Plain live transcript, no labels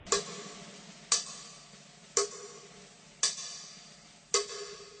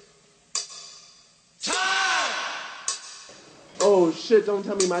oh shit, don't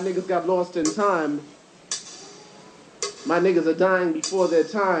tell me my niggas got lost in time. My niggas are dying before their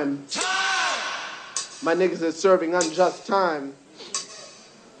time. My niggas are serving unjust time.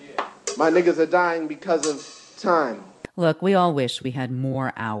 My niggas are dying because of time. Look, we all wish we had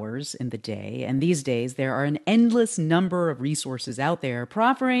more hours in the day, and these days there are an endless number of resources out there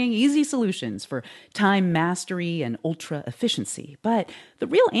proffering easy solutions for time mastery and ultra efficiency. But the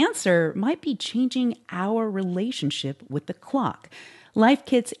real answer might be changing our relationship with the clock. Life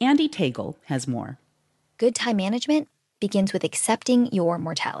Kit's Andy Tagle has more. Good time management begins with accepting your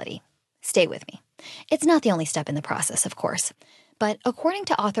mortality. Stay with me. It's not the only step in the process, of course. But according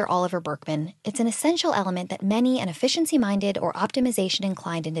to author Oliver Burkeman, it's an essential element that many an efficiency-minded or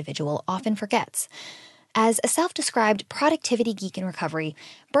optimization-inclined individual often forgets. As a self-described productivity geek in recovery,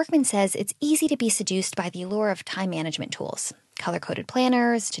 Burkeman says it's easy to be seduced by the allure of time management tools, color-coded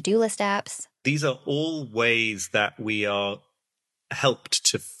planners, to-do list apps. These are all ways that we are helped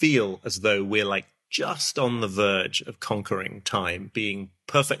to feel as though we're like just on the verge of conquering time, being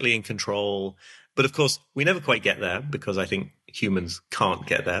perfectly in control. But of course, we never quite get there because I think humans can't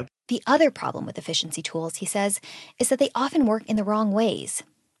get there. The other problem with efficiency tools, he says, is that they often work in the wrong ways.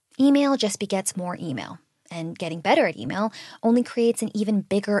 Email just begets more email, and getting better at email only creates an even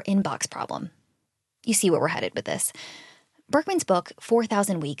bigger inbox problem. You see where we're headed with this. Burkeman's book,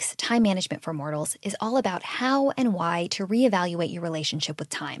 4,000 Weeks, Time Management for Mortals, is all about how and why to reevaluate your relationship with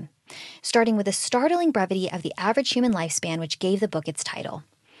time, starting with the startling brevity of the average human lifespan, which gave the book its title.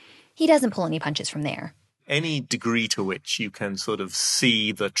 He doesn't pull any punches from there. Any degree to which you can sort of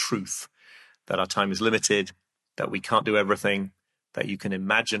see the truth that our time is limited, that we can't do everything, that you can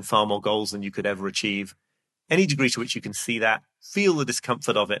imagine far more goals than you could ever achieve, any degree to which you can see that, feel the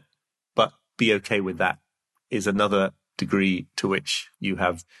discomfort of it, but be okay with that, is another degree to which you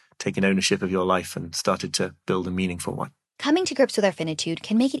have taken ownership of your life and started to build a meaningful one. Coming to grips with our finitude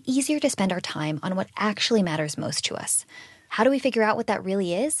can make it easier to spend our time on what actually matters most to us. How do we figure out what that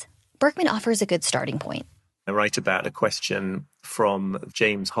really is? Burkeman offers a good starting point. I write about a question from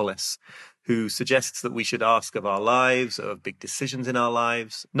James Hollis, who suggests that we should ask of our lives, of big decisions in our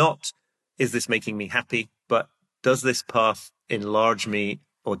lives, not, is this making me happy, but does this path enlarge me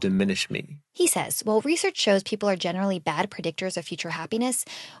or diminish me? He says, while research shows people are generally bad predictors of future happiness,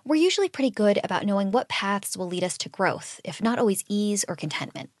 we're usually pretty good about knowing what paths will lead us to growth, if not always ease or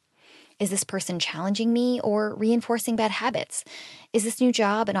contentment. Is this person challenging me or reinforcing bad habits? Is this new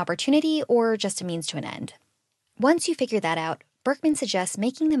job an opportunity or just a means to an end? Once you figure that out, Burkeman suggests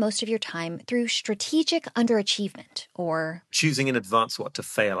making the most of your time through strategic underachievement, or choosing in advance what to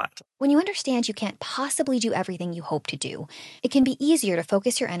fail at. When you understand you can't possibly do everything you hope to do, it can be easier to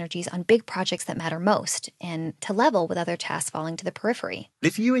focus your energies on big projects that matter most and to level with other tasks falling to the periphery.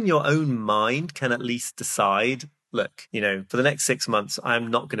 If you in your own mind can at least decide, look, for the next 6 months, I'm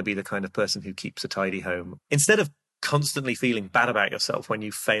not going to be the kind of person who keeps a tidy home. Instead of constantly feeling bad about yourself when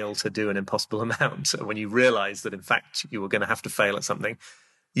you fail to do an impossible amount, when you realize that in fact you were going to have to fail at something,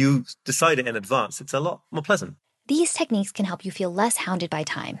 you decide it in advance. It's a lot more pleasant. These techniques can help you feel less hounded by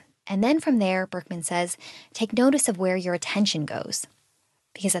time. And then from there, Burkeman says, take notice of where your attention goes.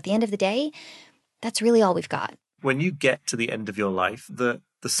 Because at the end of the day, that's really all we've got. When you get to the end of your life, the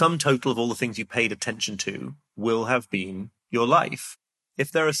sum total of all the things you paid attention to will have been your life. If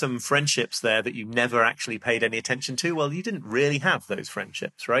there are some friendships there that you never actually paid any attention to, well, you didn't really have those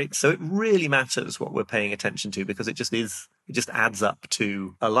friendships, right? So it really matters what we're paying attention to because it just adds up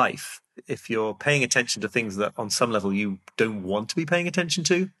to a life. If you're paying attention to things that on some level you don't want to be paying attention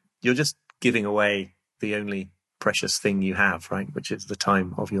to, you're just giving away the only precious thing you have, right? Which is the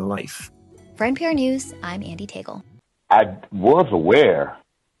time of your life. For NPR News, I'm Andy Tagle. I was aware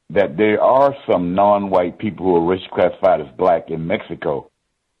that there are some non-white people who are racially classified as black in Mexico,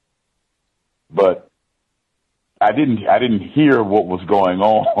 but I didn't hear what was going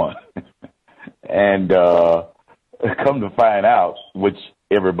on, and come to find out, which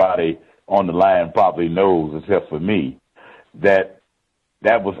everybody on the line probably knows except for me, that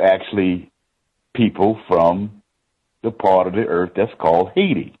was actually people from the part of the earth that's called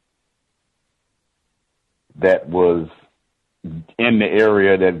Haiti. That was in the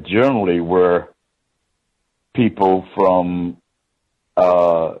area that generally were people from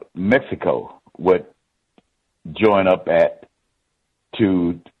Mexico would join up at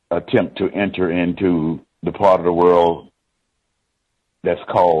to attempt to enter into the part of the world that's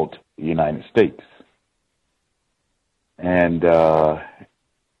called the United States. And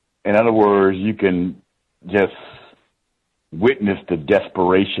in other words, you can just witness the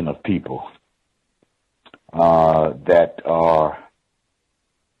desperation of people that are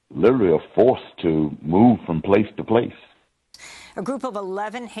literally forced to move from place to place. A group of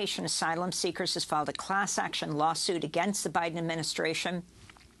 11 Haitian asylum seekers has filed a class action lawsuit against the Biden administration,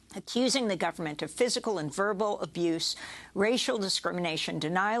 accusing the government of physical and verbal abuse, racial discrimination,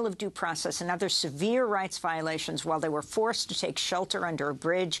 denial of due process, and other severe rights violations while they were forced to take shelter under a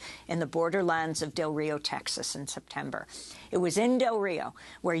bridge in the borderlands of Del Rio, Texas in September. It was in Del Rio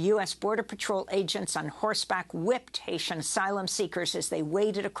where U.S. Border Patrol agents on horseback whipped Haitian asylum seekers as they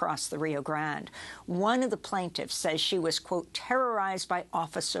waded across the Rio Grande. One of the plaintiffs says she was, quote, terrorized by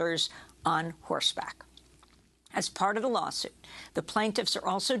officers on horseback. As part of the lawsuit, the plaintiffs are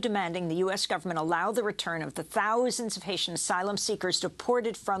also demanding the U.S. government allow the return of the thousands of Haitian asylum seekers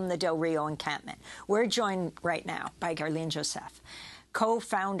deported from the Del Rio encampment. We're joined right now by Guerline Joseph,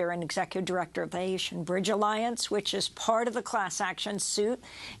 co-founder and executive director of the Haitian Bridge Alliance, which is part of the class action suit.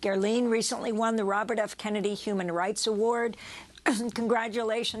 Guerline recently won the Robert F. Kennedy Human Rights Award.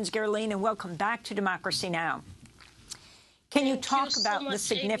 Congratulations, Guerline, and welcome back to Democracy Now! Can you talk about the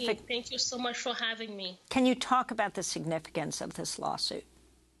significance? Thank you so much for having me. Can you talk about the significance of this lawsuit?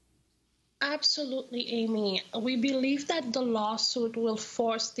 Absolutely, Amy. We believe that the lawsuit will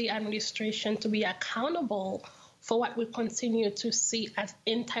force the administration to be accountable for what we continue to see as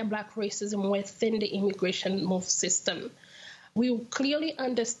anti-Black racism within the immigration move system. We clearly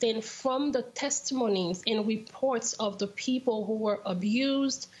understand from the testimonies and reports of the people who were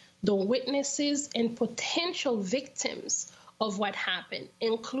abused, the witnesses, and potential victims of what happened,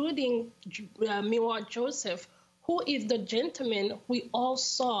 including Miroir Joseph, who is the gentleman we all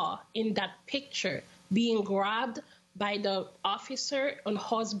saw in that picture being grabbed by the officer on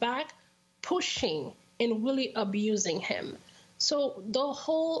horseback, pushing and really abusing him. So the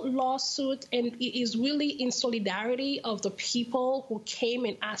whole lawsuit is really in solidarity of the people who came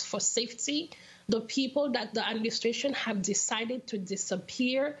and asked for safety, the people that the administration have decided to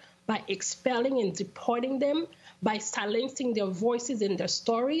disappear by expelling and deporting them, by silencing their voices and their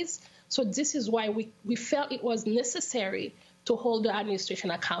stories. So this is why we felt it was necessary to hold the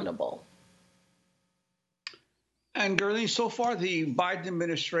administration accountable. And Guerline, so far the Biden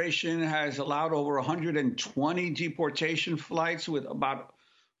administration has allowed over 120 deportation flights with about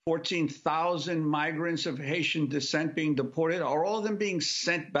 14,000 migrants of Haitian descent being deported. Are all of them being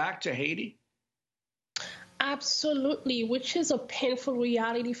sent back to Haiti? Absolutely, which is a painful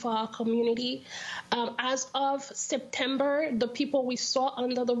reality for our community. As of September, the people we saw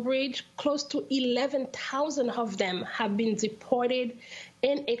under the bridge, close to 11,000 of them have been deported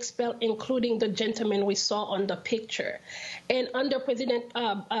and expelled, including the gentleman we saw on the picture. And under President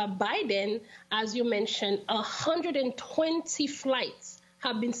Biden, as you mentioned, 120 flights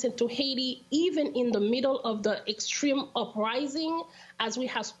have been sent to Haiti, even in the middle of the extreme uprising, as we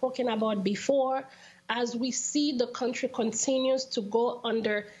have spoken about before. As we see the country continues to go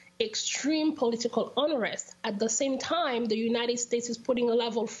under extreme political unrest. At the same time, the United States is putting a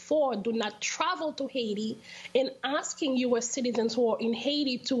level 4, do not travel to Haiti, and asking U.S. citizens who are in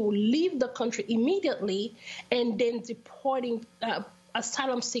Haiti to leave the country immediately, and then deporting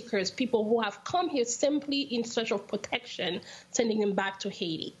asylum seekers, people who have come here simply in search of protection, sending them back to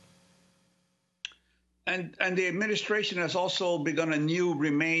Haiti. And the administration has also begun a new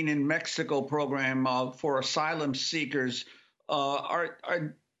Remain in Mexico program for asylum seekers. How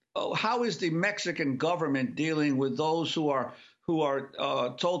is the Mexican government dealing with those who are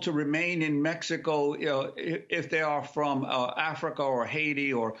told to remain in Mexico if they are from Africa or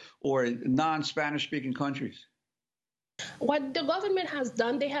Haiti or non-Spanish speaking countries? What the government has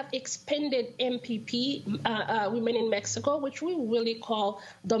done, they have expanded MPP, Women in Mexico, which we really call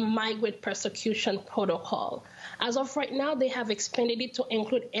the Migrant Persecution Protocol. As of right now, they have expanded it to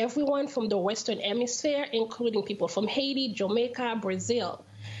include everyone from the Western Hemisphere, including people from Haiti, Jamaica, Brazil.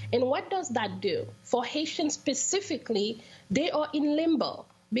 And what does that do? For Haitians specifically, they are in limbo,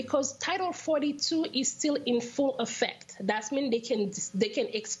 because Title 42 is still in full effect. That means they can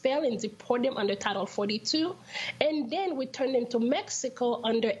expel and deport them under Title 42, and then return them to Mexico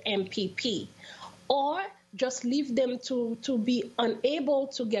under MPP, or just leave them to be unable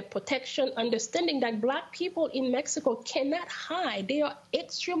to get protection, understanding that Black people in Mexico cannot hide. They are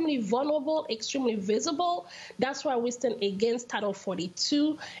extremely vulnerable, extremely visible. That's why we stand against Title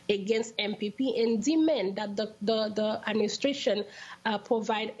 42, against MPP, and demand that the administration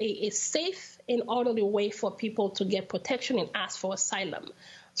provide a safe and orderly way for people to get protection and ask for asylum.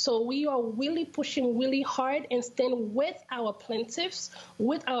 So we are really pushing really hard and stand with our plaintiffs,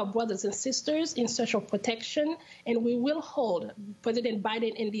 with our brothers and sisters in search of protection, and we will hold President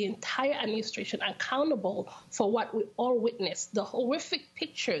Biden and the entire administration accountable for what we all witnessed, the horrific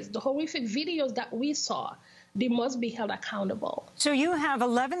pictures, the horrific videos that we saw, they must be held accountable. So you have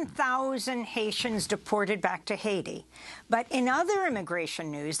 11,000 Haitians deported back to Haiti. But in other immigration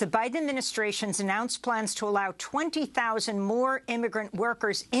news, the Biden administration's announced plans to allow 20,000 more immigrant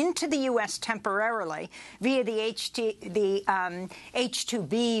workers into the U.S. temporarily via the H-2B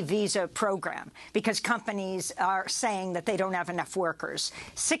visa program, because companies are saying that they don't have enough workers.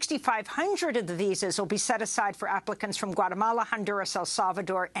 6,500 of the visas will be set aside for applicants from Guatemala, Honduras, El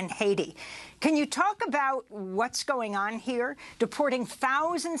Salvador, and Haiti. Can you talk about what's going on here? Deporting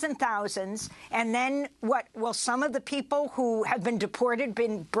thousands and thousands, and then what, will some of the people who have been deported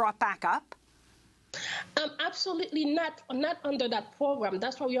been brought back up? Absolutely not under that program.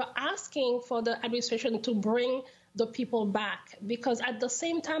 That's why we are asking for the administration to bring the people back, because at the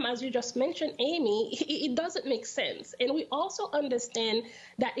same time, as you just mentioned, Amy, it doesn't make sense. And we also understand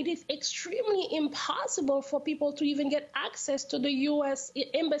that it is extremely impossible for people to even get access to the U.S.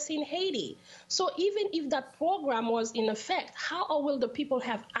 embassy in Haiti. So even if that program was in effect, how will the people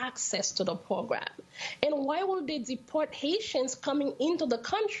have access to the program? And why will they deport Haitians coming into the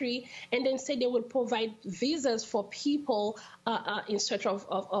country and then say they will provide visas for people in search of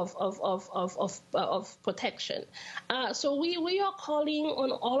protection? So we are calling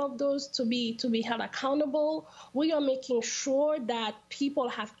on all of those to be held accountable. We are making sure that people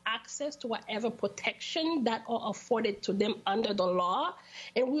have access to whatever protection that are afforded to them under the law.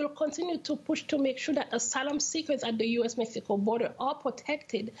 And we will continue to push to make sure that asylum seekers at the U.S.-Mexico border are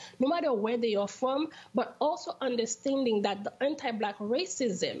protected, no matter where they are from, but also understanding that the anti-Black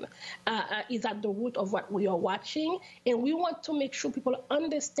racism is at the root of what we are watching. And we want to make sure people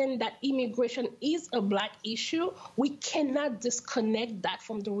understand that immigration is a Black issue. We cannot disconnect that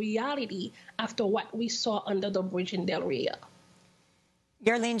from the reality after what we saw under the bridge in Del Rio.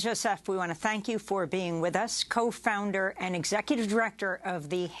 Guerline Joseph, we want to thank you for being with us, co-founder and executive director of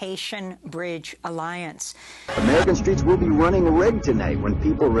the Haitian Bridge Alliance. American streets will be running red tonight when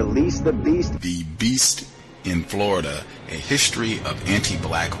people release the beast. The Beast in Florida, a history of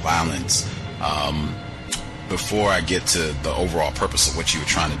anti-Black violence. Before I get to the overall purpose of what you were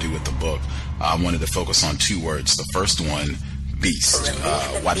trying to do with the book, I wanted to focus on two words. The first one, beast.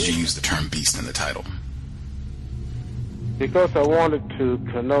 Why did you use the term beast in the title? Because I wanted to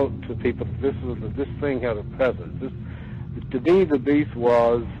connote to people this thing had a presence. To me, the beast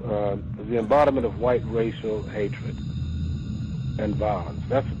was the embodiment of white racial hatred and violence.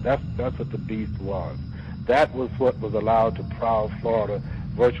 That's what the beast was. That was what was allowed to prowl Florida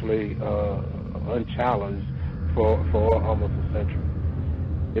virtually unchallenged for almost a century.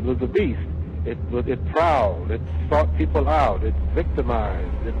 It was a beast. It prowled. It sought people out. It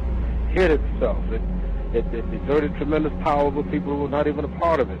victimized. It hid itself. It exerted tremendous power over people who were not even a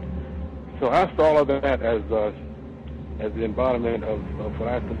part of it. So I saw all of that as the embodiment of what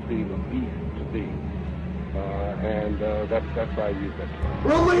I conceive a beast to be. That's why I use that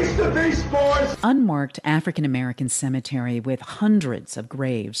term. Release the beast, boys! Unmarked African-American cemetery with hundreds of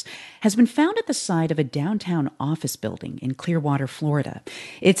graves has been found at the site of a downtown office building in Clearwater, Florida.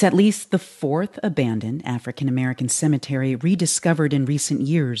 It's at least the fourth abandoned African-American cemetery rediscovered in recent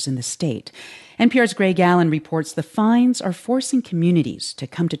years in the state. NPR's Greg Allen reports the finds are forcing communities to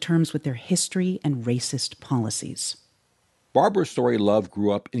come to terms with their history and racist policies. Barbara Story Love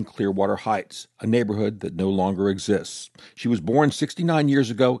grew up in Clearwater Heights, a neighborhood that no longer exists. She was born 69 years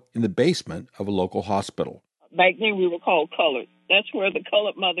ago in the basement of a local hospital. Back then we were called colored. That's where the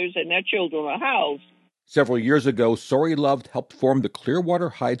colored mothers and their children were housed. Several years ago, Story Love helped form the Clearwater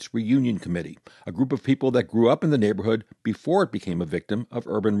Heights Reunion Committee, a group of people that grew up in the neighborhood before it became a victim of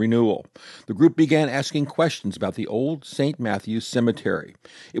urban renewal. The group began asking questions about the old St. Matthew's Cemetery.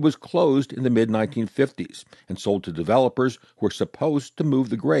 It was closed in the mid-1950s and sold to developers who were supposed to move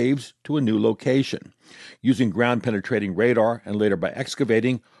the graves to a new location. Using ground-penetrating radar and later by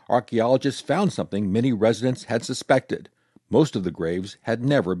excavating, archaeologists found something many residents had suspected. Most of the graves had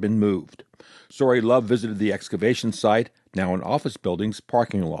never been moved. Story Love visited the excavation site, now an office building's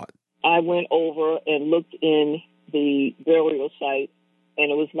parking lot. I went over and looked in the burial site,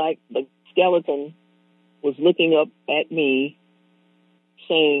 and it was like the skeleton was looking up at me,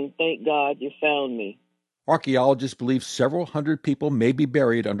 saying, "Thank God you found me." Archaeologists believe several hundred people may be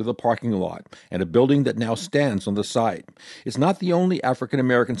buried under the parking lot and a building that now stands on the site. It's not the only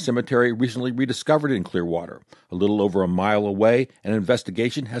African-American cemetery recently rediscovered in Clearwater. A little over a mile away, an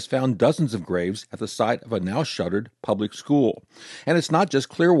investigation has found dozens of graves at the site of a now shuttered public school. And it's not just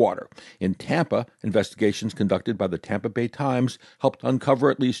Clearwater. In Tampa, investigations conducted by the Tampa Bay Times helped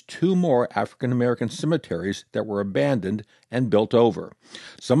uncover at least 2 more African-American cemeteries that were abandoned and built over.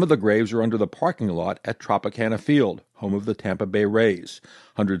 Some of the graves are under the parking lot at Tropicana Field, home of the Tampa Bay Rays.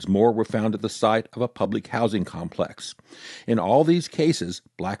 Hundreds more were found at the site of a public housing complex. In all these cases,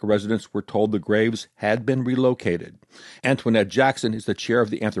 black residents were told the graves had been relocated. Antoinette Jackson is the chair of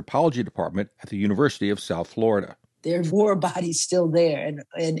the anthropology department at the University of South Florida. There were bodies still there,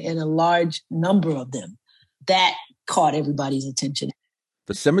 and a large number of them. That caught everybody's attention.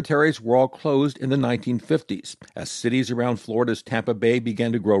 The cemeteries were all closed in the 1950s as cities around Florida's Tampa Bay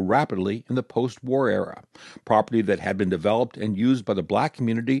began to grow rapidly in the post-war era. Property that had been developed and used by the black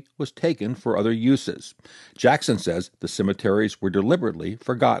community was taken for other uses. Jackson says the cemeteries were deliberately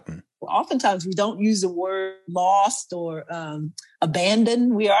forgotten. Oftentimes we don't use the word lost or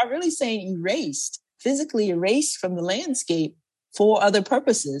abandoned. We are really saying erased, physically erased from the landscape for other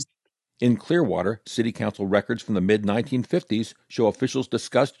purposes. In Clearwater, city council records from the mid-1950s show officials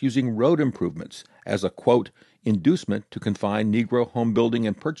discussed using road improvements as a, quote, inducement to confine Negro home building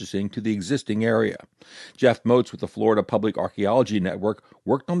and purchasing to the existing area. Jeff Moats with the Florida Public Archaeology Network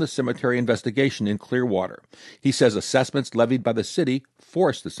worked on the cemetery investigation in Clearwater. He says assessments levied by the city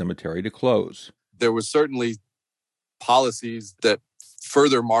forced the cemetery to close. There was certainly policies that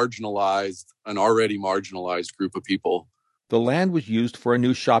further marginalized an already marginalized group of people. The land was used for a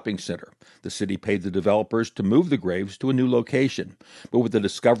new shopping center. The city paid the developers to move the graves to a new location. But with the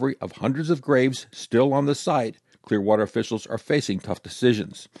discovery of hundreds of graves still on the site, Clearwater officials are facing tough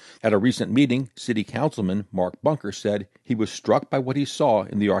decisions. At a recent meeting, City Councilman Mark Bunker said he was struck by what he saw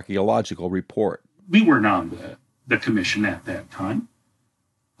in the archaeological report. We weren't on the commission at that time.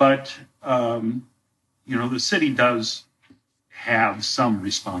 But, the city does have some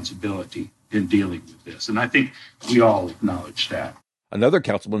responsibility in dealing with this. And I think we all acknowledge that. Another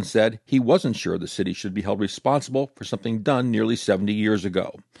councilman said he wasn't sure the city should be held responsible for something done nearly 70 years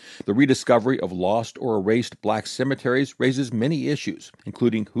ago. The rediscovery of lost or erased black cemeteries raises many issues,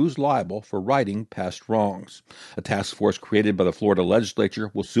 including who's liable for righting past wrongs. A task force created by the Florida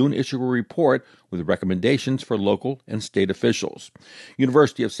legislature will soon issue a report with recommendations for local and state officials.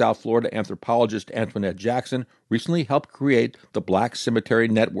 University of South Florida anthropologist Antoinette Jackson recently helped create the Black Cemetery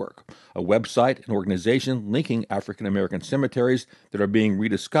Network, a website and organization linking African American cemeteries that are being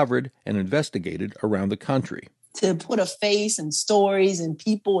rediscovered and investigated around the country. To put a face and stories and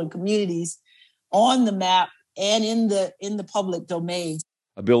people and communities on the map and in the public domain.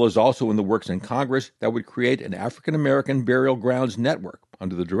 A bill is also in the works in Congress that would create an African American burial grounds network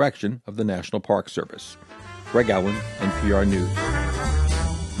under the direction of the National Park Service. Greg Allen, NPR News.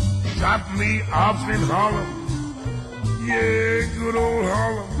 Drop me off in Harlem. Yeah, good old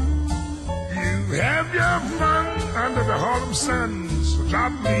Harlem. You have your fun under the Harlem sun. So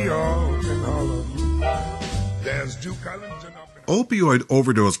drop me off in Harlem. There's Duke Ellington up in... Opioid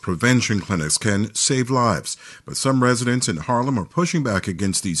overdose prevention clinics can save lives, but some residents in Harlem are pushing back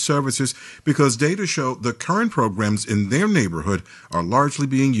against these services because data show the current programs in their neighborhood are largely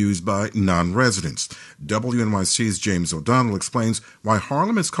being used by non-residents. WNYC's James O'Donnell explains why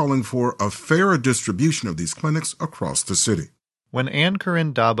Harlem is calling for a fairer distribution of these clinics across the city. When Ann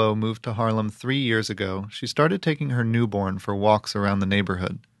Corinne Dabo moved to Harlem 3 years ago, she started taking her newborn for walks around the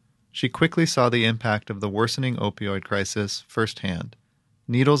neighborhood. She quickly saw the impact of the worsening opioid crisis firsthand.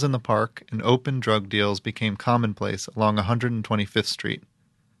 Needles in the park and open drug deals became commonplace along 125th Street.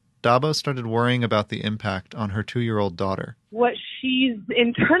 Dabo started worrying about the impact on her 2-year-old daughter. What she's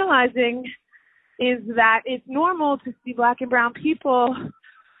internalizing is that it's normal to see black and brown people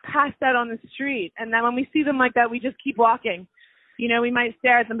passed out on the street, and that when we see them like that, we just keep walking. We might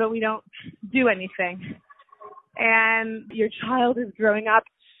stare at them, but we don't do anything. And your child is growing up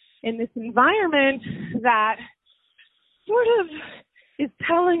in this environment that sort of is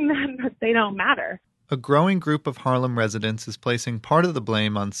telling them that they don't matter. A growing group of Harlem residents is placing part of the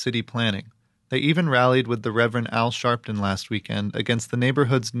blame on city planning. They even rallied with the Reverend Al Sharpton last weekend against the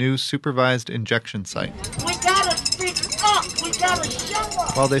neighborhood's new supervised injection site. We gotta speak up! We gotta show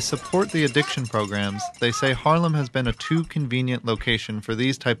up! While they support the addiction programs, they say Harlem has been a too convenient location for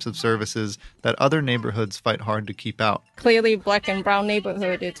these types of services that other neighborhoods fight hard to keep out. Clearly, black and brown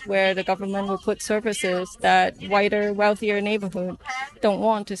neighborhood is where the government will put services that whiter, wealthier neighborhood don't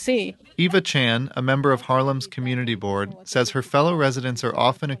want to see. Eva Chan, a member of Harlem's community board, says her fellow residents are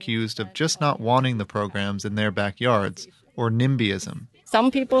often accused of just not wanting the programs in their backyards, or NIMBYism. Some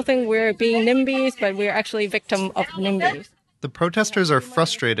people think we're being NIMBYs, but we're actually victim of NIMBYs. The protesters are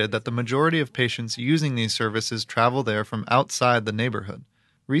frustrated that the majority of patients using these services travel there from outside the neighborhood.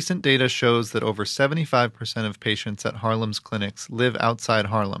 Recent data shows that over 75% of patients at Harlem's clinics live outside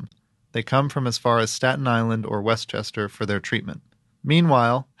Harlem. They come from as far as Staten Island or Westchester for their treatment.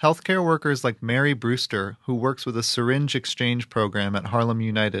 Meanwhile, healthcare workers like Mary Brewster, who works with a syringe exchange program at Harlem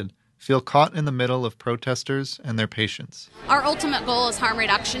United, feel caught in the middle of protesters and their patients. Our ultimate goal as harm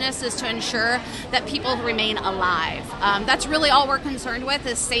reductionists is to ensure that people remain alive. That's really all we're concerned with,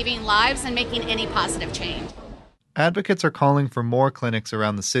 is saving lives and making any positive change. Advocates are calling for more clinics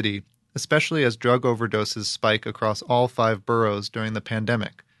around the city, especially as drug overdoses spike across all 5 boroughs during the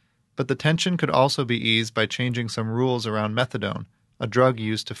pandemic. But the tension could also be eased by changing some rules around methadone, a drug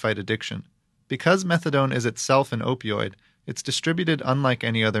used to fight addiction. Because methadone is itself an opioid, it's distributed unlike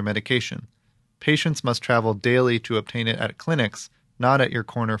any other medication. Patients must travel daily to obtain it at clinics, not at your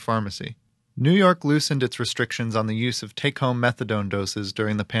corner pharmacy. New York loosened its restrictions on the use of take-home methadone doses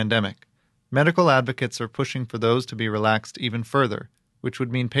during the pandemic. Medical advocates are pushing for those to be relaxed even further, which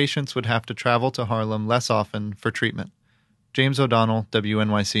would mean patients would have to travel to Harlem less often for treatment. James O'Donnell,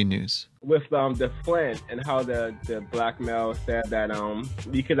 WNYC News. With the Flint and how the black male said that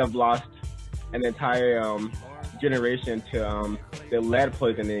we could have lost an entire generation to the lead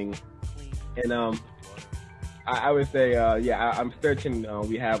poisoning, and I would say I'm certain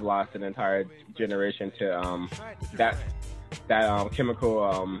we have lost an entire generation to that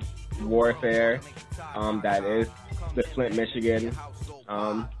chemical warfare that is the Flint, Michigan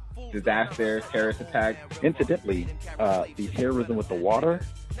disaster, terrorist attack. Incidentally, the terrorism with the water,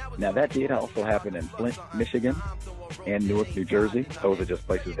 now that did also happen in Flint, Michigan, and Newark, New Jersey. Those are just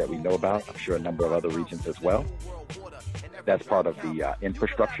places that we know about. I'm sure a number of other regions as well. That's part of the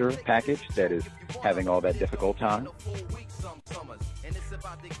infrastructure package that is having all that difficult time.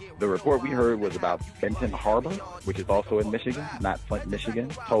 The report we heard was about Benton Harbor, which is also in Michigan, not Flint, Michigan.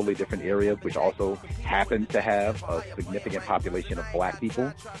 Totally different areas, which also happen to have a significant population of black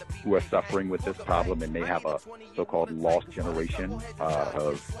people who are suffering with this problem, and may have a so-called lost generation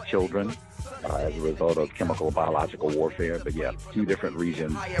of children as a result of chemical biological warfare. But yeah, 2 different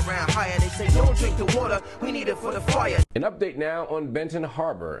regions. An update now on Benton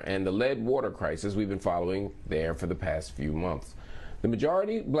Harbor and the lead water crisis we've been following there for the past few months. The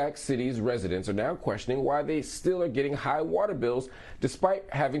majority black city's residents are now questioning why they still are getting high water bills despite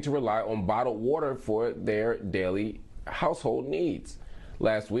having to rely on bottled water for their daily household needs.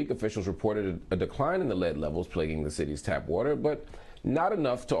 Last week, officials reported a decline in the lead levels plaguing the city's tap water, but not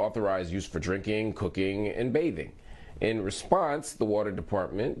enough to authorize use for drinking, cooking, and bathing. In response, the Water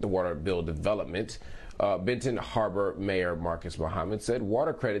Department, the Water Bill Development, Benton Harbor Mayor Marcus Muhammad said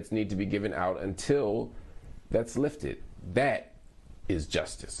water credits need to be given out until that's lifted. That is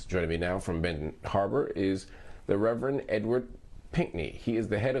justice. Joining me now from Benton Harbor is the Reverend Edward Pinkney. He is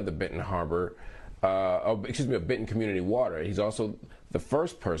the head of the Benton Harbor, of Benton Community Water. He's also the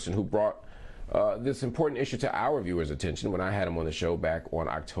first person who brought this important issue to our viewers' attention when I had him on the show back on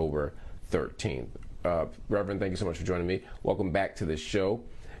October 13th. Reverend, thank you so much for joining me. Welcome back to the show.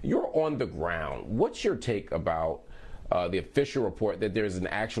 You're on the ground. What's your take about the official report that there's an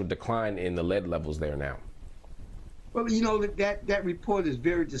actual decline in the lead levels there now? Well, you know, that report is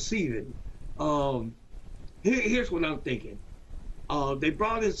very deceiving. Here's what I'm thinking. They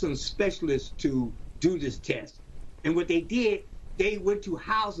brought in some specialists to do this test. And what they did, they went to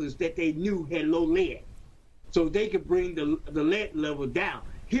houses that they knew had low lead, so they could bring the lead level down.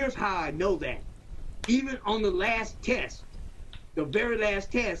 Here's how I know that. Even on the last test, the very last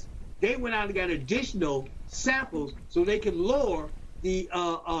test, they went out and got additional samples so they could lower the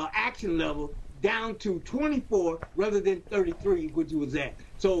action level down to 24 rather than 33, which it was at.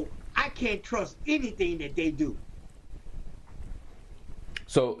 So I can't trust anything that they do.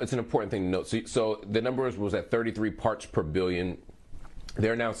 So it's an important thing to note. So the number was at 33 parts per billion.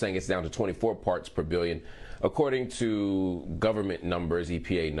 They're now saying it's down to 24 parts per billion. According to government numbers,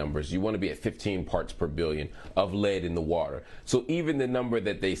 EPA numbers, you want to be at 15 parts per billion of lead in the water. So even the number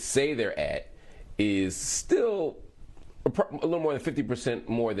that they say they're at is still a little more than 50%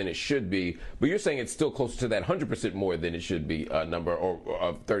 more than it should be, but you're saying it's still closer to that 100% more than it should be number, or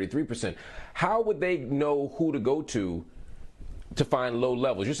of 33%. How would they know who to go to find low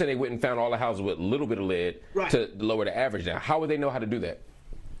levels? You're saying they went and found all the houses with a little bit of lead to lower the average down. How would they know how to do that?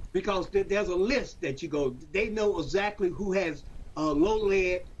 Because there's a list that you go, they know exactly who has low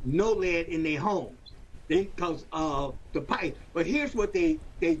lead, no lead in their homes. Because the pipe. But here's what they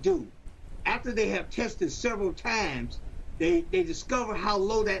do. After they have tested several times, they discover how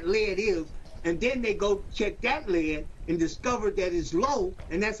low that lead is, and then they go check that lead and discover that it's low,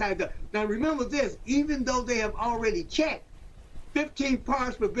 and that's how it does. Now remember this, even though they have already checked 15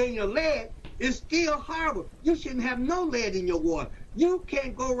 parts per billion of lead, it's still horrible. You shouldn't have no lead in your water. You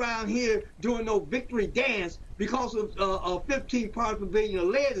can't go around here doing no victory dance because of 15 parts per billion of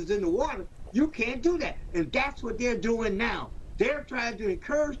lead is in the water. You can't do that, and that's what they're doing now. They're trying to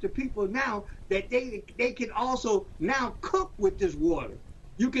encourage the people now that they can also now cook with this water.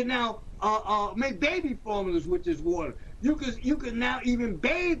 You can now make baby formulas with this water. You can now even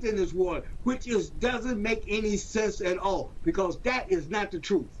bathe in this water, which doesn't make any sense at all, because that is not the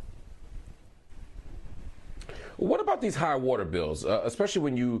truth. What about these high water bills, especially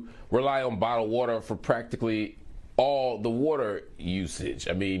when you rely on bottled water for practically all the water usage?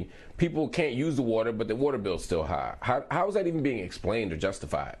 I mean, people can't use the water, but the water bill's still high. How is that even being explained or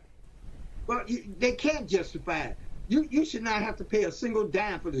justified? Well, they can't justify it. You should not have to pay a single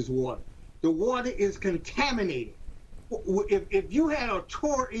dime for this water. The water is contaminated. If you had a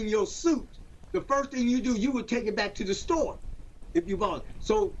tour in your suit, the first thing you do, you would take it back to the store if you bought it.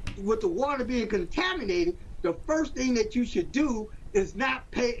 So with the water being contaminated, the first thing that you should do is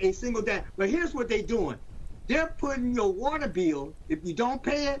not pay a single dime. But here's what they're doing. They're putting your water bill, if you don't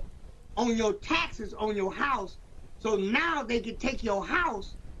pay it, on your taxes on your house. So now they can take your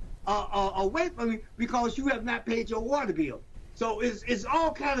house away from you because you have not paid your water bill. So it's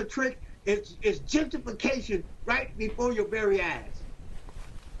all kind of trick. It's gentrification right before your very eyes.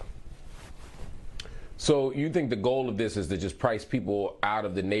 So you think the goal of this is to just price people out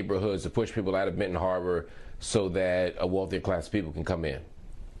of the neighborhoods, to push people out of Benton Harbor so that a wealthier class of people can come in?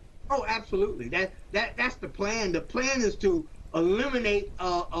 Oh, absolutely. That's the plan. The plan is to eliminate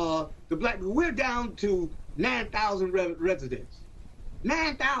the black. We're down to 9,000 residents.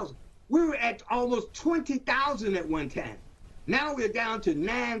 9,000. We were at almost 20,000 at one time. Now we're down to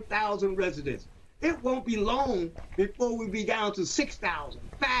 9,000 residents. It won't be long before we be down to 6,000,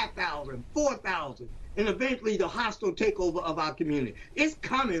 5,000, 4,000, and eventually the hostile takeover of our community. It's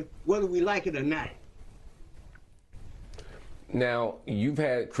coming whether we like it or not. Now, you've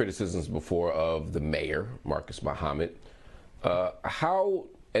had criticisms before of the mayor, Marcus Muhammad. How,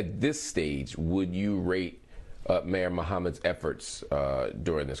 at this stage, would you rate Mayor Muhammad's efforts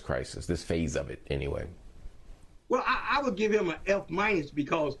during this crisis, this phase of it anyway? Well, I would give him an F-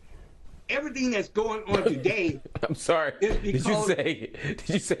 because everything that's going on today. I'm sorry. Did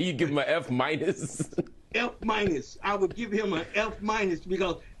you say you give him an F-? F-. I would give him an F-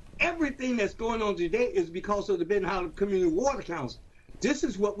 because everything that's going on today is because of the Benton Harbor Community Water Council. This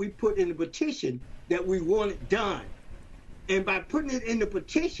is what we put in the petition that we want it done. And by putting it in the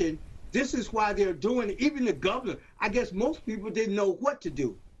petition, this is why they're doing it. Even the governor, I guess most people didn't know what to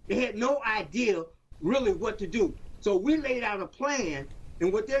do. They had no idea really what to do. So we laid out a plan,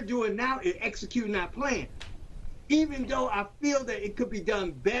 and what they're doing now is executing our plan. Even though I feel that it could be done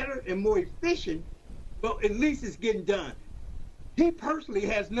better and more efficient, but at least it's getting done. He personally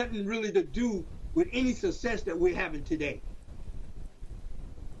has nothing really to do with any success that we're having today.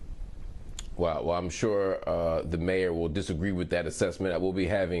 Well, I'm sure the mayor will disagree with that assessment. I will be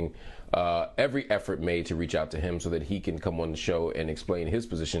having every effort made to reach out to him so that he can come on the show and explain his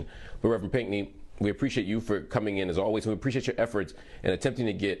position. But Reverend Pinckney, we appreciate you for coming in as always, and we appreciate your efforts in attempting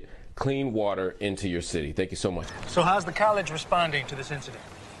to get clean water into your city. Thank you so much. So how's the college responding to this incident?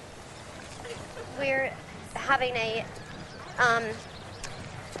 We're having a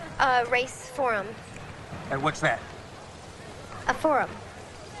race forum. And what's that? A forum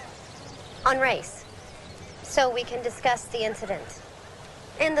on race, so we can discuss the incident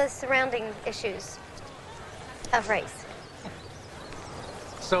and the surrounding issues of race.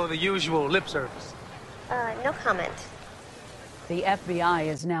 So the usual lip service? No comment. The FBI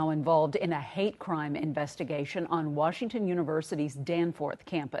is now involved in a hate crime investigation on Washington University's Danforth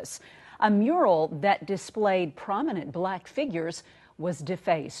campus. A mural that displayed prominent black figures was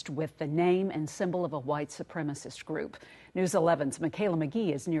defaced with the name and symbol of a white supremacist group. News 11's Michaela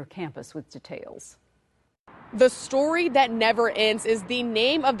McGee is near campus with details. The story that never ends is the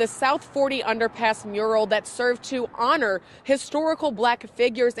name of the South 40 underpass mural that served to honor historical black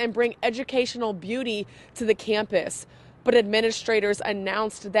figures and bring educational beauty to the campus. But administrators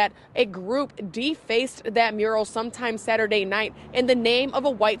announced that a group defaced that mural sometime Saturday night in the name of a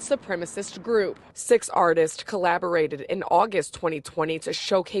white supremacist group. 6 artists collaborated in August 2020 to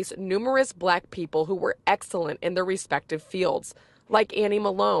showcase numerous black people who were excellent in their respective fields, like Annie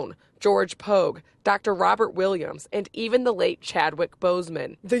Malone, George Pogue, Dr. Robert Williams, and even the late Chadwick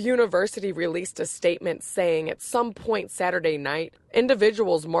Boseman. The university released a statement saying at some point Saturday night,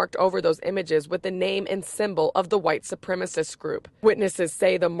 individuals marked over those images with the name and symbol of the white supremacist group. Witnesses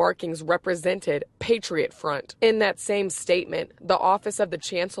say the markings represented Patriot Front. In that same statement, the Office of the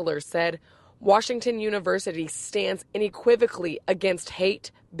Chancellor said, Washington University stands unequivocally against hate,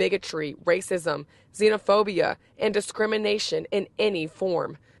 bigotry, racism, xenophobia, and discrimination in any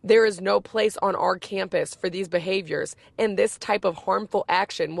form. There is no place on our campus for these behaviors, and this type of harmful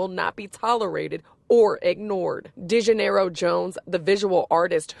action will not be tolerated or ignored. DeJaneiro Jones, the visual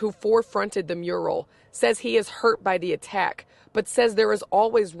artist who forefronted the mural, says he is hurt by the attack, but says there is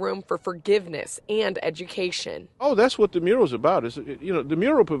always room for forgiveness and education. Oh, that's what the mural's about. The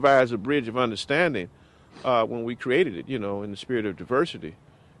mural provides a bridge of understanding when we created it, in the spirit of diversity.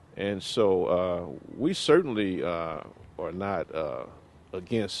 And so we certainly are not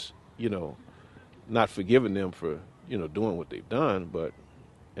against, not forgiving them for, doing what they've done. But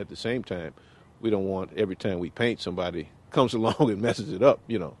at the same time, we don't want every time we paint somebody comes along and messes it up,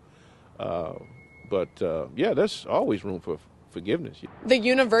 But there's always room for forgiveness. The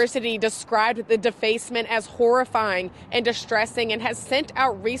university described the defacement as horrifying and distressing and has sent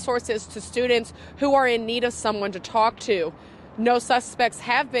out resources to students who are in need of someone to talk to. No suspects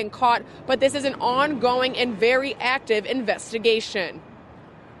have been caught, but this is an ongoing and very active investigation.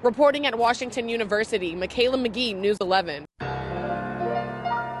 Reporting at Washington University, Michaela McGee, News 11.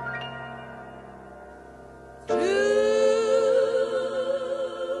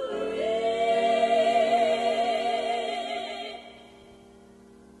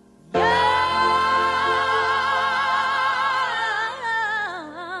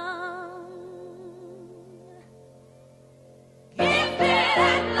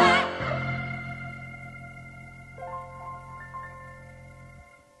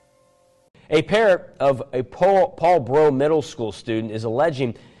 A parent of a Paul Breaux Middle School student is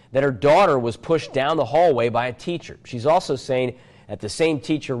alleging that her daughter was pushed down the hallway by a teacher. She's also saying that the same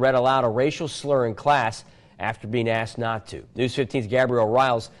teacher read aloud a racial slur in class after being asked not to. News 15's Gabrielle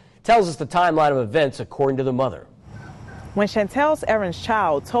Riles tells us the timeline of events according to the mother. When Chantel's Aaron's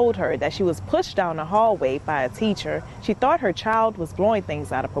child told her that she was pushed down the hallway by a teacher, she thought her child was blowing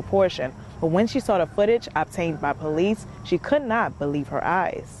things out of proportion. But when she saw the footage obtained by police, she could not believe her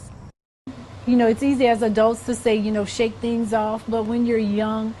eyes. It's easy as adults to say, shake things off, but when you're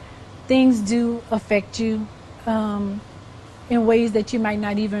young, things do affect you in ways that you might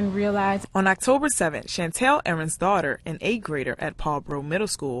not even realize. On October 7th, Chantel Aaron's daughter, an 8th grader at Paul Breaux Middle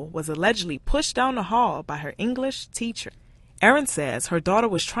School, was allegedly pushed down the hall by her English teacher. Aaron says her daughter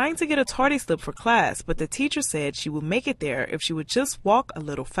was trying to get a tardy slip for class, but the teacher said she would make it there if she would just walk a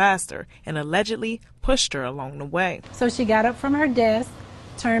little faster, and allegedly pushed her along the way. So she got up from her desk,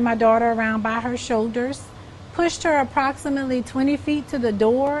 turned my daughter around by her shoulders, pushed her approximately 20 feet to the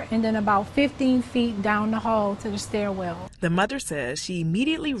door, and then about 15 feet down the hall to the stairwell. The mother says she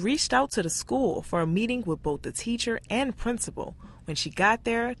immediately reached out to the school for a meeting with both the teacher and principal. When she got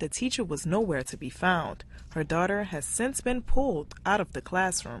there, the teacher was nowhere to be found. Her daughter has since been pulled out of the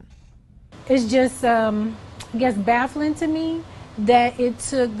classroom. It's just, baffling to me that it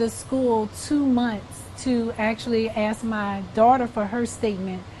took the school 2 months to actually ask my daughter for her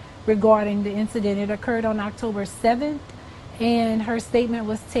statement regarding the incident. It occurred on October 7th, and her statement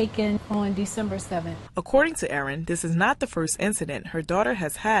was taken on December 7th. According to Aaron, this is not the first incident her daughter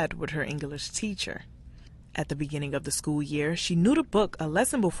has had with her English teacher. At the beginning of the school year, she knew the book A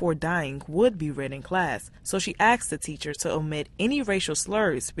Lesson Before Dying would be read in class, so she asked the teacher to omit any racial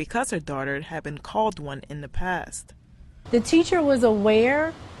slurs because her daughter had been called one in the past. The teacher was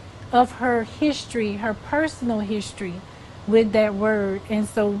aware of her history, her personal history with that word, and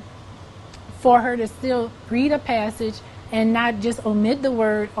so for her to still read a passage and not just omit the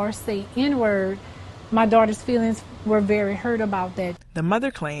word or say N-word, my daughter's feelings were very hurt about that. The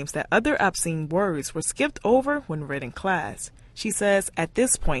mother claims that other obscene words were skipped over when read in class. She says at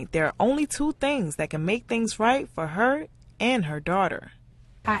this point there are only 2 things that can make things right for her and her daughter.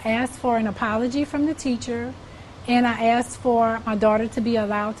 I asked for an apology from the teacher, and I asked for my daughter to be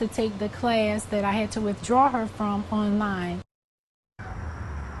allowed to take the class that I had to withdraw her from online.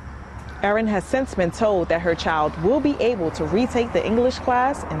 Erin has since been told that her child will be able to retake the English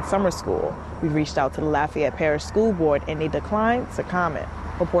class in summer school. We reached out to the Lafayette Parish School Board and they declined to comment.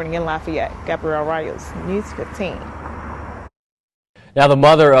 Reporting in Lafayette, Gabrielle Rios, News 15. Now, the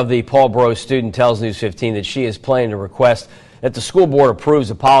mother of the Paul Breaux student tells News 15 that she is planning to request that the school board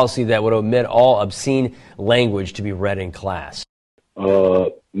approves a policy that would omit all obscene language to be read in class.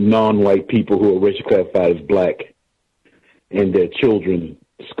 Non-white people who are racially classified as black and their children,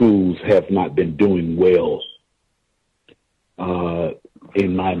 schools have not been doing well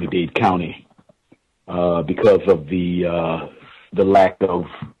in Miami-Dade County because of the lack of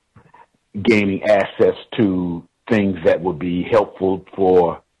gaining access to things that would be helpful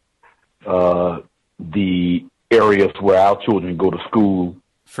for the areas where our children go to school.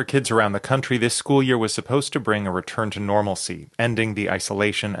 For kids around the country, this school year was supposed to bring a return to normalcy, ending the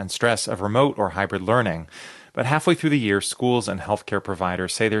isolation and stress of remote or hybrid learning. But halfway through the year, schools and healthcare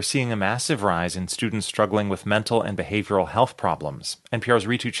providers say they're seeing a massive rise in students struggling with mental and behavioral health problems. NPR's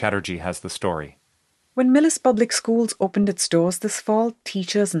Ritu Chatterjee has the story. When Millis Public Schools opened its doors this fall,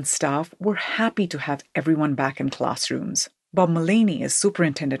 teachers and staff were happy to have everyone back in classrooms. Bob Mullaney is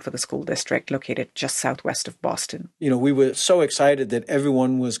superintendent for the school district located just southwest of Boston. We were so excited that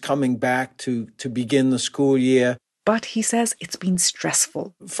everyone was coming back to begin the school year. But he says it's been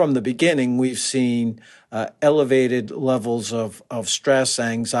stressful. From the beginning, we've seen elevated levels of stress,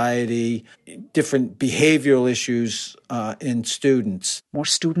 anxiety, different behavioral issues in students. More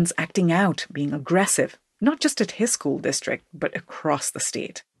students acting out, being aggressive, not just at his school district, but across the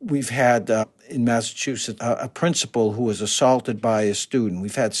state. We've had, in Massachusetts, a principal who was assaulted by a student.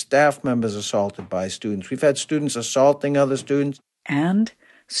 We've had staff members assaulted by students. We've had students assaulting other students. And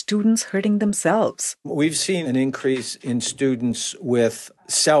students hurting themselves. We've seen an increase in students with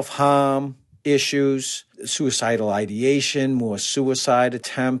self-harm issues, suicidal ideation, more suicide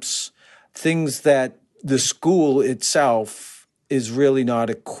attempts, things that the school itself is really not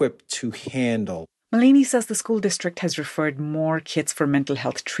equipped to handle. Mullaney says the school district has referred more kids for mental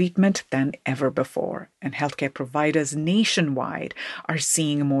health treatment than ever before, and healthcare providers nationwide are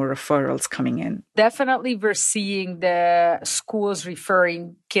seeing more referrals coming in. Definitely we're seeing the schools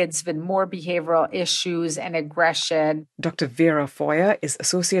referring kids with more behavioral issues and aggression. Dr. Vera Foyer is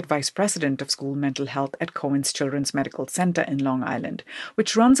Associate Vice President of School Mental Health at Cohen's Children's Medical Center in Long Island,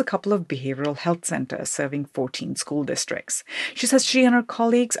 which runs a couple of behavioral health centers serving 14 school districts. She says she and her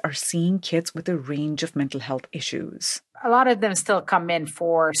colleagues are seeing kids with a range of mental health issues. A lot of them still come in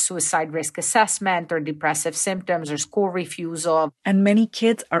for suicide risk assessment or depressive symptoms or school refusal. And many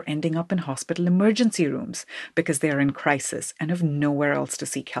kids are ending up in hospital emergency rooms because they are in crisis and have nowhere else to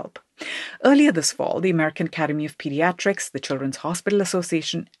seek help. Earlier this fall, the American Academy of Pediatrics, the Children's Hospital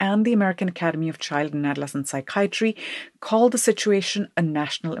Association, and the American Academy of Child and Adolescent Psychiatry called the situation a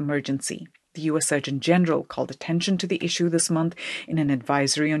national emergency. The U.S. Surgeon General called attention to the issue this month in an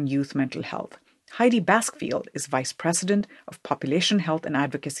advisory on youth mental health. Heidi Baskfield is Vice President of Population Health and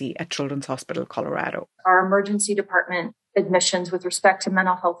Advocacy at Children's Hospital Colorado. Our emergency department admissions with respect to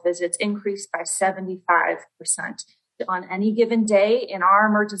mental health visits increased by 75%. On any given day in our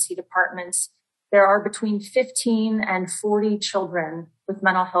emergency departments, there are between 15 and 40 children with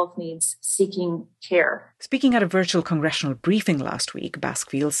mental health needs seeking care. Speaking at a virtual congressional briefing last week,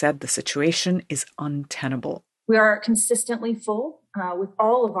 Baskfield said the situation is untenable. We are consistently full with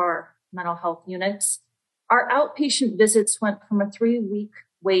all of our mental health units. Our outpatient visits went from a 3-week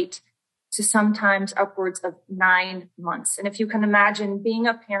wait to sometimes upwards of 9 months. And if you can imagine being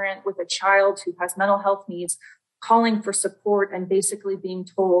a parent with a child who has mental health needs, calling for support and basically being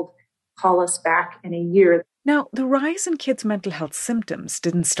told, call us back in a year. Now, the rise in kids' mental health symptoms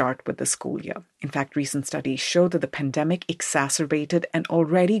didn't start with the school year. In fact, recent studies show that the pandemic exacerbated an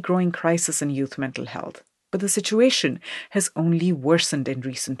already growing crisis in youth mental health. But the situation has only worsened in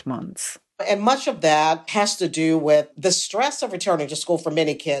recent months. And much of that has to do with the stress of returning to school for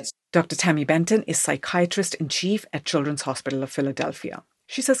many kids. Dr. Tammy Benton is psychiatrist-in-chief at Children's Hospital of Philadelphia.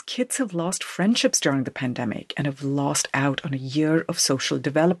 She says kids have lost friendships during the pandemic and have lost out on a year of social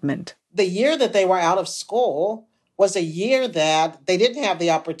development. The year that they were out of school was a year that they didn't have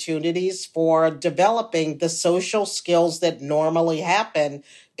the opportunities for developing the social skills that normally happen.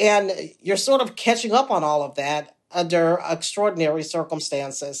 And you're sort of catching up on all of that under extraordinary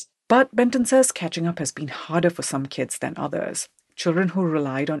circumstances. But Benton says catching up has been harder for some kids than others. Children who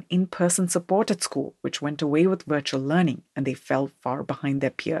relied on in-person support at school, which went away with virtual learning, and they fell far behind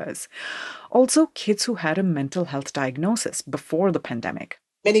their peers. Also, kids who had a mental health diagnosis before the pandemic.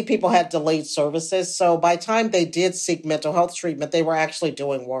 Many people had delayed services, so by the time they did seek mental health treatment, they were actually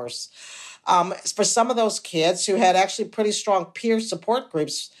doing worse. For some of those kids who had actually pretty strong peer support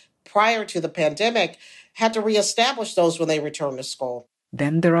groups prior to the pandemic, had to reestablish those when they returned to school.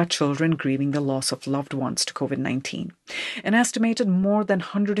 Then there are children grieving the loss of loved ones to COVID-19. An estimated more than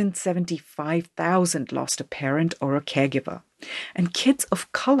 175,000 lost a parent or a caregiver. And kids of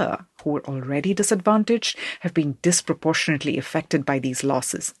color who were already disadvantaged have been disproportionately affected by these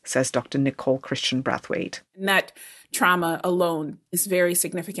losses, says Dr. Nicole Christian Brathwaite. And that trauma alone is very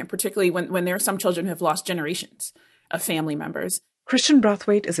significant, particularly when there are some children who have lost generations of family members. Christian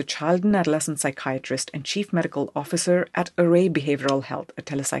Brathwaite is a child and adolescent psychiatrist and chief medical officer at Array Behavioral Health, a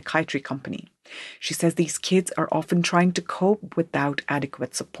telepsychiatry company. She says these kids are often trying to cope without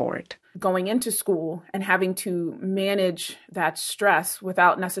adequate support. Going into school and having to manage that stress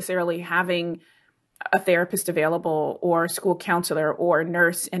without necessarily having a therapist available or a school counselor or a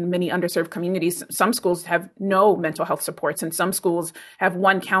nurse in many underserved communities. Some schools have no mental health supports, and some schools have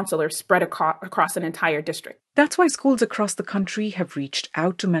one counselor spread across an entire district. That's why schools across the country have reached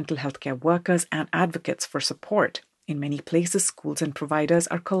out to mental health care workers and advocates for support. In many places, schools and providers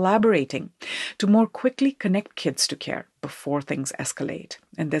are collaborating to more quickly connect kids to care before things escalate.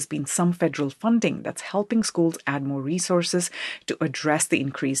 And there's been some federal funding that's helping schools add more resources to address the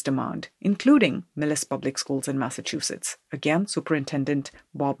increased demand, including Millis Public Schools in Massachusetts. Again, Superintendent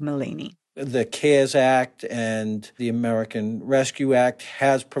Bob Mullaney. The CARES Act and the American Rescue Act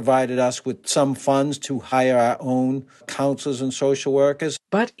has provided us with some funds to hire our own counselors and social workers.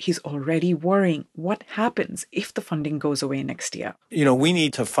 But he's already worrying what happens if the funding goes away next year. We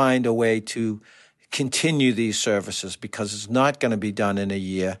need to find a way to continue these services because it's not going to be done in a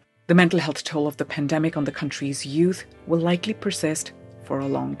year. The mental health toll of the pandemic on the country's youth will likely persist for a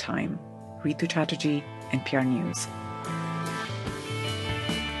long time. Ritu Chatterjee, NPR News.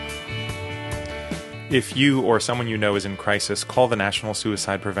 If you or someone you know is in crisis, call the National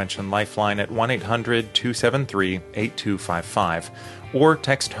Suicide Prevention Lifeline at 1-800-273-8255 or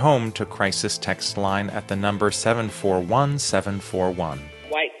text HOME to crisis text line at the number 741-741.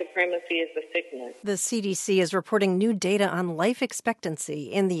 White supremacy is the sickness. The CDC is reporting new data on life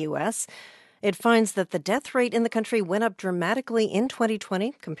expectancy in the U.S. It finds that the death rate in the country went up dramatically in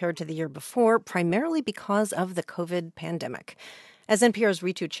 2020 compared to the year before, primarily because of the COVID pandemic. As NPR's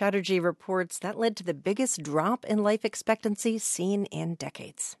Ritu Chatterjee reports, that led to the biggest drop in life expectancy seen in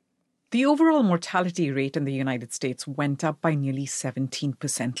decades. The overall mortality rate in the United States went up by nearly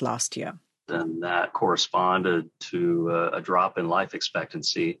 17% last year. And that corresponded to a drop in life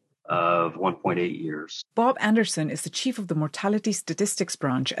expectancy of 1.8 years. Bob Anderson is the chief of the Mortality Statistics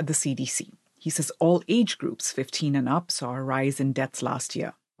Branch at the CDC. He says all age groups 15 and up saw a rise in deaths last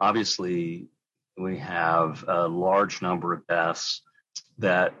year. Obviously, we have a large number of deaths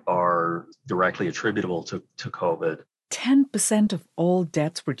that are directly attributable to COVID. 10% of all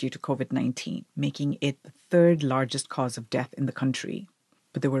deaths were due to COVID-19, making it the third largest cause of death in the country.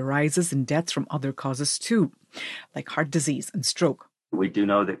 But there were rises in deaths from other causes too, like heart disease and stroke. We do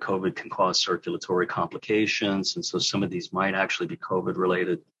know that COVID can cause circulatory complications, and so some of these might actually be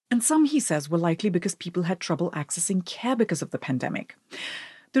COVID-related. And some, he says, were likely because people had trouble accessing care because of the pandemic.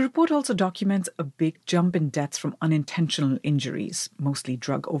 The report also documents a big jump in deaths from unintentional injuries, mostly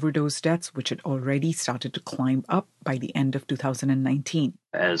drug overdose deaths, which had already started to climb up by the end of 2019.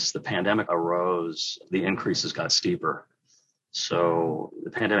 As the pandemic arose, the increases got steeper. So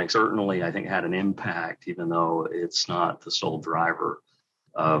the pandemic certainly, I think, had an impact, even though it's not the sole driver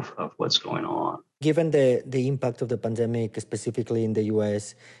of what's going on. Given the impact of the pandemic, specifically in the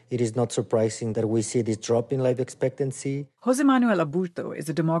U.S., it is not surprising that we see this drop in life expectancy. Jose Manuel Aburto is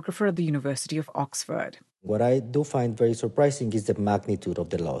a demographer at the University of Oxford. What I do find very surprising is the magnitude of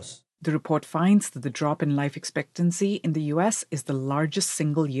the loss. The report finds that the drop in life expectancy in the U.S. is the largest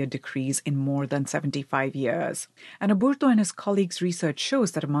single-year decrease in more than 75 years. And Aburto and his colleagues' research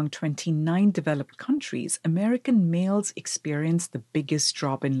shows that among 29 developed countries, American males experienced the biggest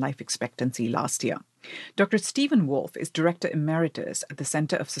drop in life expectancy last year. Dr. Stephen Wolf is Director Emeritus at the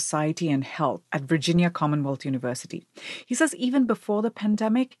Center of Society and Health at Virginia Commonwealth University. He says even before the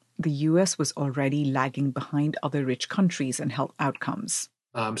pandemic, the U.S. was already lagging behind other rich countries in health outcomes.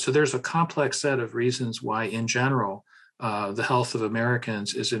 So there's a complex set of reasons why, in general, the health of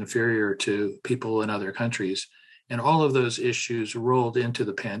Americans is inferior to people in other countries. And all of those issues rolled into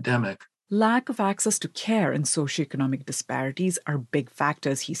the pandemic. Lack of access to care and socioeconomic disparities are big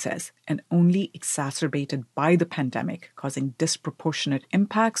factors, he says, and only exacerbated by the pandemic, causing disproportionate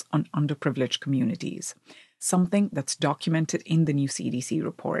impacts on underprivileged communities, something that's documented in the new CDC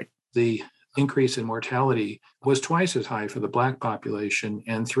report. The increase in mortality was twice as high for the Black population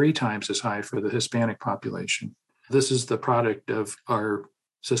and 3 times as high for the Hispanic population. This is the product of our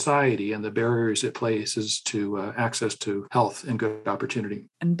society and the barriers it places to access to health and good opportunity.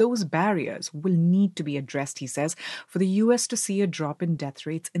 And those barriers will need to be addressed, he says, for the U.S. to see a drop in death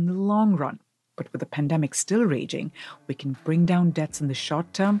rates in the long run. But with the pandemic still raging, we can bring down deaths in the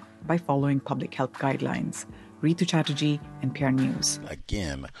short term by following public health guidelines. Ritu Chatterjee, NPR News.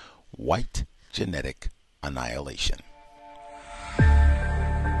 Again, white genetic annihilation.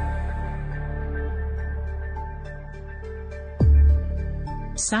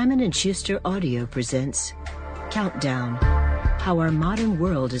 Simon & Schuster Audio presents Countdown, how our modern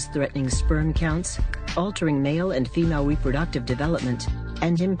world is threatening sperm counts, altering male and female reproductive development,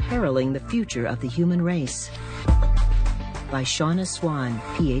 and imperiling the future of the human race. By Shauna Swan,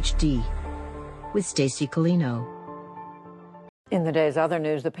 Ph.D., with Stacey Colino. In the day's other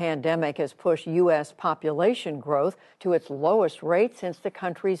news, the pandemic has pushed U.S. population growth to its lowest rate since the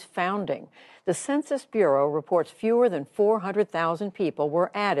country's founding. The Census Bureau reports fewer than 400,000 people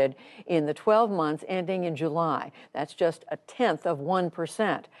were added in the 12 months ending in July. That's just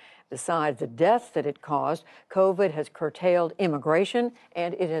 0.1%. Besides the deaths that it caused, COVID has curtailed immigration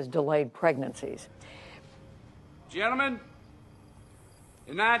and it has delayed pregnancies. Gentlemen,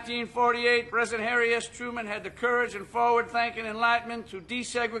 in 1948, President Harry S. Truman had the courage and forward-thinking enlightenment to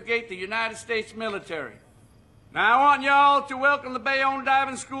desegregate the United States military. Now I want y'all to welcome the Bayonne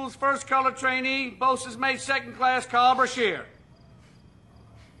Diving School's first color trainee, boatswain's mate second class, Carl Brashear.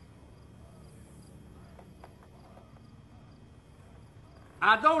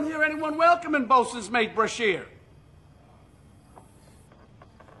 I don't hear anyone welcoming boatswain's mate Brashear.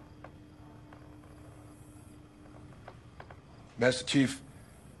 Master Chief,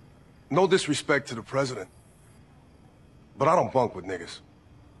 no disrespect to the president, but I don't bunk with niggas.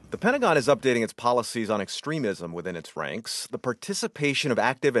 The Pentagon is updating its policies on extremism within its ranks. The participation of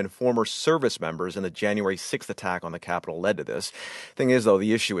active and former service members in the January 6th attack on the Capitol led to this. Thing is, though,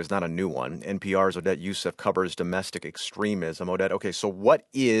 the issue is not a new one. NPR's Odette Youssef covers domestic extremism. Odette, okay, so what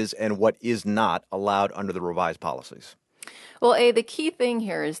is and what is not allowed under the revised policies? Well, the key thing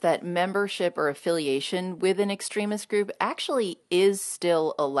here is that membership or affiliation with an extremist group actually is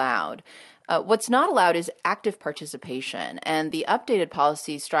still allowed. What's not allowed is active participation, and the updated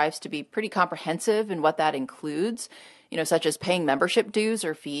policy strives to be pretty comprehensive in what that includes, such as paying membership dues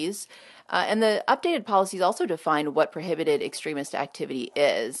or fees. And the updated policies also define what prohibited extremist activity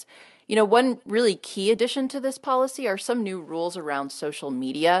is. One really key addition to this policy are some new rules around social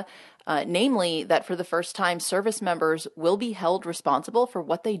media, namely that for the first time, service members will be held responsible for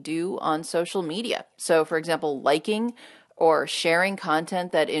what they do on social media. So, for example, liking or sharing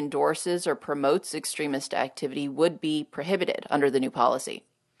content that endorses or promotes extremist activity would be prohibited under the new policy.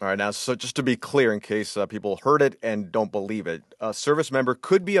 All right, now, so just to be clear, in case people heard it and don't believe it, a service member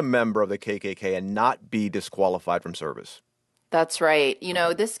could be a member of the KKK and not be disqualified from service. That's right.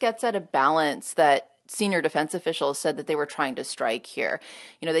 This gets at a balance that senior defense officials said that they were trying to strike here.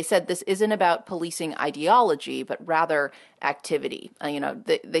 They said this isn't about policing ideology, but rather activity.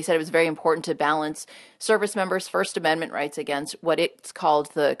 They said it was very important to balance service members' First Amendment rights against what it's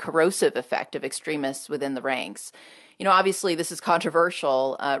called the corrosive effect of extremists within the ranks. Obviously, this is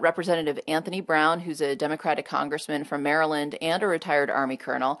controversial. Representative Anthony Brown, who's a Democratic congressman from Maryland and a retired Army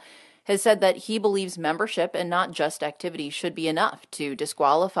colonel, has said that he believes membership and not just activity should be enough to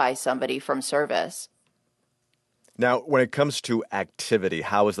disqualify somebody from service. Now, when it comes to activity,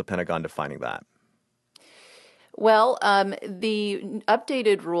 how is the Pentagon defining that? Well, the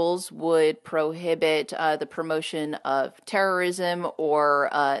updated rules would prohibit the promotion of terrorism or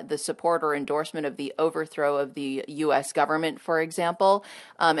the support or endorsement of the overthrow of the U.S. government, for example.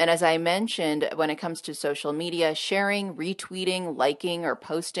 And as I mentioned, when it comes to social media, sharing, retweeting, liking, or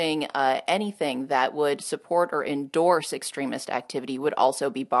posting anything that would support or endorse extremist activity would also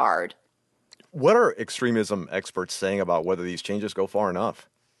be barred. What are extremism experts saying about whether these changes go far enough?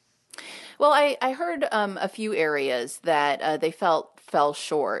 Well, I heard a few areas that they felt fell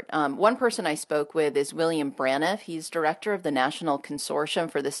short. One person I spoke with is William Braniff. He's director of the National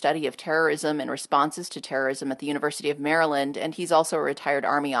Consortium for the Study of Terrorism and Responses to Terrorism at the University of Maryland, and he's also a retired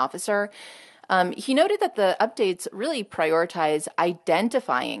Army officer. He noted that the updates really prioritize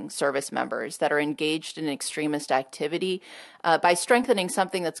identifying service members that are engaged in extremist activity by strengthening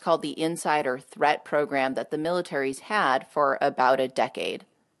something that's called the Insider Threat Program that the military's had for about a decade.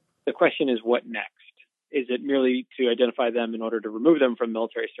 The question is, what next? Is it merely to identify them in order to remove them from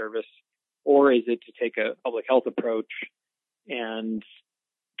military service, or is it to take a public health approach and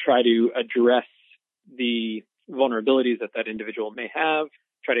try to address the vulnerabilities that that individual may have,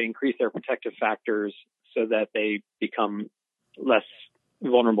 try to increase their protective factors so that they become less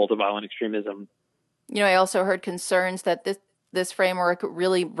vulnerable to violent extremism? I also heard concerns that this framework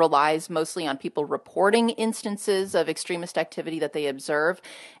really relies mostly on people reporting instances of extremist activity that they observe,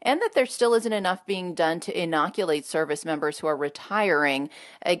 and that there still isn't enough being done to inoculate service members who are retiring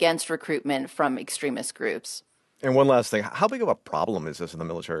against recruitment from extremist groups. And one last thing, how big of a problem is this in the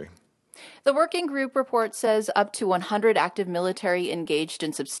military? The working group report says up to 100 active military engaged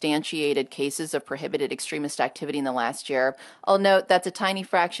in substantiated cases of prohibited extremist activity in the last year. I'll note that's a tiny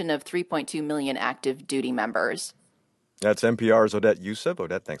fraction of 3.2 million active duty members. That's NPR's Odette Youssef.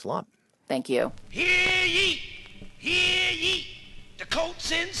 Odette, thanks a lot. Thank you. Hear ye! Hear ye! The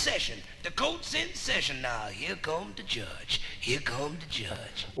court's in session. The court's in session now. Here come the judge. Here come the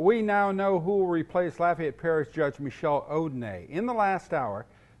judge. We now know who will replace Lafayette Parish Judge Michelle Odenay. In the last hour,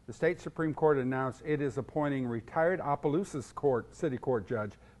 the state Supreme Court announced it is appointing retired Opelousas City Court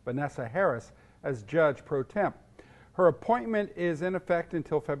Judge Vanessa Harris as Judge Pro Temp. Her appointment is in effect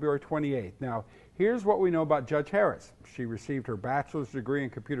until February 28th. Now, here's what we know about Judge Harris. She received her bachelor's degree in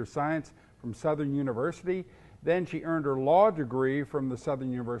computer science from Southern University Then she earned her law degree from the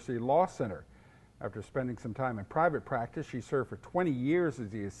Southern University Law Center. After spending some time in private practice, she served for 20 years as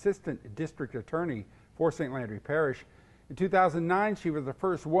the assistant district attorney for St. Landry Parish. In 2009, she was the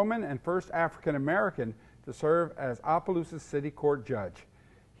first woman and first African American to serve as Opelousas City Court judge.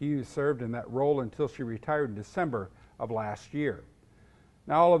 Hughes served in that role until she retired in December of last year.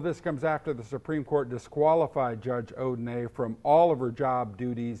 Now, all of this comes after the Supreme Court disqualified Judge Odenay from all of her job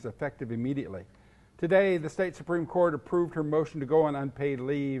duties effective immediately. Today, the state Supreme Court approved her motion to go on unpaid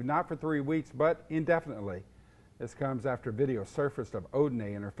leave, not for 3 weeks, but indefinitely. This comes after video surfaced of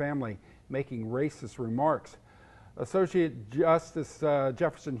Odenay and her family making racist remarks. Associate Justice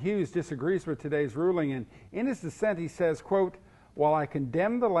Jefferson Hughes disagrees with today's ruling, and in his dissent he says, quote, "While I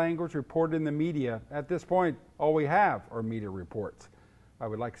condemn the language reported in the media, at this point all we have are media reports. I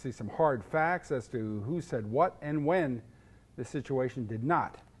would like to see some hard facts as to who said what and when. This situation did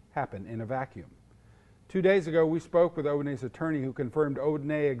not happen in a vacuum." 2 days ago, we spoke with Odenay's attorney, who confirmed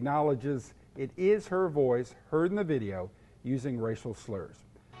Odenay acknowledges it is her voice heard in the video using racial slurs.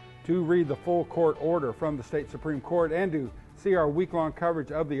 To read the full court order from the state Supreme Court and to see our week-long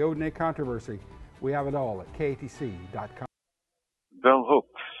coverage of the Odenay controversy, we have it all at KATC.com. Bell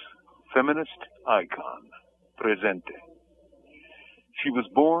Hooks, feminist icon, presente. She was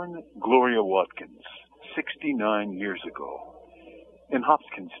born Gloria Watkins 69 years ago in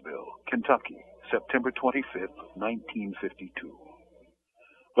Hopkinsville, Kentucky, September 25, 1952.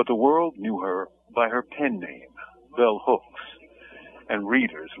 But the world knew her by her pen name, Bell Hooks, and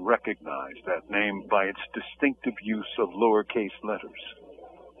readers recognized that name by its distinctive use of lowercase letters.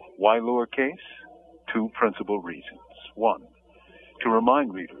 Why lowercase? Two principal reasons. One, to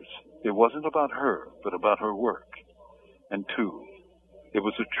remind readers it wasn't about her, but about her work. And two, it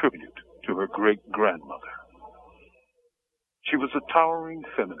was a tribute to her great-grandmother. She was a towering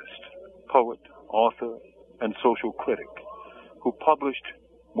feminist, poet, author, and social critic who published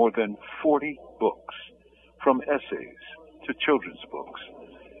more than 40 books, from essays to children's books,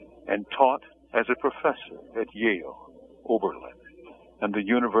 and taught as a professor at Yale, Oberlin, and the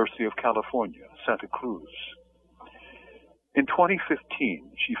University of California, Santa Cruz. In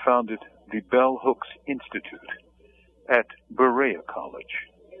 2015, she founded the Bell Hooks Institute at Berea College,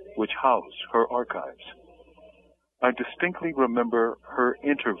 which housed her archives. I distinctly remember her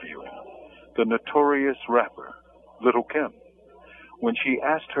interviewing the notorious rapper Little Kim when she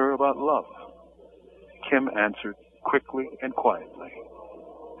asked her about love. Kim answered quickly and quietly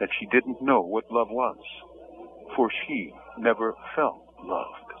that she didn't know what love was, for she never felt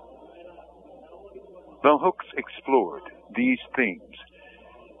loved. Bell Hooks explored these themes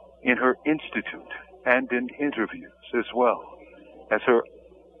in her institute and in interviews, as well as her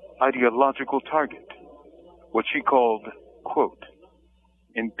ideological target, what she called, quote,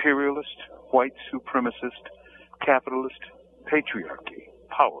 imperialist, white supremacist, capitalist, patriarchy,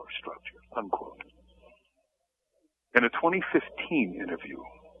 power structure, unquote. In a 2015 interview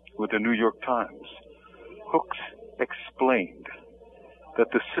with the New York Times, Hooks explained that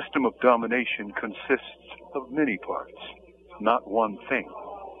the system of domination consists of many parts, not one thing,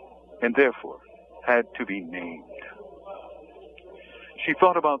 and therefore had to be named. She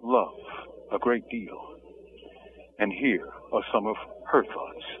thought about love a great deal, and here are some of her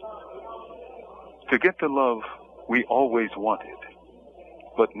thoughts. To get the love we always wanted,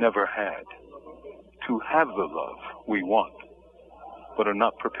 but never had. To have the love we want, but are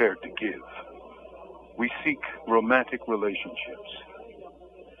not prepared to give. We seek romantic relationships.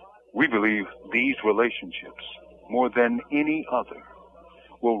 We believe these relationships, more than any other,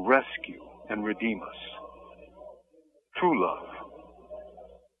 will rescue and redeem us. True love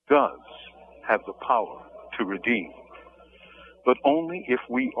does have the power to redeem, but only if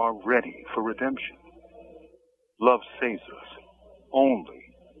we are ready for redemption. Love saves us only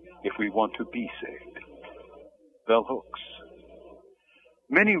if we want to be saved. Bell Hooks.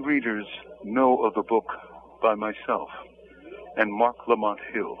 Many readers know of the book by myself and Mark Lamont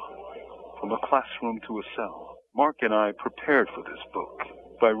Hill, From a Classroom to a Cell. Mark and I prepared for this book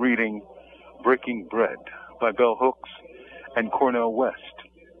by reading Breaking Bread by Bell Hooks and Cornel West,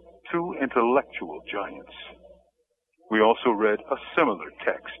 two intellectual giants. We also read a similar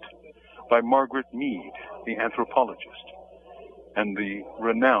text by Margaret Mead, the anthropologist, and the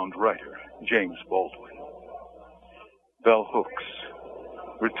renowned writer James Baldwin. Bell Hooks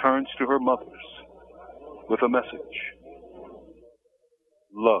returns to her mothers with a message: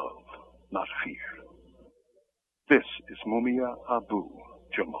 love, not fear. This is Mumia Abu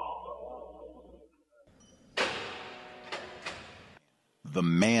Jamal. The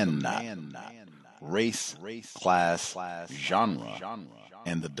Man Knot. Race, class, genre,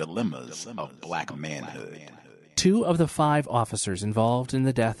 and the dilemmas of black manhood. 2 of the 5 officers involved in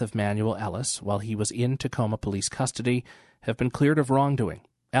the death of Manuel Ellis while he was in Tacoma police custody have been cleared of wrongdoing.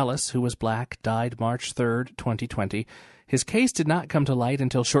 Ellis, who was black, died March 3, 2020. His case did not come to light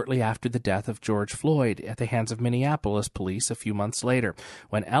until shortly after the death of George Floyd at the hands of Minneapolis police a few months later,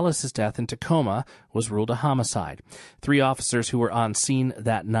 when Ellis's death in Tacoma was ruled a homicide. 3 officers who were on scene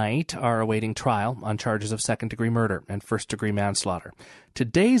that night are awaiting trial on charges of second-degree murder and first-degree manslaughter.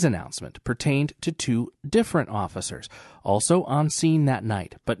 Today's announcement pertained to 2 different officers, also on scene that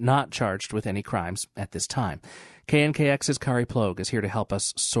night, but not charged with any crimes at this time. KNKX's Kari Plogue is here to help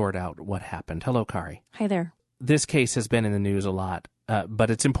us sort out what happened. Hello, Kari. Hi there. This case has been in the news a lot,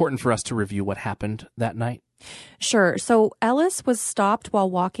 but it's important for us to review what happened that night. Sure. So Ellis was stopped while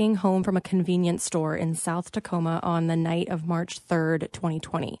walking home from a convenience store in South Tacoma on the night of March 3rd,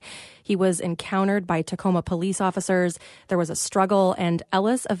 2020. He was encountered by Tacoma police officers. There was a struggle, and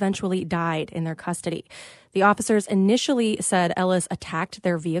Ellis eventually died in their custody. The officers initially said Ellis attacked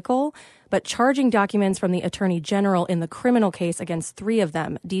their vehicle, but charging documents from the Attorney General in the criminal case against 3 of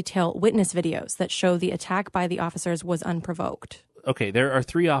them detail witness videos that show the attack by the officers was unprovoked. Okay, there are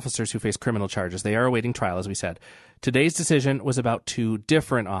 3 officers who face criminal charges. They are awaiting trial, as we said. Today's decision was about 2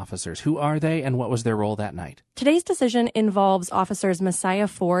 different officers. Who are they, and what was their role that night? Today's decision involves officers Messiah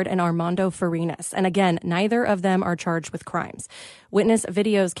Ford and Armando Farinas. And again, neither of them are charged with crimes. Witness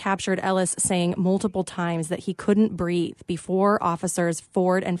videos captured Ellis saying multiple times that he couldn't breathe before officers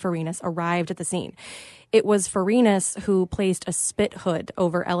Ford and Farinas arrived at the scene. It was Farinas who placed a spit hood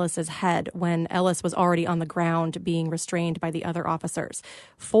over Ellis's head when Ellis was already on the ground being restrained by the other officers.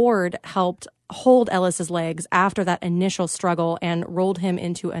 Ford helped hold Ellis's legs after that initial struggle and rolled him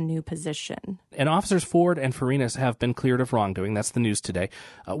into a new position. And officers Ford and Farinas have been cleared of wrongdoing. That's the news today.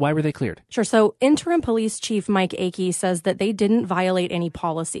 Why were they cleared? Sure. So interim police chief Mike Akey says that they didn't violate any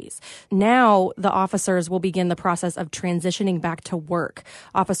policies. Now the officers will begin the process of transitioning back to work.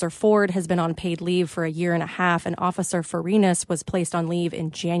 Officer Ford has been on paid leave for a year and a half, and Officer Farinas was placed on leave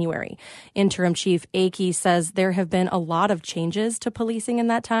in January. Interim chief Akey says there have been a lot of changes to policing in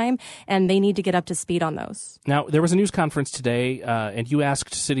that time, and they need to get up to speed on those. Now, there was a news conference today, and you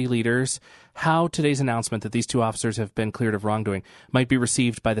asked city leaders how today's announcement that these 2 officers have been cleared of wrongdoing might be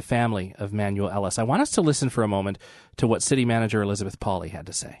received by the family of Manuel Ellis. I want us to listen for a moment to what City Manager Elizabeth Pauley had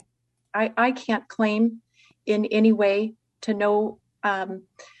to say. I can't claim in any way to know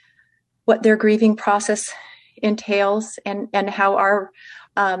what their grieving process entails and how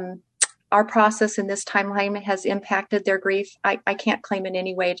our process in this timeline has impacted their grief. I can't claim in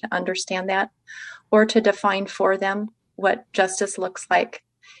any way to understand that or to define for them what justice looks like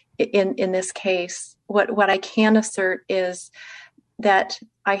in this case. What I can assert is that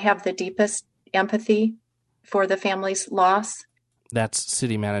I have the deepest empathy for the family's loss. That's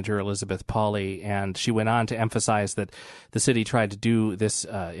City Manager Elizabeth Pauley, and she went on to emphasize that the city tried to do this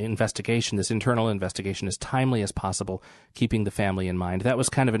investigation, this internal investigation, as timely as possible, keeping the family in mind. That was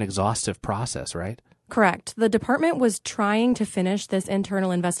kind of an exhaustive process, right? Correct. The department was trying to finish this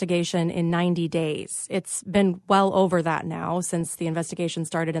internal investigation in 90 days. It's been well over that now since the investigation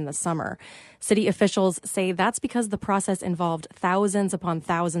started in the summer. City officials say that's because the process involved thousands upon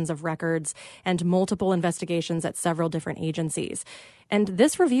thousands of records and multiple investigations at several different agencies. And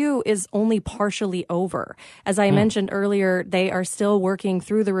this review is only partially over. As I mentioned earlier, they are still working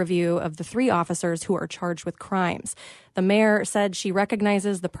through the review of the 3 officers who are charged with crimes. The mayor said she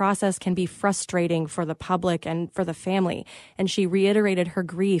recognizes the process can be frustrating for the public and for the family, and she reiterated her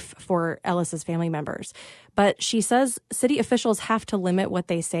grief for Ellis's family members. But she says city officials have to limit what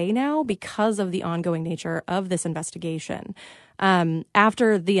they say now because of the ongoing nature of this investigation.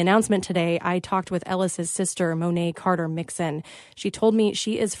 After the announcement today, I talked with Ellis's sister, Monet Carter Mixon. She told me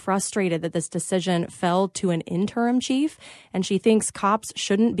she is frustrated that this decision fell to an interim chief, and she thinks cops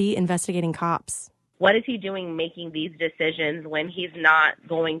shouldn't be investigating cops. What is he doing making these decisions when he's not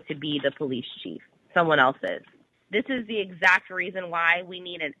going to be the police chief? Someone else is. This is the exact reason why we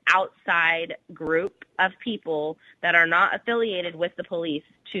need an outside group of people that are not affiliated with the police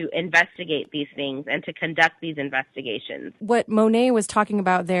to investigate these things and to conduct these investigations. What Monet was talking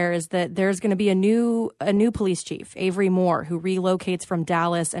about there is that there's going to be a new police chief, Avery Moore, who relocates from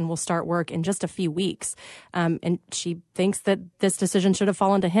Dallas and will start work in just a few weeks. And she thinks that this decision should have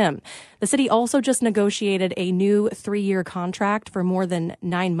fallen to him. The city also just negotiated a new 3-year contract for more than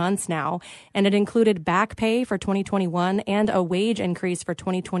 9 months now, and it included back pay for 2021 and a wage increase for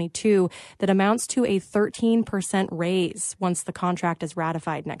 2022 that amounts to a 13% raise once the contract is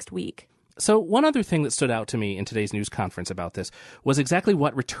ratified next week. So one other thing that stood out to me in today's news conference about this was exactly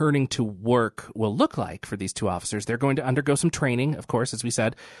what returning to work will look like for these two officers. They're going to undergo some training, of course, as we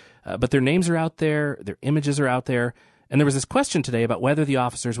said, but their names are out there, their images are out there. And there was this question today about whether the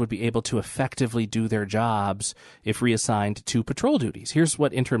officers would be able to effectively do their jobs if reassigned to patrol duties. Here's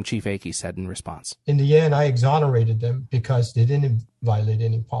what Interim Chief Akey said in response. In the end, I exonerated them because they didn't violate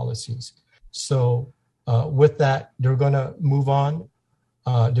any policies. So with that, they're going to move on.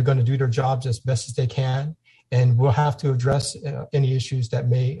 They're going to do their jobs as best as they can. And we'll have to address any issues that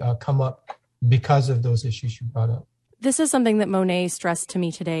may come up because of those issues you brought up. This is something that Monet stressed to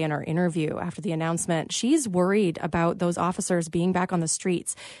me today in our interview after the announcement. She's worried about those officers being back on the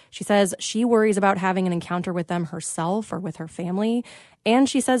streets. She says she worries about having an encounter with them herself or with her family. And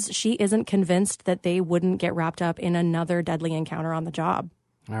she says she isn't convinced that they wouldn't get wrapped up in another deadly encounter on the job.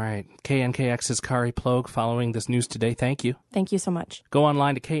 All right. KNKX's Kari Ploeg following this news today. Thank you. Thank you so much. Go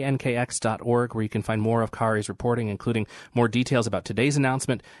online to knkx.org where you can find more of Kari's reporting, including more details about today's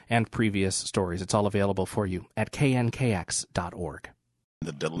announcement and previous stories. It's all available for you at knkx.org.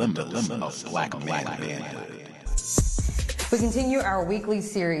 The dilemmas of black manhood. We continue our weekly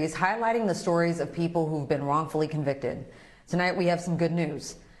series highlighting the stories of people who've been wrongfully convicted. Tonight we have some good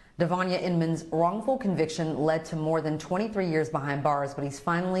news. Devonnia Inman's wrongful conviction led to more than 23 years behind bars, but he's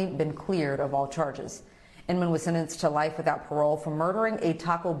finally been cleared of all charges. Inman was sentenced to life without parole for murdering a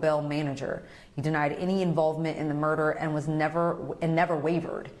Taco Bell manager. He denied any involvement in the murder and was never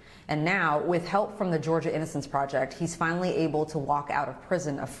wavered. And now, with help from the Georgia Innocence Project, he's finally able to walk out of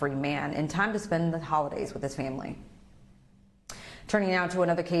prison a free man in time to spend the holidays with his family. Turning now to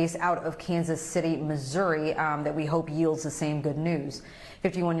another case out of Kansas City, Missouri, that we hope yields the same good news.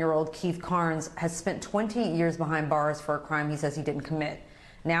 51-year-old Keith Carnes has spent 20 years behind bars for a crime he says he didn't commit.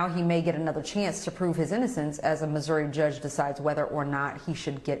 Now he may get another chance to prove his innocence as a Missouri judge decides whether or not he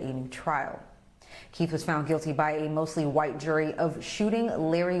should get a new trial. Keith was found guilty by a mostly white jury of shooting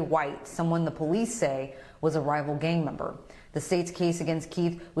Larry White, someone the police say was a rival gang member. The state's case against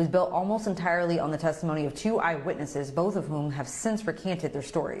Keith was built almost entirely on the testimony of two eyewitnesses, both of whom have since recanted their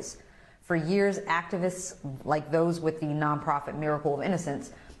stories. For years, activists like those with the nonprofit Miracle of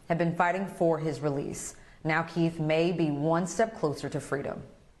Innocence have been fighting for his release. Now Keith may be one step closer to freedom.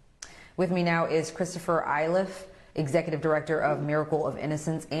 With me now is Christopher Iliff, Executive Director of Miracle of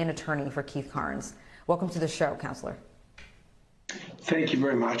Innocence and attorney for Keith Carnes. Welcome to the show, Counselor. Thank you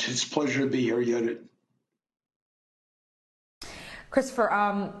very much. It's a pleasure to be here, Yodit.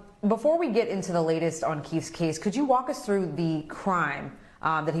 Christopher, before we get into the latest on Keith's case, could you walk us through the crime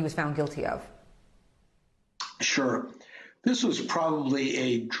that he was found guilty of? Sure. This was probably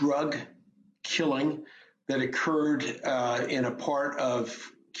a drug killing that occurred in a part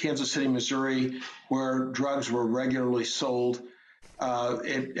of Kansas City, Missouri, where drugs were regularly sold.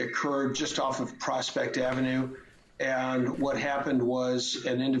 It occurred just off of Prospect Avenue. And what happened was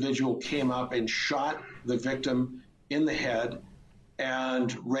an individual came up and shot the victim in the head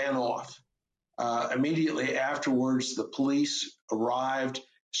and ran off. Immediately afterwards, the police arrived,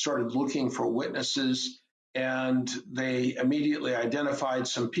 started looking for witnesses, and they immediately identified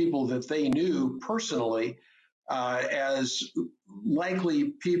some people that they knew personally as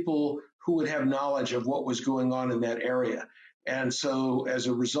likely people who would have knowledge of what was going on in that area. And so as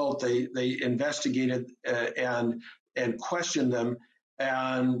a result, they investigated and questioned them,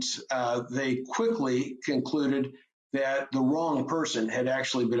 and they quickly concluded that the wrong person had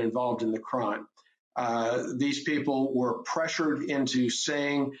actually been involved in the crime. These people were pressured into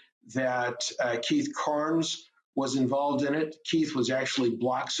saying that Keith Carnes was involved in it. Keith was actually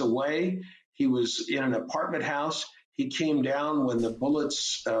blocks away. He was in an apartment house. He came down when the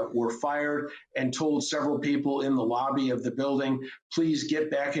bullets were fired and told several people in the lobby of the building, please get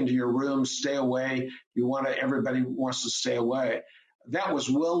back into your rooms, stay away. Everybody wants to stay away. That was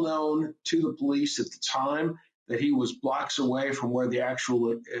well known to the police at the time, that he was blocks away from where the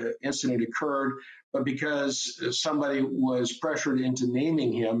actual incident occurred. But because somebody was pressured into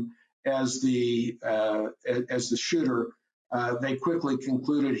naming him as the shooter, they quickly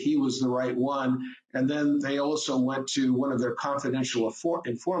concluded he was the right one. And then they also went to one of their confidential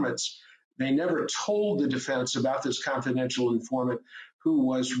informants. They never told the defense about this confidential informant who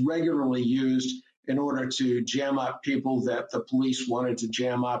was regularly used in order to jam up people that the police wanted to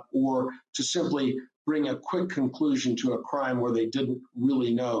jam up, or to simply bring a quick conclusion to a crime where they didn't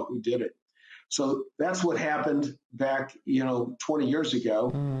really know who did it. So that's what happened back, 20 years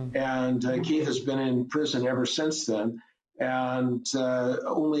ago. And Keith has been in prison ever since then. And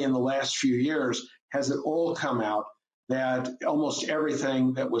only in the last few years has it all come out that almost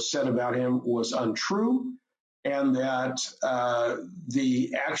everything that was said about him was untrue. and that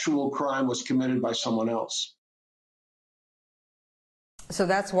the actual crime was committed by someone else. So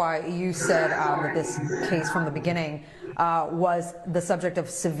that's why you said that this case from the beginning was the subject of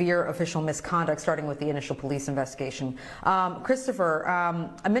severe official misconduct, starting with the initial police investigation. Christopher,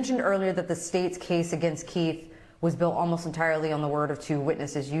 I mentioned earlier that the state's case against Keith was built almost entirely on the word of two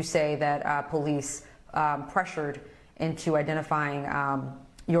witnesses. You say that police pressured into identifying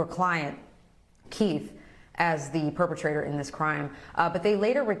your client, Keith, as the perpetrator in this crime, but they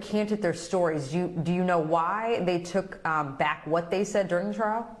later recanted their stories. Do you know why they took back what they said during the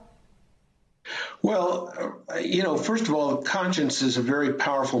trial? Well, first of all, conscience is a very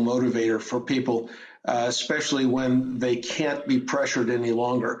powerful motivator for people, especially when they can't be pressured any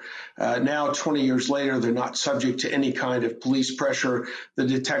longer. Now, 20 years later, they're not subject to any kind of police pressure. The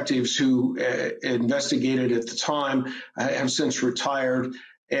detectives who investigated at the time have since retired.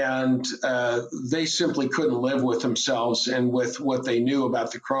 And they simply couldn't live with themselves and with what they knew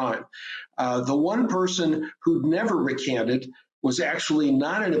about the crime. The one person who'd never recanted was actually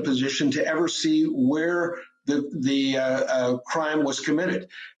not in a position to ever see where the crime was committed.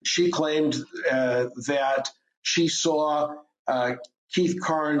 She claimed that she saw Keith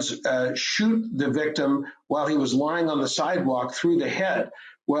Carnes shoot the victim while he was lying on the sidewalk through the head.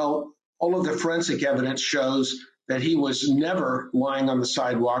 Well, all of the forensic evidence shows that he was never lying on the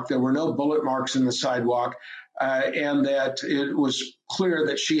sidewalk. There were no bullet marks in the sidewalk, and that it was clear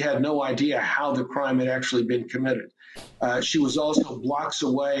that she had no idea how the crime had actually been committed. She was also blocks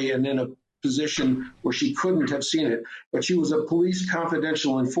away and in a position where she couldn't have seen it. But she was a police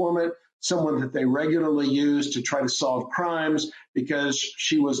confidential informant, someone that they regularly used to try to solve crimes because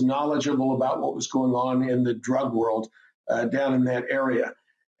she was knowledgeable about what was going on in the drug world down in that area.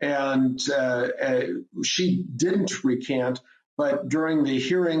 And she didn't recant, but during the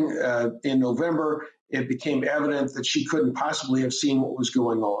hearing in November, it became evident that she couldn't possibly have seen what was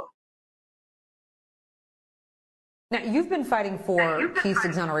going on. Now, you've been fighting for Keith's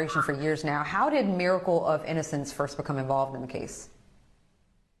exoneration for years now. How did Miracle of Innocence first become involved in the case?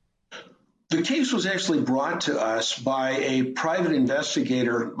 The case was actually brought to us by a private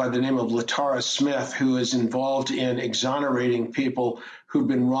investigator by the name of Latara Smith, who is involved in exonerating people who've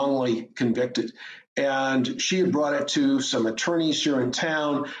been wrongly convicted. And she had brought it to some attorneys here in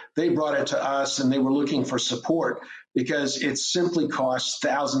town. They brought it to us, and they were looking for support because it simply costs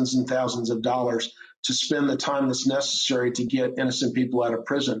thousands and thousands of dollars to spend the time that's necessary to get innocent people out of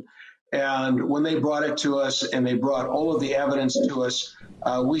prison. And when they brought it to us and they brought all of the evidence to us,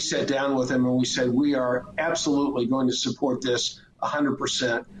 we sat down with them and we said, we are absolutely going to support this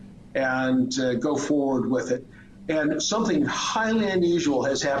 100% and go forward with it. And something highly unusual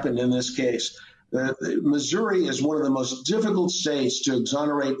has happened in this case. Missouri is one of the most difficult states to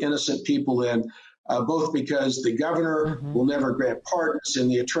exonerate innocent people in, both because the governor will never grant pardons and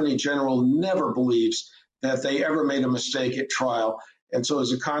the attorney general never believes that they ever made a mistake at trial. And so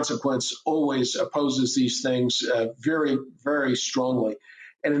as a consequence, always opposes these things very, very strongly.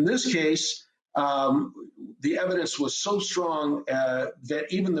 And in this case, the evidence was so strong that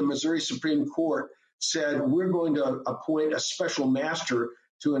even the Missouri Supreme Court said, we're going to appoint a special master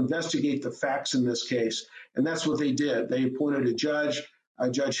to investigate the facts in this case. And that's what they did. They appointed a judge,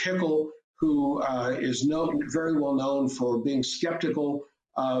 Judge Hickel, who is very well known for being skeptical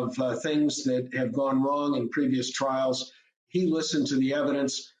of things that have gone wrong in previous trials. He listened to the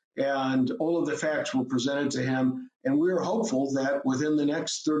evidence, and all of the facts were presented to him. And we're hopeful that within the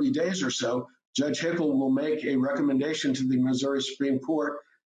next 30 days or so, Judge Hickel will make a recommendation to the Missouri Supreme Court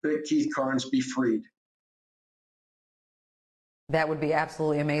that Keith Carnes be freed. That would be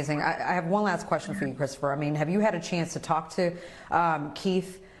absolutely amazing. I have one last question for you, Christopher. I mean, have you had a chance to talk to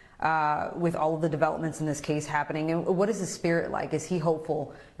Keith with all of the developments in this case happening? And what is his spirit like? Is he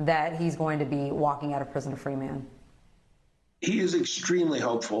hopeful that he's going to be walking out of prison a free man? He is extremely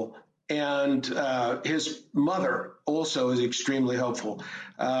hopeful, and his mother also is extremely hopeful.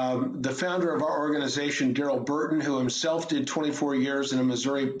 The founder of our organization, Daryl Burton, who himself did 24 years in a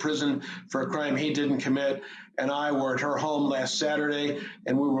Missouri prison for a crime he didn't commit, and I were at her home last Saturday,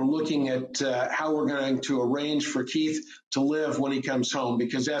 and we were looking at how we're going to arrange for Keith to live when he comes home,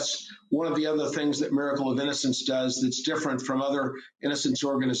 because that's one of the other things that Miracle of Innocence does that's different from other innocence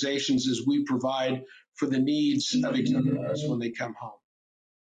organizations, is we provide for the needs of exonerees when they come home.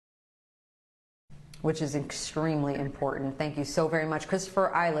 Which is extremely important. Thank you so very much.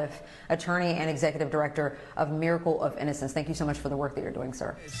 Christopher Iliff, attorney and executive director of Miracle of Innocence. Thank you so much for the work that you're doing,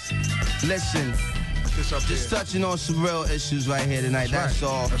 sir. Listen, this up Just here. touching on some real issues right here tonight, that's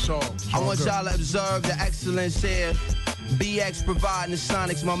all. That's all. I want y'all to observe the excellence here. BX providing the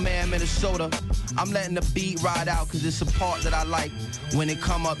Sonics, my man, Minnesota. I'm letting the beat ride out because it's a part that I like when it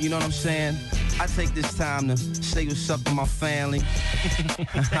come up, you know what I'm saying? I take this time to say what's up to my family.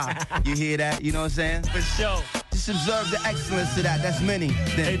 You hear that? You know what I'm saying? For sure. Just observe the excellence of that. That's many.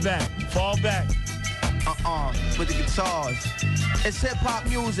 Hey, back. Fall back. With the guitars. It's hip-hop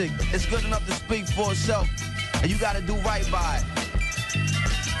music. It's good enough to speak for itself. And you got to do right by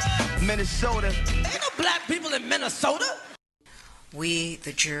it. Minnesota. Ain't no black people in Minnesota. We,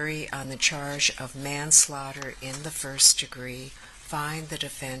 the jury on the charge of manslaughter in the first degree, find the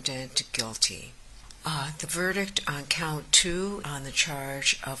defendant guilty. The verdict on count 2 on the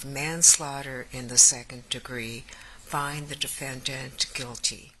charge of manslaughter in the second degree find the defendant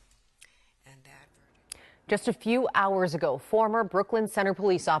guilty. Just a few hours ago, former Brooklyn Center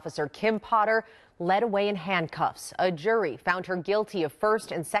police officer Kim Potter led away in handcuffs. A jury found her guilty of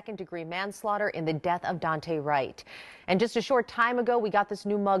first and second degree manslaughter in the death of Daunte Wright. And just a short time ago, we got this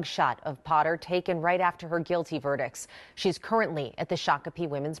new mugshot of Potter taken right after her guilty verdicts. She's currently at the Shakopee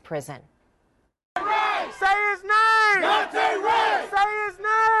Women's Prison. Say his name! Daunte Wright! Say his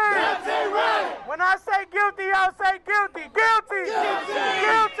name! Daunte Wright! When I say guilty, I'll say guilty! Guilty!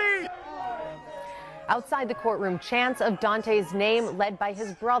 Guilty! Guilty! Outside the courtroom, chants of Daunte's name led by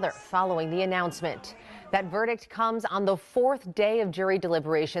his brother following the announcement. That verdict comes on the 4th day of jury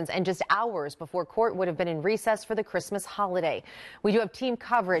deliberations and just hours before court would have been in recess for the Christmas holiday. We do have team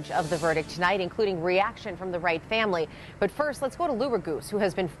coverage of the verdict tonight, including reaction from the Wright family. But first, let's go to Lou Raguse, who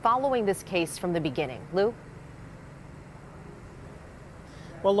has been following this case from the beginning. Lou?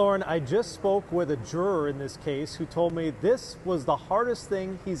 Well, Lauren, I just spoke with a juror in this case who told me this was the hardest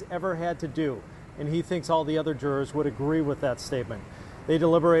thing he's ever had to do. And he thinks all the other jurors would agree with that statement. They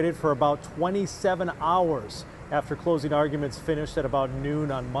deliberated for about 27 hours after closing arguments finished at about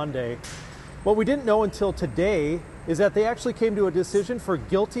noon on Monday. What we didn't know until today is that they actually came to a decision for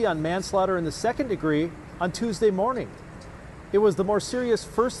guilty on manslaughter in the second degree on Tuesday morning. It was the more serious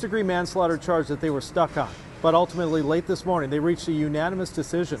first-degree manslaughter charge that they were stuck on. But ultimately, late this morning, they reached a unanimous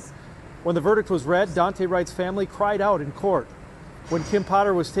decision. When the verdict was read, Daunte Wright's family cried out in court. When Kim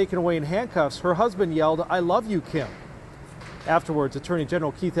Potter was taken away in handcuffs, her husband yelled, "I love you, Kim." Afterwards, Attorney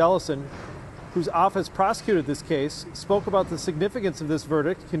General Keith Ellison, whose office prosecuted this case, spoke about the significance of this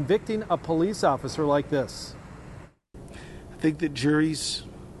verdict, convicting a police officer like this. I think that juries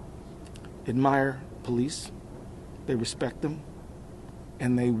admire police, they respect them,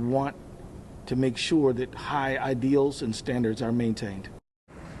 and they want to make sure that high ideals and standards are maintained.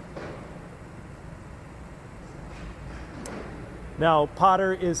 Now,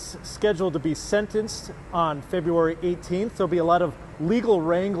 Potter is scheduled to be sentenced on February 18th. There'll be a lot of legal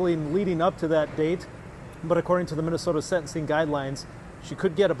wrangling leading up to that date. But according to the Minnesota sentencing guidelines, she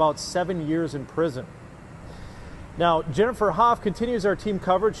could get about 7 years in prison. Now, Jennifer Hoff continues our team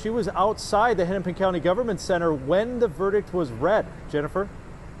coverage. She was outside the Hennepin County Government Center when the verdict was read. Jennifer?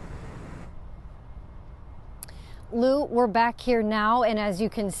 Lou, we're back here now, and as you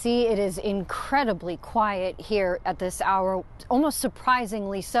can see, it is incredibly quiet here at this hour, almost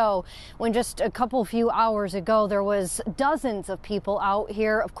surprisingly so, when just a few hours ago there was dozens of people out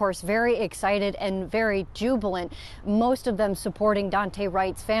here, of course, very excited and very jubilant, most of them supporting Daunte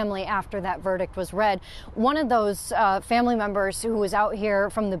Wright's family after that verdict was read. One of those family members who was out here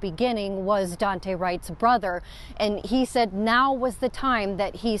from the beginning was Daunte Wright's brother, and he said now was the time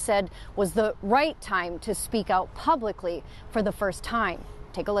that he said was the right time to speak out publicly for the first time.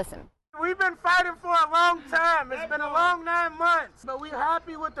 Take a listen. We've been fighting for a long time. It's been a long 9 months, but we're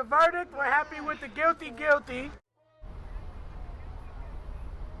happy with the verdict. We're happy with the guilty.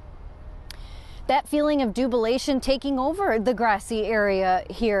 That feeling of jubilation taking over the grassy area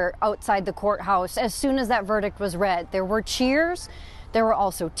here outside the courthouse as soon as that verdict was read. There were cheers, there were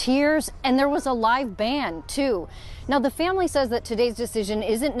also tears, and there was a live band too. Now, the family says that today's decision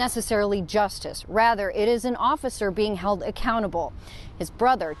isn't necessarily justice. Rather, it is an officer being held accountable. His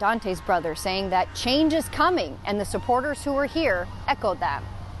brother, Daunte's brother, saying that change is coming, and the supporters who were here echoed that.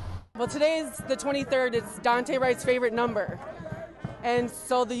 Well, today is the 23rd. It's Daunte Wright's favorite number. And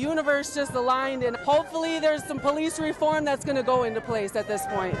so the universe just aligned, and hopefully there's some police reform that's going to go into place at this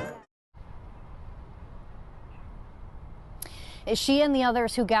point. She and the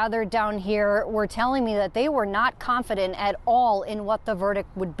others who gathered down here were telling me that they were not confident at all in what the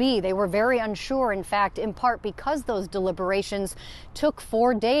verdict would be. They were very unsure, in fact, in part because those deliberations took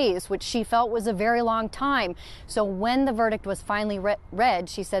 4 days, which she felt was a very long time. So when the verdict was finally read,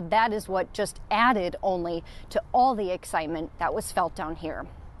 she said that is what just added only to all the excitement that was felt down here.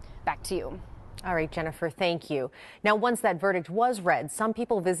 Back to you. All right, Jennifer, thank you. Now, once that verdict was read, some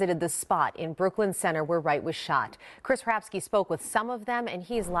people visited the spot in Brooklyn Center where Wright was shot. Chris Rapsky spoke with some of them, and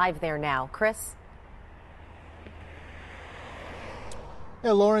he's live there now. Chris?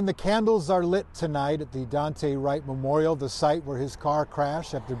 Yeah, Lauren, the candles are lit tonight at the Daunte Wright Memorial, the site where his car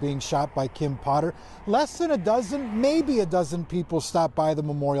crashed after being shot by Kim Potter. Less than a dozen, maybe a dozen people stopped by the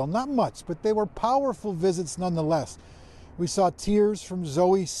memorial. Not much, but they were powerful visits nonetheless. We saw tears from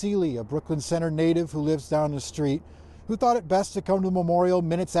Zoe Seeley, a Brooklyn Center native who lives down the street, who thought it best to come to the memorial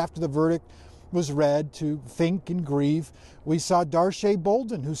minutes after the verdict was read to think and grieve. We saw Darshay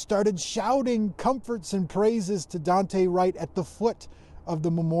Bolden, who started shouting comforts and praises to Daunte Wright at the foot of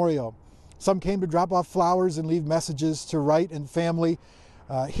the memorial. Some came to drop off flowers and leave messages to Wright and family.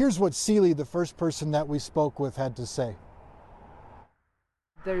 Here's what Seeley, the first person that we spoke with, had to say.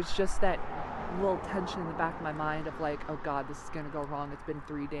 There's just that little tension in the back of my mind of like, oh God, this is going to go wrong. It's been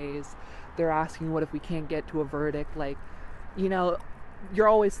 3 days. They're asking, what if we can't get to a verdict? Like, you know, you're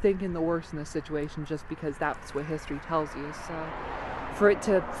always thinking the worst in this situation just because that's what history tells you. So for it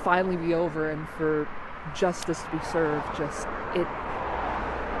to finally be over and for justice to be served, just it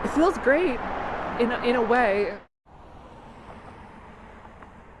feels great in a way.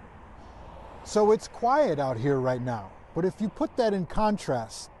 So it's quiet out here right now. But if you put that in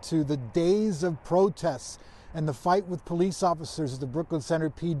contrast to the days of protests and the fight with police officers at the Brooklyn Center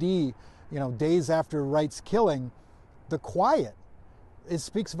PD, you know, days after Wright's killing, the quiet, it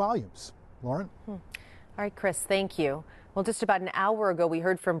speaks volumes. Lauren? All right, Chris, thank you. Well, just about an hour ago, we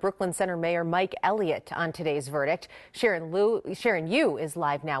heard from Brooklyn Center Mayor Mike Elliott on today's verdict. Sharon Yu is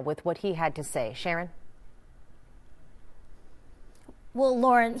live now with what he had to say. Sharon? Well,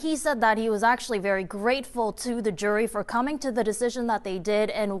 Lauren, he said that he was actually very grateful to the jury for coming to the decision that they did.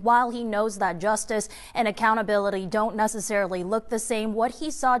 And while he knows that justice and accountability don't necessarily look the same, what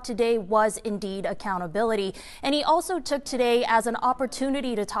he saw today was indeed accountability. And he also took today as an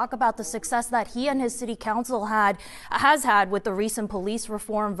opportunity to talk about the success that he and his city council has had with the recent police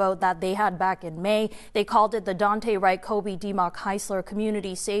reform vote that they had back in May. They called it the Daunte Wright Kobe Demock Heisler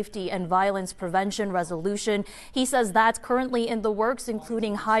Community Safety and Violence Prevention Resolution. He says that's currently in the works,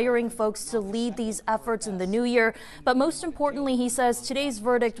 including hiring folks to lead these efforts in the new year. But most importantly, he says today's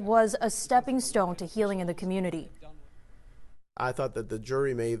verdict was a stepping stone to healing in the community. I thought that the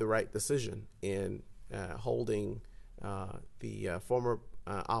jury made the right decision in holding the former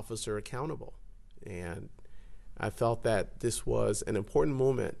officer accountable. And I felt that this was an important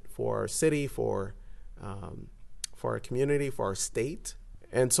moment for our city, for our community, for our state.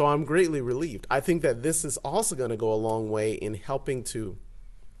 And so I'm greatly relieved. I think that this is also going to go a long way in helping to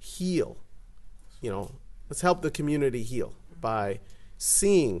heal. You know, let's help the community heal by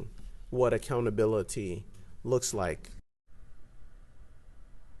seeing what accountability looks like.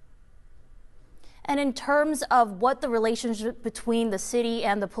 And in terms of what the relationship between the city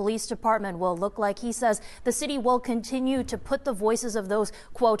and the police department will look like, he says the city will continue to put the voices of those,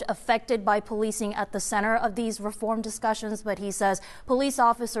 quote, affected by policing at the center of these reform discussions. But he says police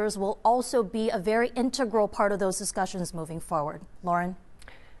officers will also be a very integral part of those discussions moving forward. Lauren?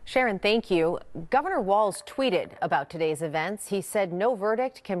 Sharon, thank you. Governor Walz tweeted about today's events. He said no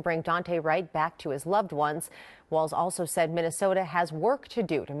verdict can bring Daunte Wright back to his loved ones. Walz also said Minnesota has work to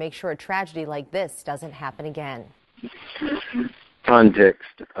do to make sure a tragedy like this doesn't happen again.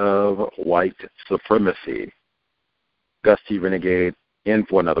 Context of white supremacy. Gus T. Renegade in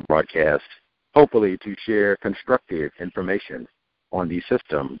for another broadcast, hopefully to share constructive information on the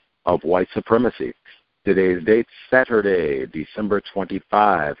system of white supremacy. Today's date, Saturday, December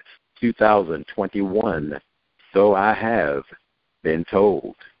 25, 2021. So I have been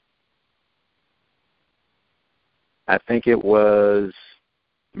told. I think it was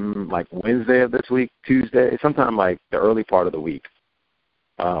like Wednesday of this week, Tuesday, sometime like the early part of the week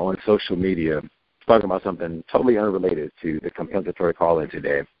on social media, talking about something totally unrelated to the compensatory call-in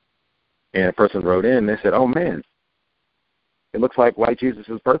today. And a person wrote in, they said, oh man, it looks like White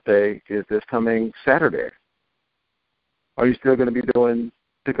Jesus' birthday is this coming Saturday. Are you still going to be doing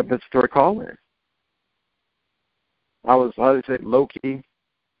the compensatory call-in? I was low-key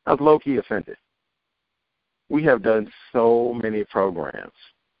offended. We have done so many programs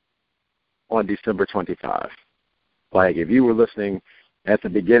on December 25. Like if you were listening at the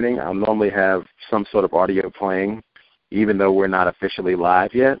beginning, I'll normally have some sort of audio playing, even though we're not officially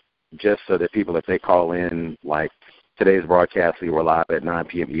live yet, just so that people, if they call in, like today's broadcast, we were live at 9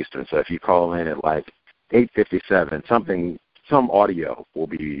 p.m. Eastern. So if you call in at like 8:57, some audio will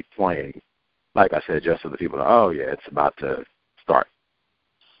be playing. Like I said, just so the people know, oh yeah, it's about to start.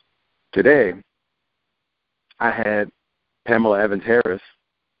 Today, I had Pamela Evans Harris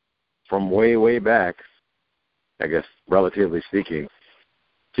from way, way back, I guess, relatively speaking,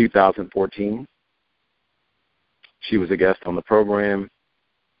 2014. She was a guest on the program.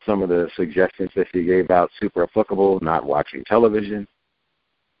 Some of the suggestions that she gave out, super applicable: not watching television,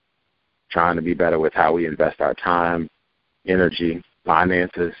 trying to be better with how we invest our time, energy,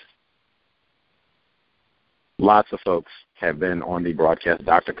 finances. Lots of folks have been on the broadcast.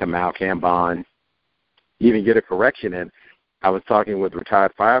 Dr. Kamal Kambon, even get a correction in. I was talking with a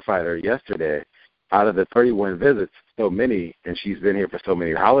retired firefighter yesterday. Out of the 31 visits, so many, and she's been here for so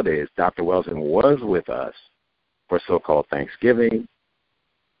many holidays, Dr. Welson was with us for so-called Thanksgiving,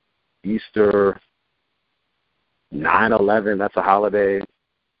 Easter, 9/11, that's a holiday,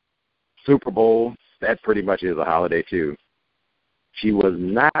 Super Bowl, that pretty much is a holiday too. She was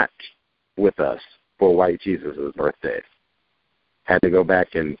not with us for White Jesus' birthday. Had to go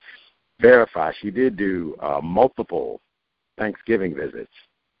back and verify. She did do multiple Thanksgiving visits,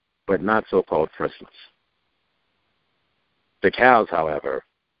 but not so-called Christmas. The cows, however,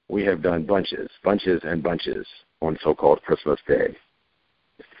 we have done bunches and bunches on so-called Christmas Day.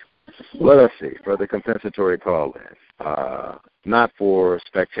 Let us see, for the compensatory call-in. Not for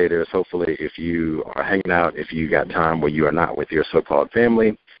spectators, hopefully, if you are hanging out, if you got time where you are not with your so-called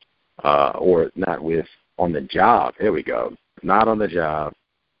family, or not with on the job. There we go. Not on the job.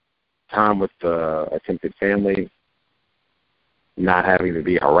 Time with the attempted family, not having to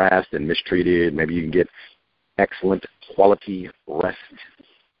be harassed and mistreated. Maybe you can get excellent quality rest,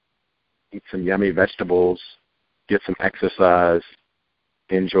 eat some yummy vegetables, get some exercise,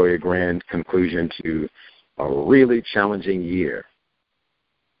 enjoy a grand conclusion to a really challenging year.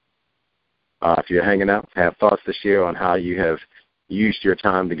 If you're hanging out, have thoughts to share on how you have used your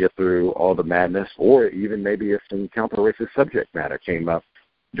time to get through all the madness, or even maybe if some counter-racist subject matter came up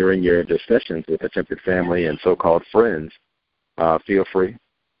during your discussions with attempted family and so-called friends, feel free.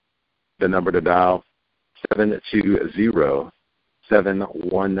 The number to dial,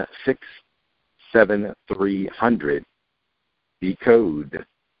 720-716-7300. The code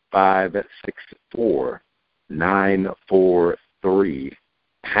 564-943#.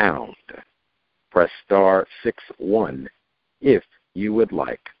 Press star 61 if you would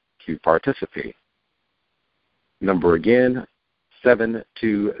like to participate. Number again,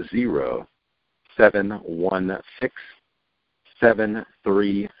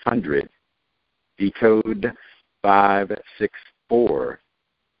 720-716-7300. The code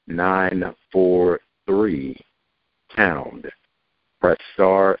 564-943#. Press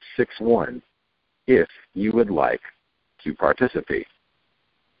star 61 if you would like to participate.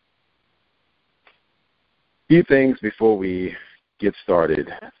 Few things before we get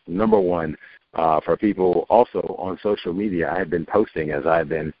started. Number one, for people also on social media, I have been posting as I've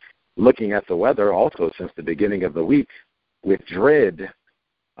been looking at the weather also since the beginning of the week with dread.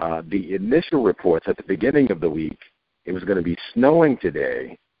 The initial reports at the beginning of the week, it was going to be snowing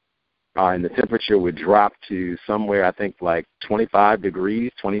today, and the temperature would drop to somewhere, I think, like 25 degrees,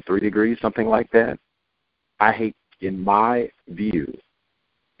 23 degrees, something like that. I hate, in my view,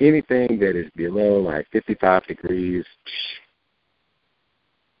 anything that is below like 55 degrees,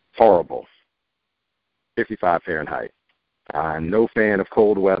 horrible. 55 Fahrenheit. I'm no fan of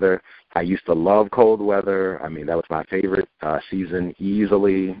cold weather. I used to love cold weather. I mean, that was my favorite season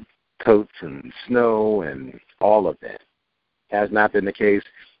easily. Coats and snow and all of that. Has not been the case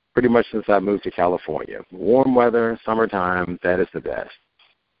pretty much since I moved to California. Warm weather, summertime, that is the best.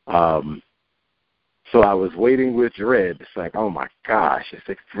 So I was waiting with dread. It's like, oh, my gosh, it's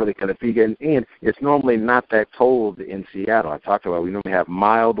really going to be getting in. It's normally not that cold in Seattle. I talked about we normally have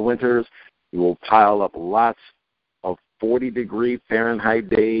mild winters. We will pile up lots of 40-degree Fahrenheit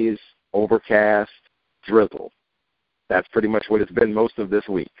days, overcast, drizzle. That's pretty much what it's been most of this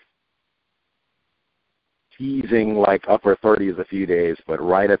week. Teasing like upper 30s a few days, but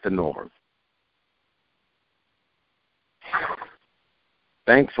right at the norm.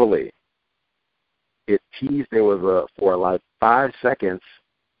 Thankfully, it teased. There was for like 5 seconds,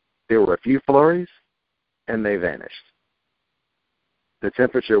 there were a few flurries, and they vanished. The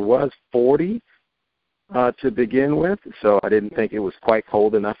temperature was 40 to begin with, so I didn't think it was quite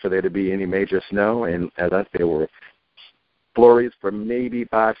cold enough for there to be any major snow. And as I said, there were flurries for maybe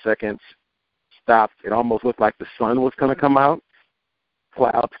 5 seconds, stopped. It almost looked like the sun was going to come out.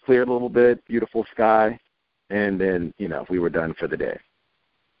 Clouds cleared a little bit, beautiful sky, and then, we were done for the day.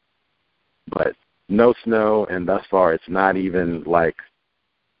 But no snow, and thus far it's not even like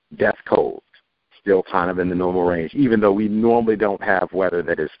death cold. Still kind of in the normal range, even though we normally don't have weather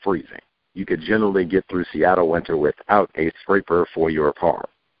that is freezing. You could generally get through Seattle winter without a scraper for your car.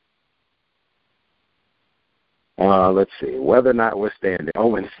 Let's see, weather notwithstanding.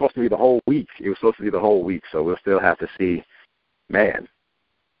 Oh, and it's supposed to be the whole week. It was supposed to be the whole week, so we'll still have to see. Man,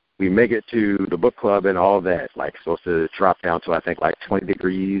 we make it to the book club and all that. Like, supposed to drop down to, I think, like 20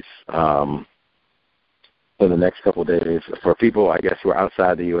 degrees for the next couple of days. For people, I guess, who are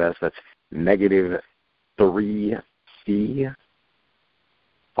outside the U.S., that's -3C,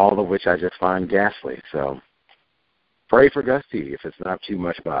 all of which I just find ghastly. So pray for Gus T if it's not too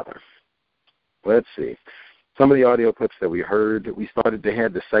much bother. Let's see. Some of the audio clips that we heard, we started to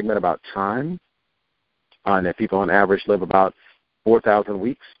have the segment about time, and that people on average live about 4,000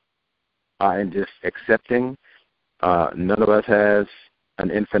 weeks, and just accepting none of us has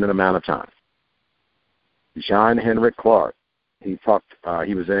an infinite amount of time. John Henrik Clarke, he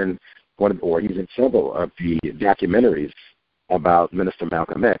was in he's in several of the documentaries about Minister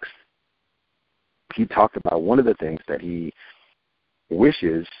Malcolm X. He talked about one of the things that he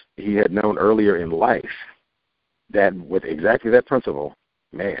wishes he had known earlier in life, that with exactly that principle,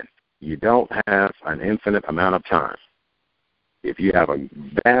 man, you don't have an infinite amount of time. If you have a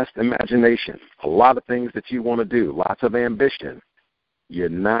vast imagination, a lot of things that you want to do, lots of ambition, you're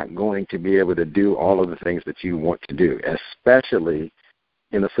not going to be able to do all of the things that you want to do, especially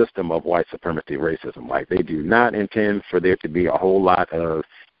in a system of white supremacy racism. Like, they do not intend for there to be a whole lot of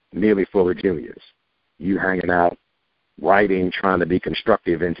Neely Fuller Juniors, you hanging out, writing, trying to be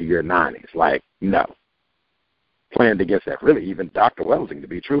constructive into your 90s. Like, no. Planned against that. Really, even Dr. Welsing, to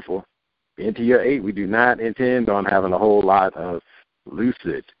be truthful, into your 8, we do not intend on having a whole lot of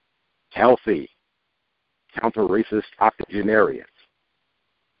lucid, healthy, counter-racist octogenarians.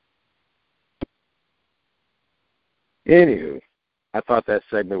 Anywho, I thought that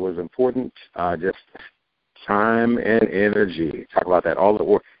segment was important. Just time and energy. Talk about that all the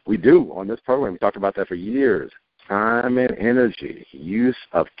or we do on this program. We talked about that for years. Time and energy. Use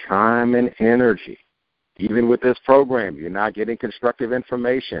of time and energy. Even with this program, you're not getting constructive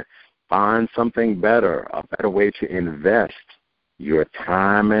information. Find something better, a better way to invest your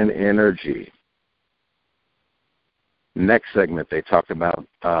time and energy. Next segment, they talked about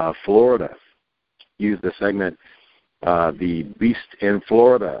Florida. Use the segment, The Beast in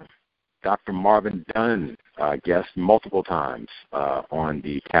Florida. Dr. Marvin Dunn guest multiple times on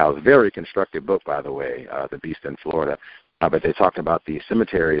the cows. Very constructive book, by the way, The Beast in Florida. But they talked about the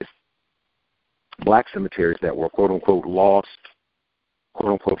cemeteries, black cemeteries that were quote-unquote lost,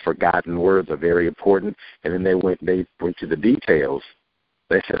 quote-unquote forgotten. Words are very important. And then they went to the details.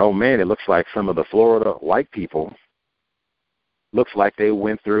 They said, oh, man, it looks like some of the Florida white people, looks like they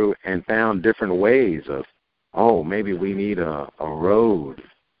went through and found different ways of, oh, maybe we need a road.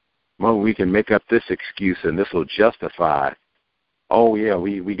 Well, we can make up this excuse and this will justify, oh, yeah,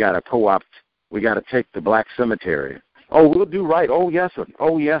 we got to co-opt, we got to take the black cemetery. Oh, we'll do right. Oh, yes,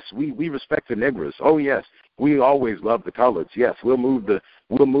 we respect the Negroes. Oh, yes, we always love the coloreds. Yes, we'll move the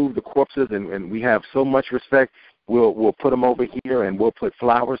corpses, and we have so much respect. We'll put them over here, and we'll put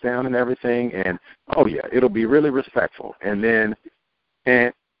flowers down and everything. And oh yeah, it'll be really respectful. And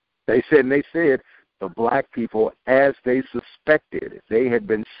they said the black people, as they suspected, they had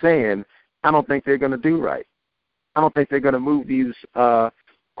been saying, I don't think they're going to do right. I don't think they're going to move these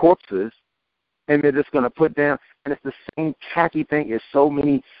corpses, and they're just going to put down. And it's the same tacky thing as so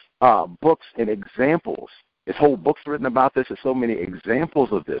many books and examples. There's whole books written about this. There's so many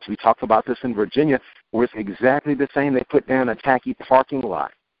examples of this. We talked about this in Virginia, where it's exactly the same. They put down a tacky parking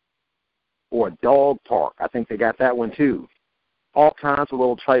lot or a dog park. I think they got that one too. All kinds of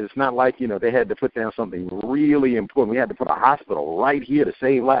little trade. It's not like, they had to put down something really important. We had to put a hospital right here to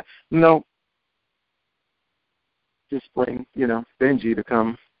save lives. No. Just bring, Benji to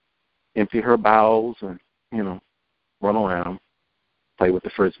come empty her bowels and, run around, play with the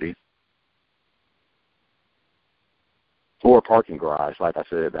Frisbee. Or a parking garage, like I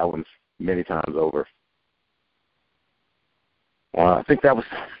said, that one's many times over. I think I was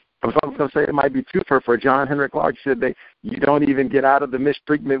going to say it might be too for John Henrik Clarke. He said you don't even get out of the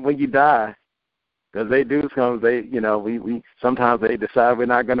mistreatment when you die, because they do come. We sometimes they decide we're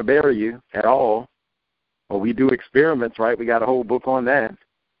not going to bury you at all, or we do experiments. Right, we got a whole book on that.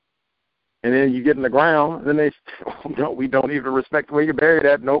 And then you get in the ground, and then we don't even respect where you're buried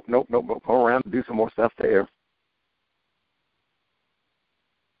at. Nope. Go around and do some more stuff there.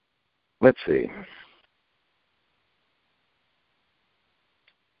 Let's see.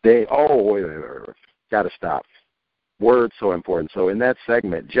 Wait, got to stop. Words so important. So in that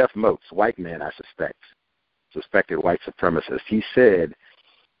segment, Jeff Moats, white man, I suspected white supremacist, he said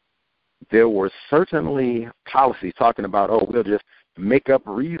there were certainly policies talking about, we'll just make up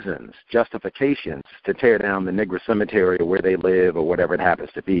reasons, justifications to tear down the Negro cemetery or where they live or whatever it happens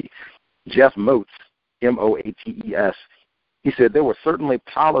to be. Jeff Moats Moates. He said there were certainly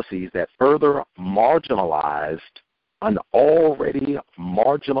policies that further marginalized an already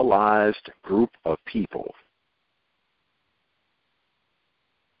marginalized group of people.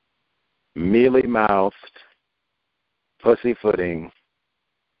 Mealy-mouthed, pussyfooting.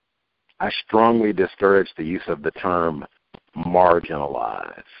 I strongly discourage the use of the term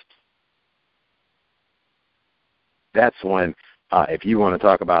marginalized. That's when, if you want to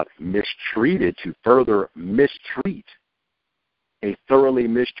talk about mistreated, to further mistreat a thoroughly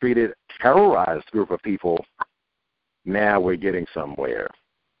mistreated, terrorized group of people, now we're getting somewhere.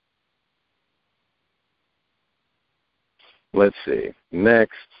 Let's see.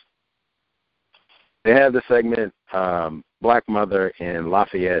 Next, they have the segment, Black Mother in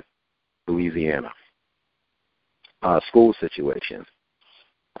Lafayette, Louisiana. School situation.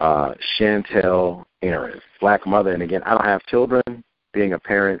 Chantel Aaron, Black mother. And again, I don't have children. Being a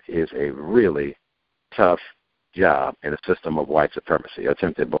parent is a really tough job in a system of white supremacy,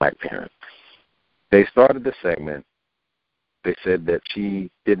 attempted black parent. They started the segment. They said that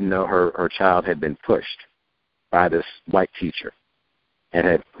she didn't know her child had been pushed by this white teacher,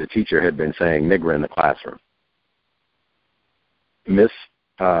 and the teacher had been saying nigger in the classroom. Miss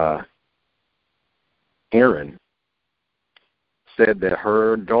Aaron said that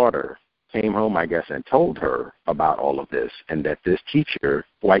her daughter came home, I guess, and told her about all of this, and that this teacher,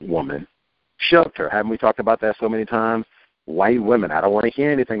 white woman, shoved her. Haven't we talked about that so many times? White women, I don't want to hear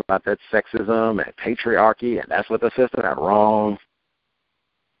anything about that sexism and patriarchy, and that's what the system is wrong.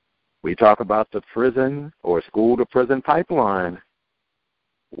 We talk about the prison or school-to-prison pipeline.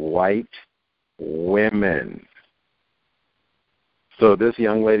 White women. So this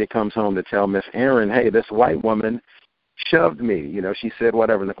young lady comes home to tell Miss Aaron, hey, this white woman shoved me. You know, she said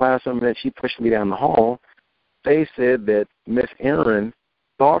whatever in the classroom, and then she pushed me down the hall. They said that Miss Aaron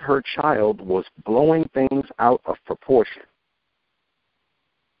thought her child was blowing things out of proportion.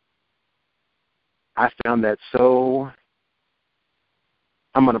 I found that so,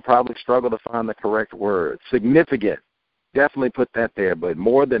 I'm going to probably struggle to find the correct word. Significant. Definitely put that there, but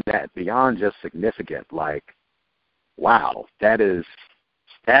more than that, beyond just significant, like, wow, that is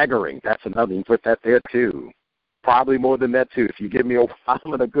staggering. That's another, you can put that there too. Probably more than that too. If you give me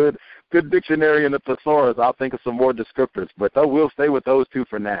a good dictionary and a thesaurus, I'll think of some more descriptors, but we'll stay with those two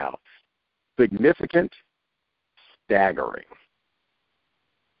for now. Significant, staggering.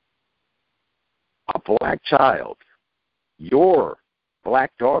 A black child, your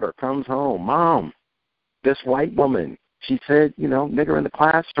black daughter comes home, Mom, this white woman, she said, you know, nigger in the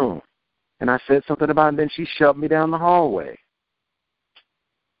classroom. And I said something about it, and then she shoved me down the hallway.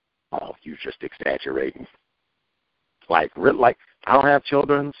 Oh, you're just exaggerating. Like, I don't have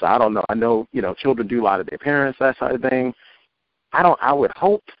children, so I don't know. I know, you know, children do lie to their parents, that sort of thing. I would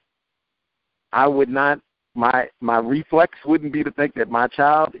hope I would not, my reflex wouldn't be to think that my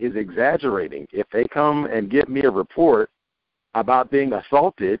child is exaggerating. If they come and give me a report about being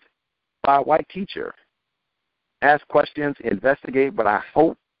assaulted by a white teacher, ask questions, investigate, but I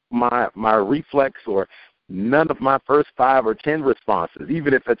hope my reflex or none of my first 5 or 10 responses,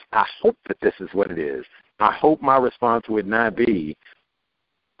 even if it's I hope that this is what it is, I hope my response would not be,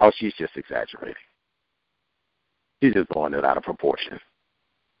 oh, she's just exaggerating. She's just blowing it out of proportion.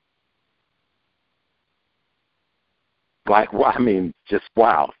 Like, I mean, just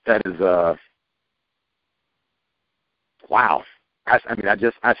wow. That is, wow. I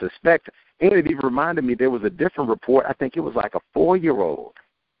suspect, and it even reminded me there was a different report. I think it was like a 4-year-old.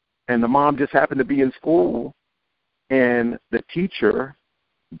 And the mom just happened to be in school, and the teacher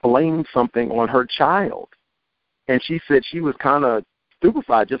blamed something on her child. And she said she was kind of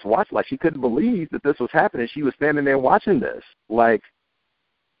stupefied, just watched, like she couldn't believe that this was happening. She was standing there watching this. Like,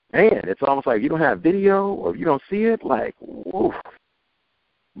 man, it's almost like you don't have video or you don't see it. Like, whoa,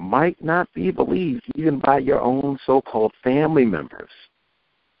 might not be believed even by your own so-called family members.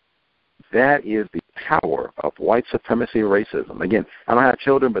 That is the power of white supremacy racism. Again, I don't have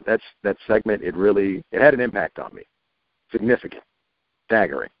children, but that segment, it had an impact on me. Significant.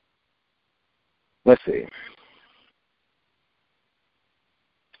 Staggering. Let's see.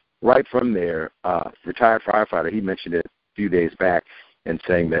 Right from there, retired firefighter, he mentioned it a few days back and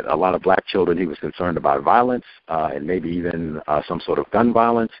saying that a lot of black children, he was concerned about violence and maybe even some sort of gun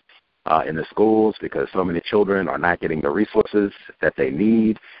violence in the schools because so many children are not getting the resources that they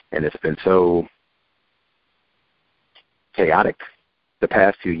need, and it's been so chaotic the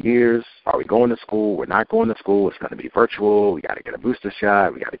past 2 years. Are we going to school? We're not going to school. It's going to be virtual. We got to get a booster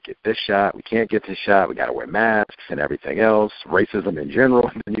shot. We got to get this shot. We can't get this shot. We got to wear masks and everything else. Racism in general.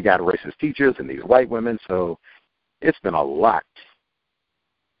 And then you got racist teachers and these white women. So it's been a lot.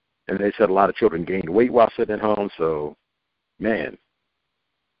 And they said a lot of children gained weight while sitting at home. So, man,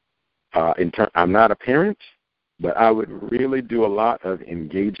 I'm not a parent, but I would really do a lot of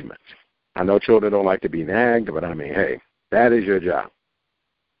engagement. I know children don't like to be nagged, but I mean, hey, that is your job.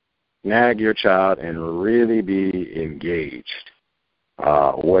 Nag your child and really be engaged.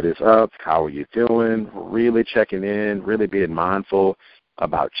 What is up? How are you doing? Really checking in, really being mindful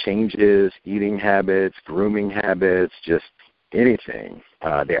about changes, eating habits, grooming habits, just anything.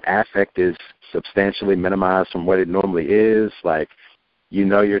 Their affect is substantially minimized from what it normally is. Like, you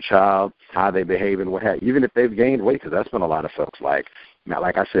know your child, how they behave and what have you, even if they've gained weight, because that's been a lot of folks. Like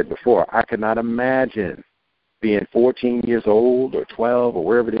I said before, I could not imagine being 14 years old or 12 or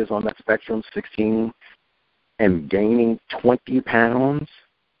wherever it is on that spectrum, 16, and gaining 20 pounds.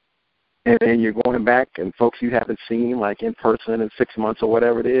 And then you're going back and folks you haven't seen, like, in person in 6 months or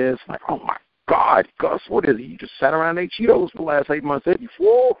whatever it is. Like, oh, my God, Gus, what is it? You just sat around and ate Cheetos for the last 8 months, didn't you?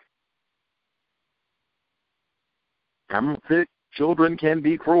 Whoa. I'm sick. Children can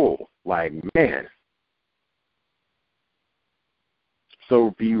be cruel. Like, man.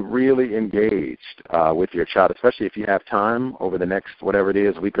 So be really engaged with your child, especially if you have time over the next, whatever it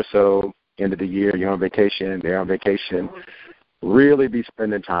is, week or so, end of the year, you're on vacation, they're on vacation. Really be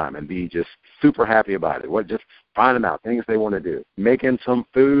spending time and be just super happy about it. Just finding out things they want to do. Making some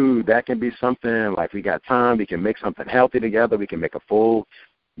food, that can be something. Like, we got time, we can make something healthy together. We can make a full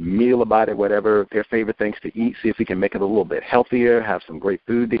meal about it, whatever their favorite things to eat. See if we can make it a little bit healthier, have some great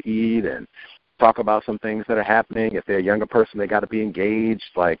food to eat, and talk about some things that are happening. If they're a younger person, they got to be engaged.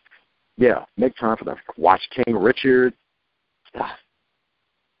 Like, yeah, make time for them. Watch King Richard.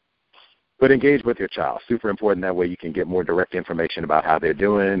 But engage with your child. Super important. That way you can get more direct information about how they're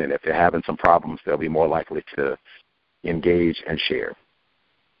doing, and if they're having some problems, they'll be more likely to engage and share.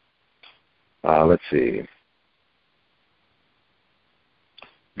 Let's see.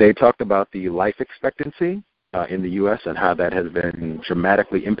 They talked about the life expectancy in the U.S. and how that has been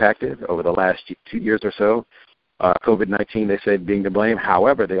dramatically impacted over the last 2 years or so. COVID-19, they said, being to blame.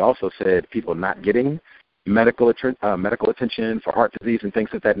 However, they also said people not getting medical attention for heart disease and things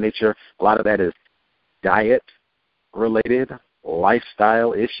of that nature. A lot of that is diet-related,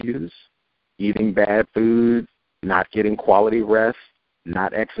 lifestyle issues, eating bad food, not getting quality rest,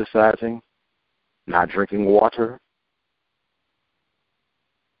 not exercising, not drinking water.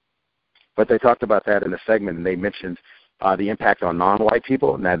 But they talked about that in the segment, and they mentioned the impact on non-white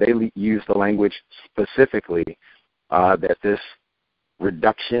people. Now, they used the language specifically that this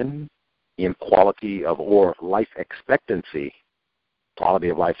reduction in quality of or life expectancy, quality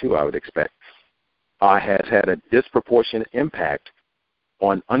of life too, I would expect, has had a disproportionate impact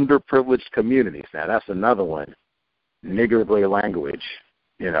on underprivileged communities. Now, that's another one, niggardly language.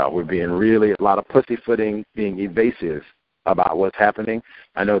 You know, we're being really, a lot of pussyfooting, being evasive about what's happening.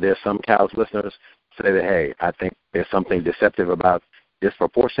 I know there's some cows listeners say that, hey, I think there's something deceptive about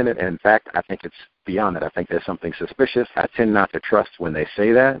disproportionate. And in fact, I think it's beyond that. I think there's something suspicious. I tend not to trust when they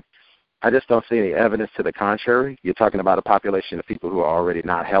say that. I just don't see any evidence to the contrary. You're talking about a population of people who are already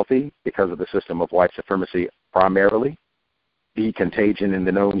not healthy because of the system of white supremacy primarily, the contagion in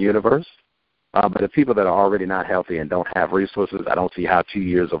the known universe. But the people that are already not healthy and don't have resources, I don't see how 2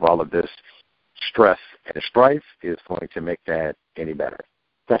 years of all of this stress and strife is going to make that any better,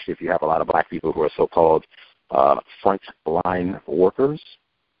 especially if you have a lot of black people who are so-called front-line workers.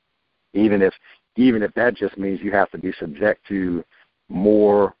 Even if that just means you have to be subject to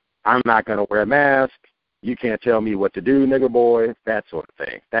more, I'm not going to wear a mask, you can't tell me what to do, nigger boy, that sort of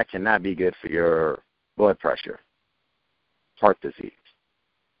thing. That cannot be good for your blood pressure, heart disease,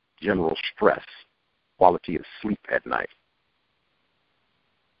 general stress, quality of sleep at night.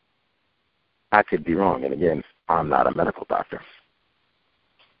 I could be wrong, and again, I'm not a medical doctor.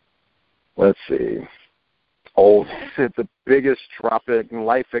 Let's see. Oh, said the biggest drop in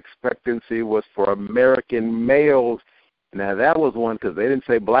life expectancy was for American males. Now, that was one because they didn't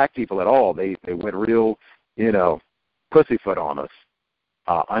say black people at all. They went real, pussyfoot on us,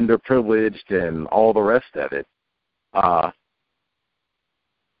 underprivileged and all the rest of it.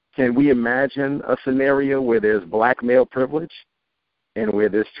 Can we imagine a scenario where there's black male privilege and where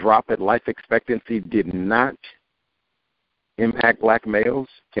this drop in life expectancy did not impact black males?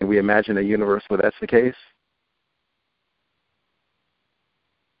 Can we imagine a universe where that's the case?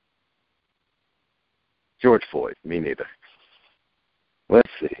 George Floyd, me neither. Let's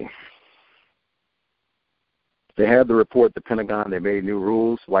see. They had the report, the Pentagon, they made new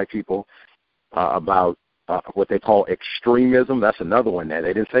rules, white people, about what they call extremism. That's another one there.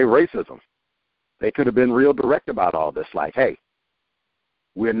 They didn't say racism. They could have been real direct about all this, like, hey,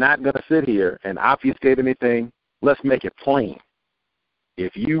 we're not going to sit here and obfuscate anything. Let's make it plain.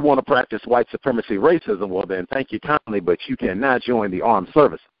 if you want to practice white supremacy racism, well then thank you kindly, but you cannot join the armed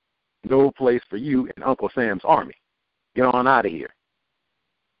services. No place for you in Uncle Sam's army. Get on out of here.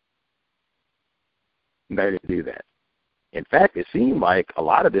 They didn't do that. In fact, it seemed like a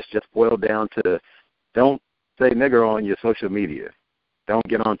lot of this just boiled down to don't say nigger on your social media. Don't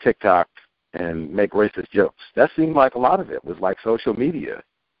get on TikTok and make racist jokes. That seemed like a lot of it was like social media.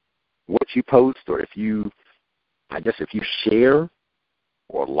 What you post, or if you share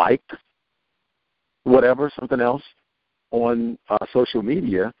or like whatever, something else on social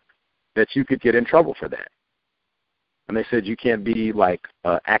media, that you could get in trouble for that. And they said you can't be like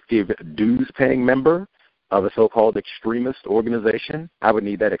an active dues-paying member of a so-called extremist organization. I would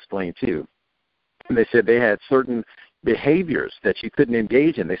need that explained too. And they said they had certain behaviors that you couldn't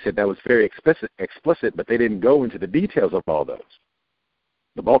engage in. They said that was very explicit, but they didn't go into the details of all those.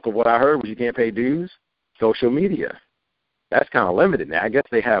 The bulk of what I heard was you can't pay dues, social media. That's kind of limited. Now, I guess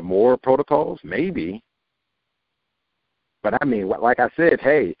they have more protocols, maybe. But I mean, like I said,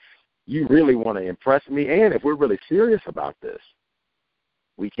 hey, you really want to impress me, and if we're really serious about this,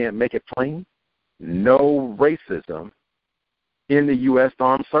 we can't make it plain. No racism in the U.S.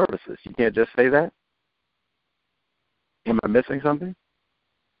 Armed Services. You can't just say that? Am I missing something?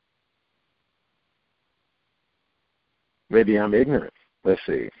 Maybe I'm ignorant. Let's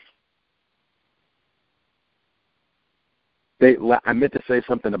see. I meant to say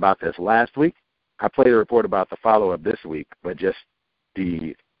something about this last week. I played a report about the follow-up this week, but just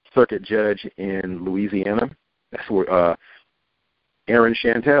the circuit judge in Louisiana, that's where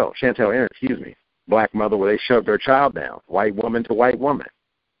Chantel Aaron, black mother, where they shoved her child down, white woman to white woman.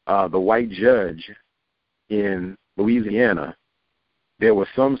 The white judge in Louisiana, there was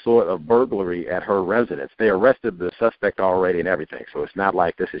some sort of burglary at her residence. They arrested the suspect already and everything, so it's not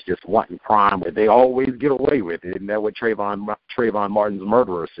like this is just wanton crime where they always get away with it. Isn't that what Trayvon Martin's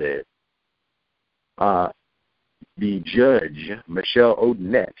murderer said? The judge, Michelle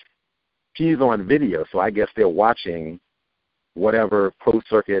Odinette, she's on video, so I guess they're watching whatever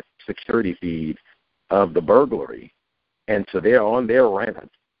post-circuit security feed of the burglary. And so they're on their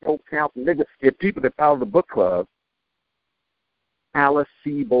rant. Oh, count niggas. If people that follow the book club, Alice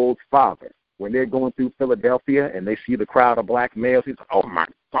Sebold's father, when they're going through Philadelphia and they see the crowd of black males, he's like, oh, my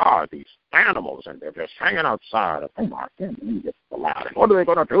God, these animals, and they're just hanging outside. Oh, my God, what are they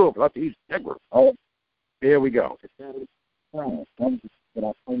going to do about these niggers? Oh, there we go.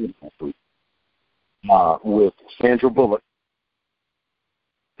 With Sandra Bullock,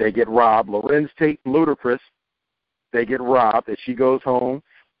 they get robbed. Lorenz Tate and Ludacris, they get robbed, and she goes home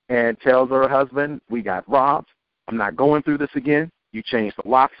and tells her husband, we got robbed. I'm not going through this again. You changed the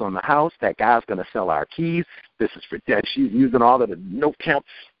locks on the house. That guy's going to sell our keys. This is for debt. She's using all of the no-count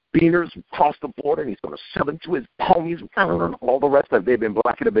beaners across the border, and he's going to sell them to his homies. All the rest of it, they've been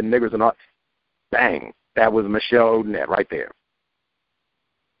black, it have been niggers and all. Bang. That was Michelle Odinette right there.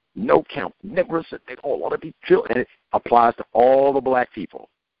 No-count niggers, they all ought to be killed. And it applies to all the black people.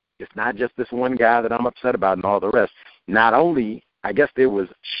 It's not just this one guy that I'm upset about and all the rest. Not only, I guess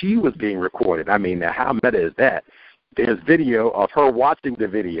she was being recorded. I mean, now how meta is that? There's video of her watching the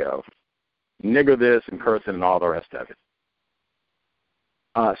video, nigger this and cursing and all the rest of it.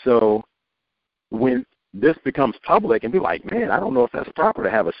 So when this becomes public and be like, man, I don't know if that's proper to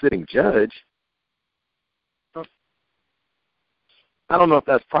have a sitting judge. I don't know if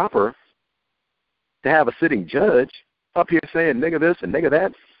that's proper to have a sitting judge up here saying nigger this and nigger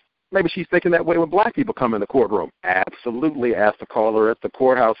that. Maybe she's thinking that way when black people come in the courtroom. Absolutely, asked the caller at the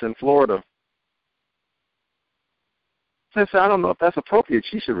courthouse in Florida. So I said, I don't know if that's appropriate.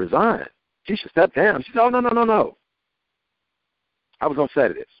 She should resign. She should step down. She said, oh, no. I was on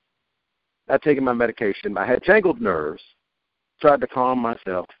sedatives. I'd taken my medication. I had tangled nerves. Tried to calm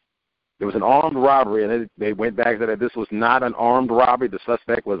myself. There was an armed robbery, and they went back to that. This was not an armed robbery. The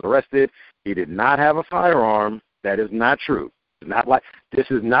suspect was arrested. He did not have a firearm. That is not true. This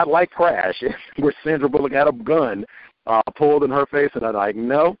is not like Crash, where Sandra Bullock had a gun pulled in her face, and I'm like,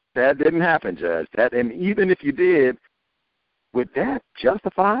 no, that didn't happen, Judge. And even if you did, would that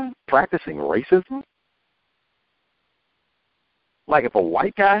justify practicing racism? Like if a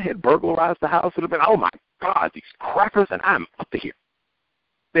white guy had burglarized the house, it would have been, oh my God, these crackers, and I'm up to here.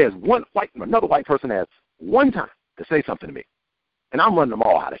 There's another white person has one time to say something to me, and I'm running them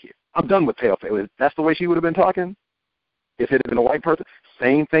all out of here. I'm done with pale-face. That's the way she would have been talking? If it had been a white person?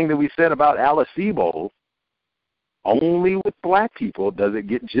 Same thing that we said about Alice Sebold. Only with black people does it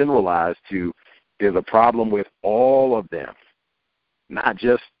get generalized to there's a problem with all of them, not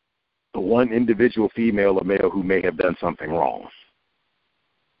just the one individual female or male who may have done something wrong.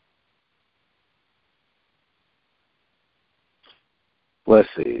 let's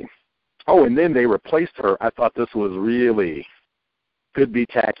see. Oh, and then they replaced her. I thought this was really, could be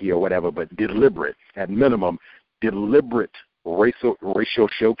tacky or whatever, but deliberate, at minimum, deliberate racial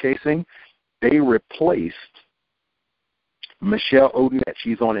showcasing. They replaced Michelle Odinette.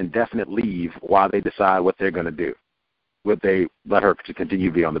 She's on indefinite leave while they decide what they're going to do. Would they let her to continue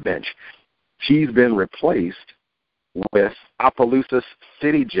to be on the bench? She's been replaced with Opelousas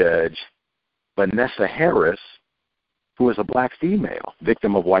City Judge Vanessa Harris, who is a black female,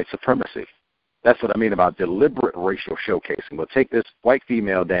 victim of white supremacy. That's what I mean about deliberate racial showcasing. We'll take this white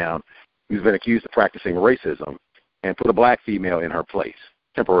female down who's been accused of practicing racism and put a black female in her place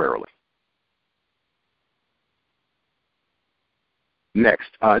temporarily. Next,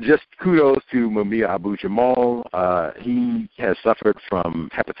 just kudos to Mumia Abu-Jamal. He has suffered from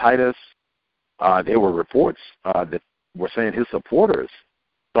hepatitis. There were reports that were saying his supporters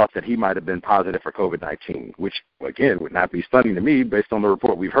thought that he might have been positive for COVID-19, which, again, would not be stunning to me based on the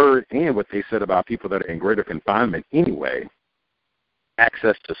report we've heard and what they said about people that are in greater confinement anyway.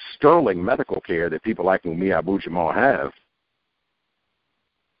 Access to sterling medical care that people like Mumia Abu-Jamal have.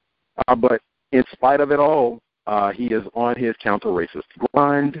 But in spite of it all, he is on his counter-racist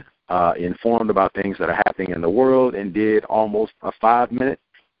grind, informed about things that are happening in the world, and did almost a 5-minute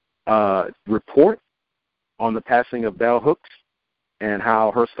report on the passing of Bell Hooks and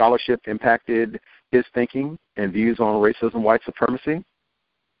how her scholarship impacted his thinking and views on racism, white supremacy.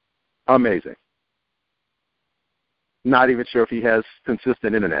 Amazing. Not even sure if he has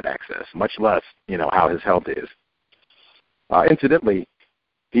consistent internet access, much less, how his health is. Incidentally,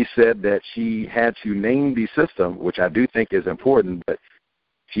 he said that she had to name the system, which I do think is important, but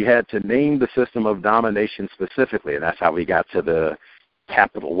she had to name the system of domination specifically, and that's how we got to the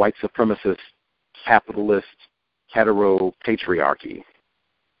capital white supremacist, capitalist, hetero-patriarchy.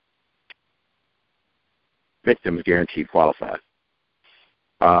 Victims guaranteed qualified.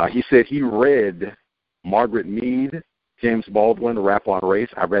 He said he read Margaret Mead, James Baldwin, The Rap on Race.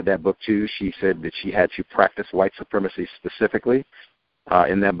 I read that book too. She said that she had to practice white supremacy specifically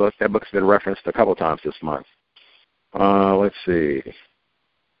in that book. That book's been referenced a couple times this month. Let's see.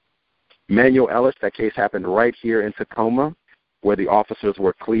 Manuel Ellis, that case happened right here in Tacoma, where the officers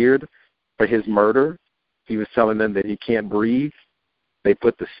were cleared for his murder. He was telling them that he can't breathe. They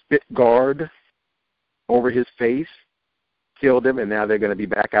put the spit guard over his face, killed him, and now they're going to be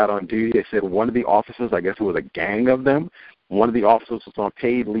back out on duty. They said one of the officers, I guess it was a gang of them, one of the officers was on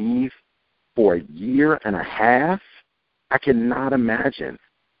paid leave for 1.5 years. I cannot imagine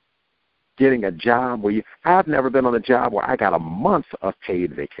getting a job where I've never been on a job where I got a month of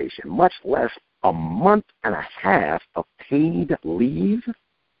paid vacation, much less 1.5 months of paid leave.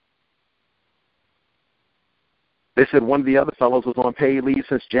 They said one of the other fellows was on paid leave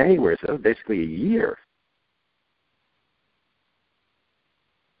since January, so that was basically 1 year.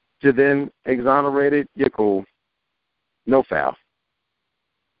 To then exonerated, you're cool. No foul.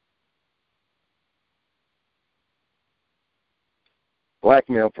 Black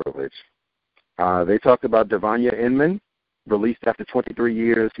male privilege. They talked about Devanya Inman, released after 23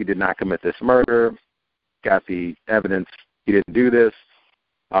 years. He did not commit this murder. Got the evidence he didn't do this.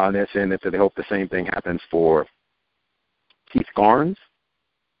 And they're saying that they hope the same thing happens for Keith Garnes,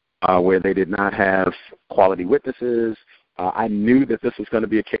 where they did not have quality witnesses. I knew that this was going to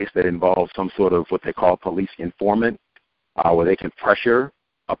be a case that involved some sort of what they call police informant, where they can pressure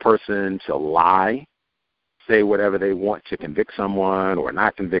a person to lie, say whatever they want to convict someone or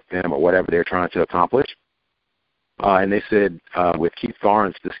not convict them or whatever they're trying to accomplish. And they said with Keith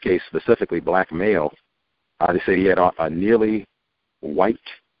Garnes, this case specifically, black male, they said he had a nearly white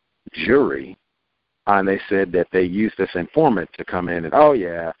jury, and they said that they used this informant to come in and, oh,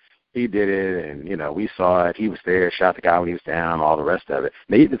 yeah, he did it, and, we saw it. He was there, shot the guy when he was down, all the rest of it.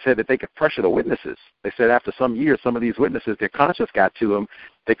 And they even said that they could pressure the witnesses. They said after some years, some of these witnesses, their conscience got to them.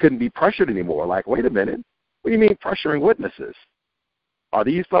 They couldn't be pressured anymore. Like, wait a minute, what do you mean pressuring witnesses? Are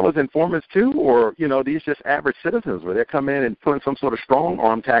these fellas informants too, or, these just average citizens where they're coming in and putting some sort of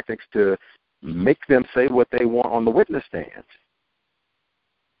strong-arm tactics to make them say what they want on the witness stand?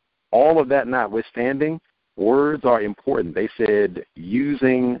 All of that notwithstanding, words are important. They said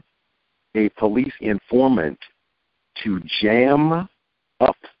using a police informant to jam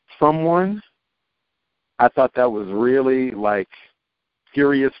up someone, I thought that was really,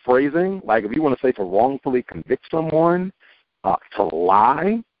 curious phrasing. Like, if you want to say to wrongfully convict someone, to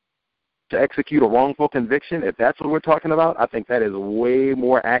lie, to execute a wrongful conviction, if that's what we're talking about, I think that is way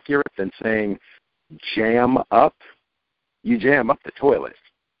more accurate than saying jam up. You jam up the toilet.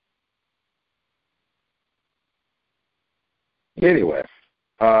 Anyway,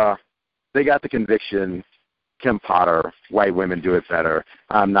 they got the conviction. Kim Potter, white women do it better.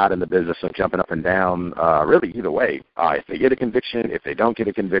 I'm not in the business of jumping up and down, really either way. If they get a conviction, if they don't get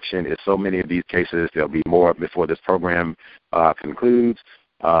a conviction, in so many of these cases, there'll be more before this program concludes.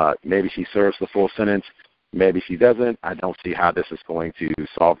 Maybe she serves the full sentence. Maybe she doesn't. I don't see how this is going to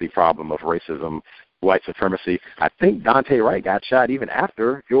solve the problem of racism, white supremacy. I think Daunte Wright got shot even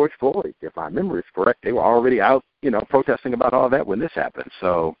after George Floyd. If my memory is correct, they were already out, protesting about all that when this happened.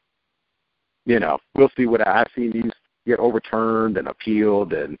 So, we'll see what I've seen these get overturned and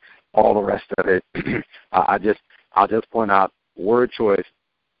appealed and all the rest of it. I'll just point out word choice.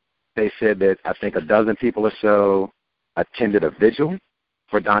 They said that I think a dozen people or so attended a vigil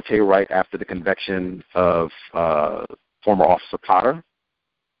for Daunte Wright after the conviction of former Officer Potter.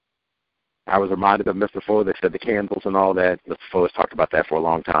 I was reminded of Mr. Fuller. They said the candles and all that. Mr. Fuller's talked about that for a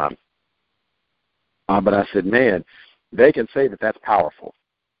long time. But I said, man, they can say that that's powerful.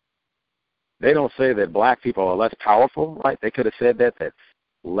 They don't say that black people are less powerful, right? They could have said that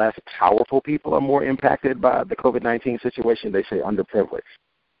less powerful people are more impacted by the COVID-19 situation. They say underprivileged.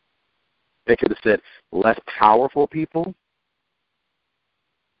 They could have said less powerful people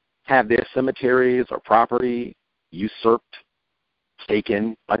have their cemeteries or property usurped,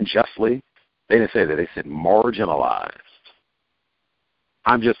 taken unjustly. They didn't say that. They said marginalized.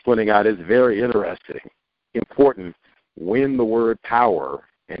 I'm just pointing out it's very interesting, important when the word power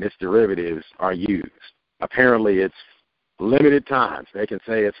and its derivatives are used. Apparently it's limited times. They can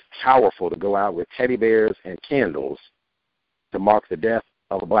say it's powerful to go out with teddy bears and candles to mark the death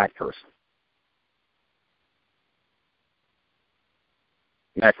of a black person.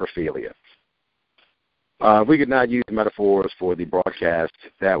 Necrophilia. If we could not use metaphors for the broadcast,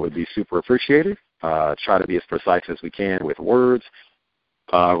 that would be super appreciated. Try to be as precise as we can with words.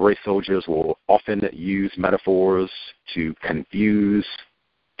 Race soldiers will often use metaphors to confuse,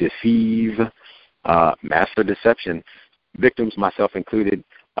 deceive, master deception. Victims, myself included,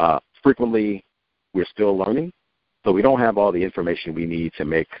 frequently we're still learning, so we don't have all the information we need to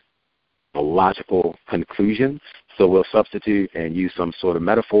make a logical conclusion. So we'll substitute and use some sort of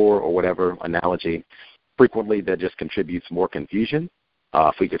metaphor or whatever analogy. Frequently, that just contributes more confusion.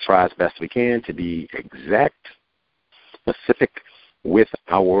 If we could try as best we can to be exact, specific with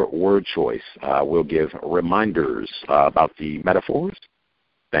our word choice, we'll give reminders about the metaphors.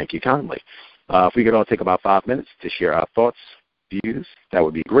 Thank you kindly. If we could all take about 5 minutes to share our thoughts, views, that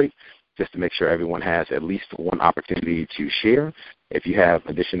would be great, just to make sure everyone has at least one opportunity to share. If you have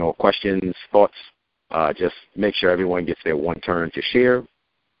additional questions, thoughts, just make sure everyone gets their one turn to share,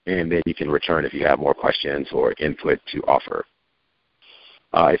 and then you can return if you have more questions or input to offer.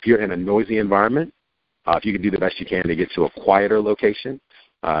 If you're in a noisy environment, if you can do the best you can to get to a quieter location,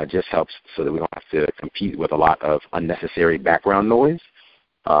 just helps so that we don't have to compete with a lot of unnecessary background noise.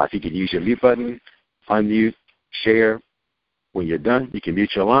 If you could use your mute button, unmute, share. When you're done, you can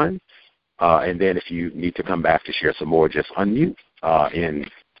mute your line. And then if you need to come back to share some more, just unmute, and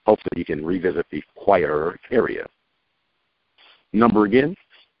hopefully you can revisit the quieter area. Number again,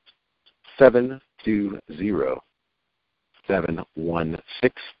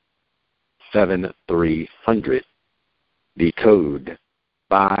 720-716-7300. The code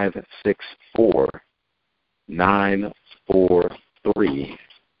 564-943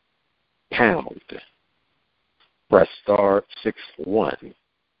 pound. Press star 61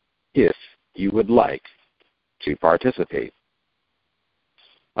 if you would like to participate.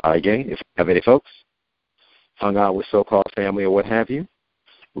 Again, if you have any folks hung out with so-called family or what have you,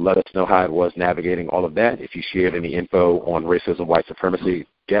 let us know how it was navigating all of that. If you shared any info on racism, white supremacy,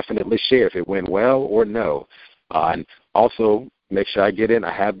 definitely share if it went well or no. And also make sure I get in.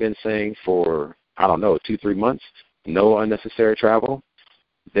 I have been saying for, 2-3 months, no unnecessary travel.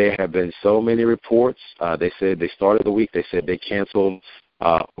 There have been so many reports. They said they started the week. They said they canceled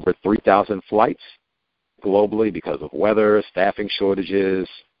over 3,000 flights globally because of weather, staffing shortages,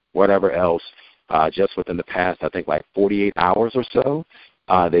 whatever else. Just within the past, I think, 48 hours or so,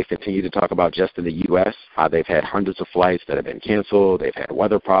 they've continued to talk about just in the U.S. how they've had hundreds of flights that have been canceled. They've had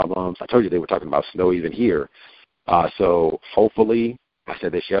weather problems. I told you they were talking about snow even here. So hopefully, I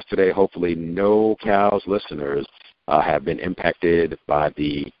said this yesterday, hopefully no COWS listeners have been impacted by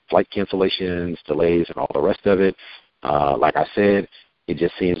the flight cancellations, delays, and all the rest of it. Like I said, it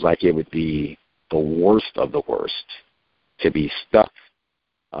just seems like it would be the worst of the worst to be stuck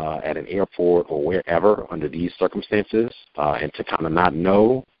at an airport or wherever under these circumstances and to kind of not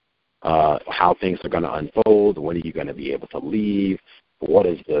know how things are going to unfold. When are you going to be able to leave? What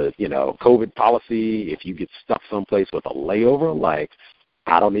is the, COVID policy? If you get stuck someplace with a layover,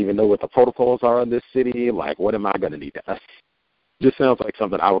 I don't even know what the protocols are in this city. What am I going to need? This sounds like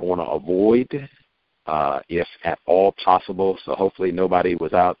something I would want to avoid if at all possible. So hopefully nobody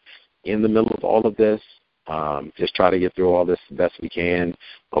was out in the middle of all of this. Just try to get through all this the best we can,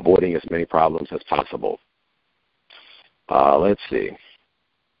 avoiding as many problems as possible. Let's see.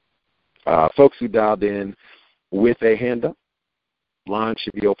 Folks who dialed in with a hand up, line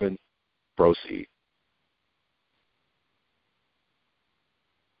should be open. Proceed.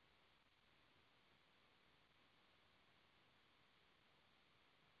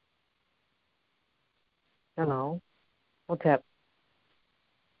 Hello. What's up?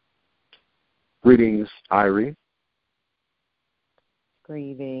 Greetings, Irie.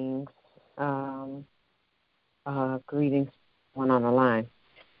 Greetings. Greetings. One on the line.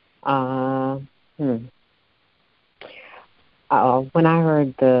 When I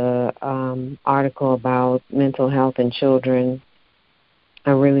heard the article about mental health in children,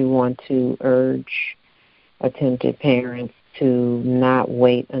 I really want to urge attentive parents to not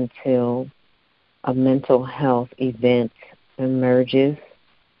wait until a mental health event emerges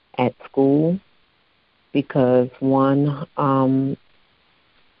at school, because one,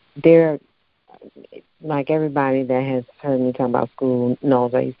 they're like everybody that has heard me talk about school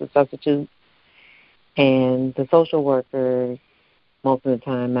knows I used to substitute, and the social workers, most of the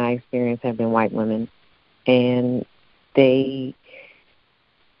time my experience have been white women, and the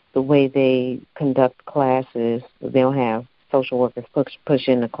way they conduct classes, they'll have social workers push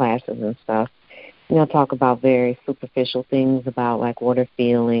into classes and stuff. And they'll talk about very superficial things about, like, what are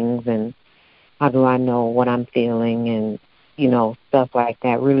feelings and how do I know what I'm feeling and, stuff like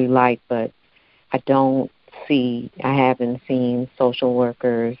that, really light. But I haven't seen social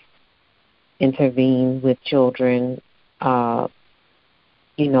workers intervene with children, on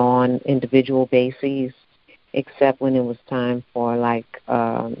individual bases, except when it was time for, like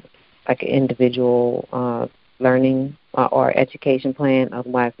an individual learning or education plan,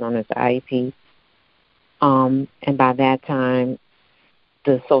 otherwise known as the IEP. And by that time,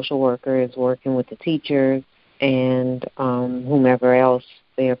 the social worker is working with the teachers and whomever else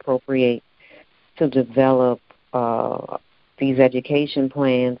they appropriate to develop these education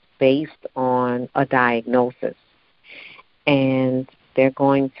plans based on a diagnosis. And they're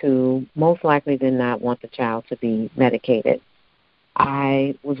going to most likely than not want the child to be medicated.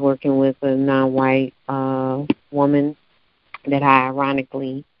 I was working with a non-white woman that I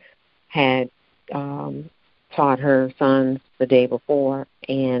ironically had taught her sons the day before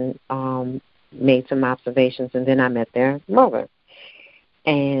and made some observations, and then I met their mother.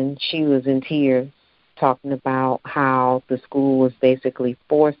 And she was in tears talking about how the school was basically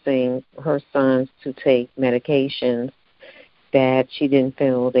forcing her sons to take medications that she didn't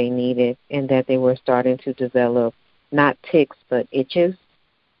feel they needed, and that they were starting to develop not tics but itches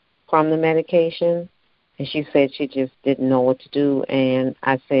from the medication. And she said she just didn't know what to do. And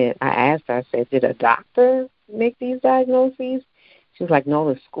I asked her, did a doctor make these diagnoses? She was like,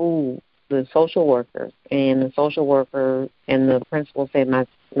 no, the school, the social worker. And the social worker and the principal said, my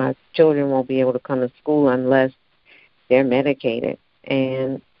children won't be able to come to school unless they're medicated.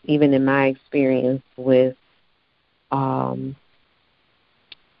 And even in my experience with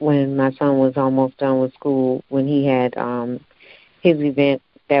when my son was almost done with school, when he had his event,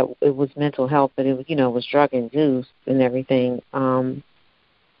 that it was mental health, but it was, was drug induced and everything.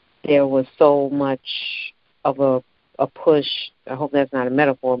 There was so much of a push. I hope that's not a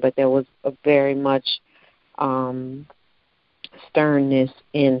metaphor, but there was a very much sternness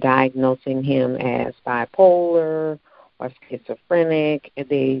in diagnosing him as bipolar or schizophrenic.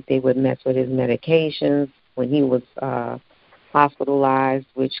 They would mess with his medications when he was hospitalized,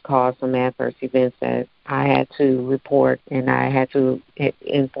 which caused some adverse events that I had to report, and I had to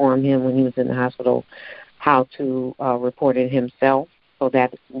inform him when he was in the hospital how to report it himself, so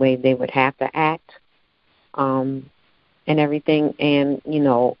that way they would have to act and everything. And,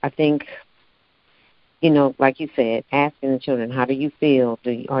 I think, like you said, asking the children, how do you feel?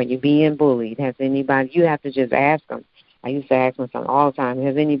 Are you being bullied? Has anybody, you have to just ask them. I used to ask my son all the time,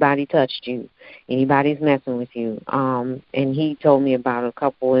 has anybody touched you? Anybody's messing with you? And he told me about a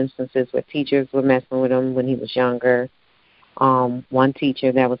couple instances where teachers were messing with him when he was younger. One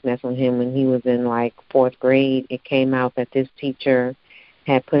teacher that was messing with him when he was in, like, 4th grade, it came out that this teacher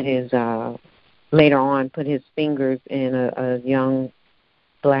had put his, later on, put his fingers in a young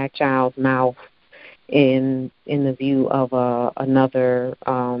black child's mouth in the view of another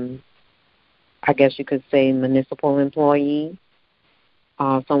I guess you could say municipal employee,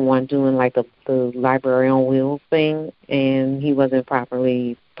 someone doing like the library on wheels thing, and he wasn't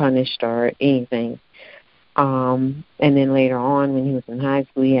properly punished or anything. And then later on, when he was in high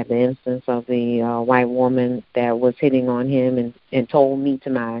school, he had the instance of the white woman that was hitting on him and told me to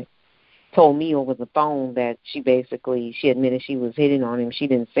my told me over the phone that she admitted she was hitting on him. She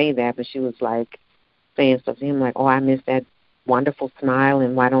didn't say that, but she was like saying stuff to him like, oh, I miss that wonderful smile,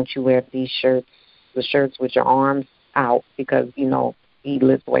 and why don't you wear the shirts with your arms out, because, you know, he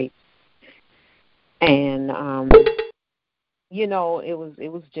lifts weights. And, you know, it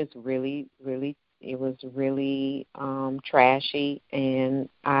was just really, really, it was really trashy, and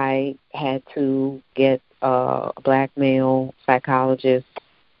I had to get a black male psychologist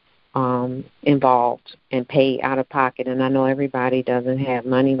involved and pay out of pocket. And I know everybody doesn't have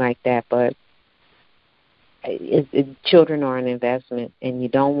money like that, but children are an investment, and you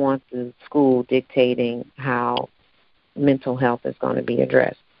don't want the school dictating how mental health is going to be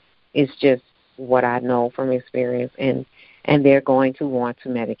addressed. It's just what I know from experience, and they're going to want to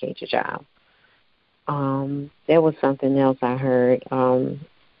medicate your child. There was something else I heard.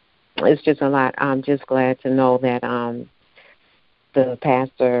 It's just a lot. I'm just glad to know that the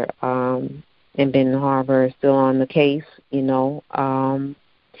pastor in Benton Harbor is still on the case, you know,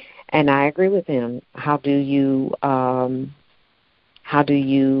 and I agree with him. How do you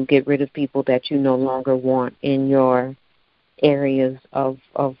get rid of people that you no longer want in your areas of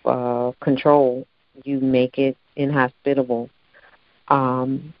control? You make it inhospitable.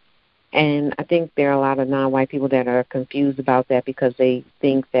 And I think there are a lot of non-white people that are confused about that, because they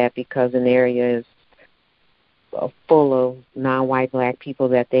think that because an area is full of non-white black people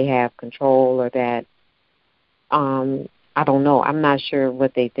that they have control, or that I don't know. I'm not sure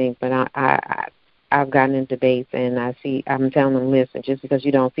what they think, but I've gotten in debates, and I'm telling them, listen, just because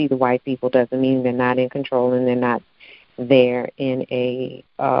you don't see the white people doesn't mean they're not in control, and they're not there in a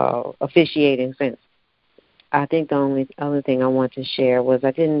officiating sense. I think the only other thing I want to share was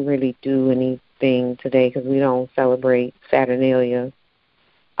I didn't really do anything today because we don't celebrate Saturnalia.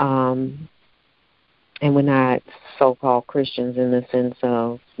 And we're not so-called Christians in the sense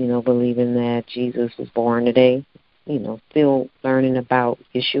of, you know, believing that Jesus was born today. You know, still learning about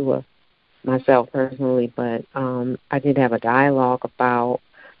Yeshua myself personally. But I did have a dialogue about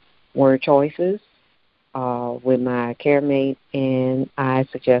word choices with my care mate, and I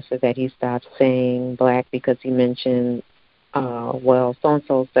suggested that he stop saying black because he mentioned, well,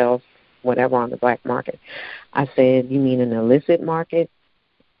 so-and-so sells whatever on the black market. I said, you mean an illicit market?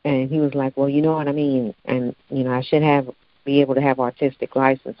 And he was like, well, you know what I mean, and, you know, I should be able to have artistic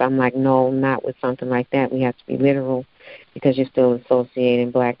license. I'm like, no, not with something like that. We have to be literal, because you're still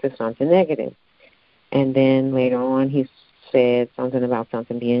associating black to something negative. And then later on he said something about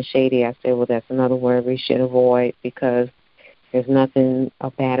something being shady. I said, well, that's another word we should avoid, because there's nothing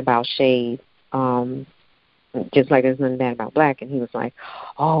bad about shade, just like there's nothing bad about black. And he was like,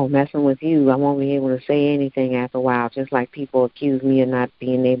 oh, messing with you, I won't be able to say anything after a while, just like people accuse me of not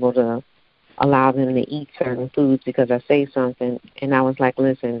being able to allow them to eat certain foods because I say something. And I was like,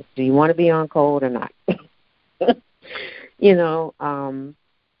 listen, do you want to be on code or not? You know, and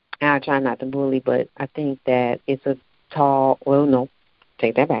I try not to bully, but I think that it's a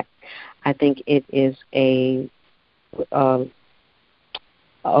take that back. I think it is a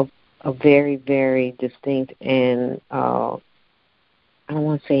very, very distinct and I don't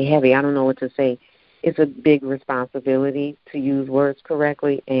want to say heavy. I don't know what to say. It's a big responsibility to use words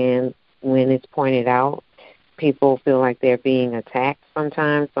correctly, and when it's pointed out, people feel like they're being attacked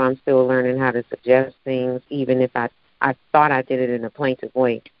sometimes. So I'm still learning how to suggest things, even if I thought I did it in a plaintive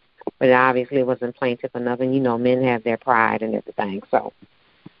way. But it obviously wasn't plaintive enough, and, you know, men have their pride and everything. So,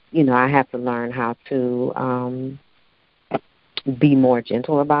 you know, I have to learn how to be more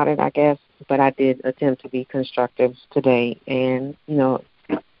gentle about it, I guess. But I did attempt to be constructive today, and, you know,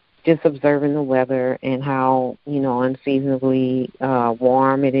 just observing the weather and how, you know, unseasonably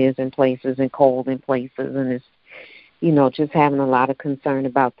warm it is in places and cold in places. And it's, you know, just having a lot of concern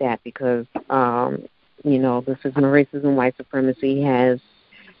about that, because, you know, the system of racism, white supremacy has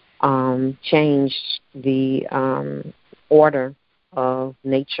changed the order of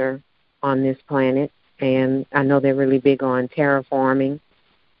nature on this planet. And I know they're really big on terraforming.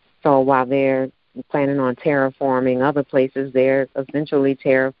 So while they're planning on terraforming other places, they're essentially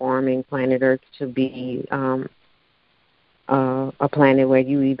terraforming planet Earth to be a planet where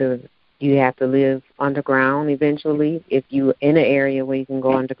you have to live underground eventually, if you're in an area where you can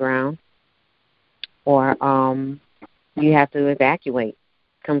go underground, or you have to evacuate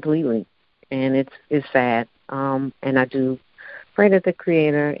completely. And it's sad. And I do pray that the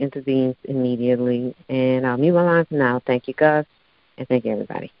Creator intervenes immediately. And I'll mute my line for now. Thank you, Gus, and thank you,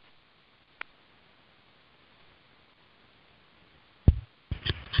 everybody.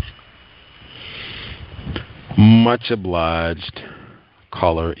 Much obliged.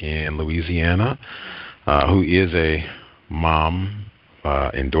 Caller in Louisiana, who is a mom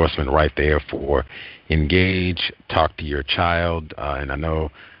endorsement right there for engage, talk to your child. And I know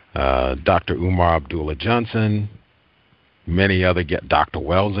Dr. Umar Abdullah Johnson, many other Dr.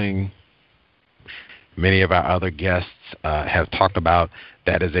 Welsing, many of our other guests have talked about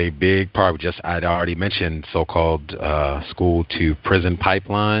that is a big part. I'd already mentioned so-called school to prison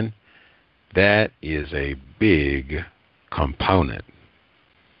pipeline. That is a big component.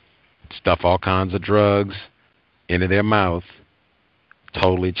 Stuff all kinds of drugs into their mouth,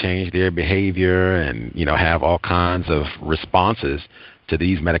 totally change their behavior, and have all kinds of responses to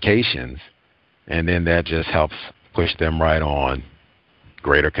these medications, and then that just helps push them right on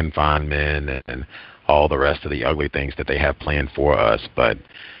greater confinement and all the rest of the ugly things that they have planned for us. But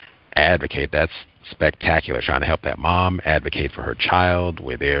advocate, that's spectacular, trying to help that mom advocate for her child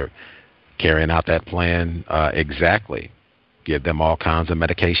where they're carrying out that plan exactly. Give them all kinds of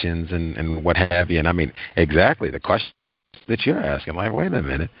medications and what have you. And I mean, exactly the question that you're asking, like, wait a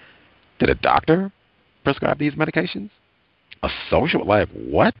minute, did a doctor prescribe these medications? A social, like,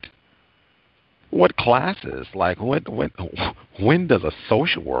 what? What classes? Like, when does a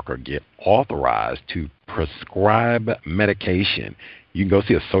social worker get authorized to prescribe medication? You can go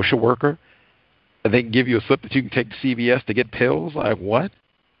see a social worker, and they can give you a slip that you can take to CVS to get pills? Like, what?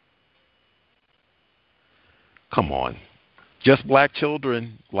 Come on. Just black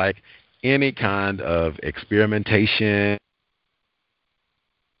children, like any kind of experimentation.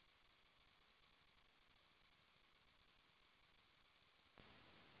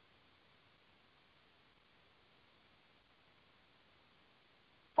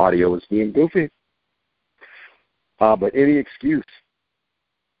 Audio is being goofy. But any excuse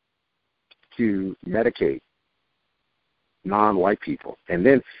to medicate non-white people. And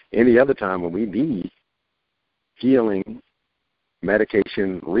then any other time when we need healing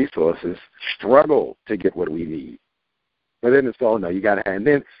medication resources, struggle to get what we need. But then it's all, no, you got to have, and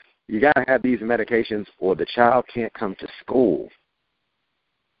then you got to have these medications or the child can't come to school.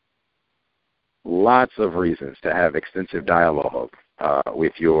 Lots of reasons to have extensive dialogue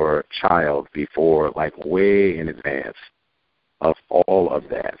with your child before, like way in advance of all of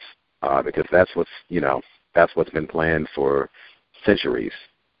that, because that's what's been planned for centuries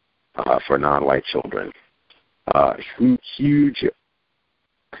for non-white children. Huge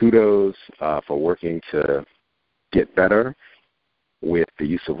kudos for working to get better with the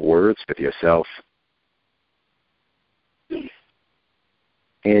use of words with yourself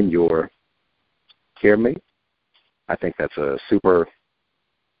and your caremate. I think that's a super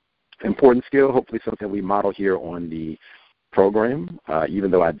important skill, hopefully something we model here on the program,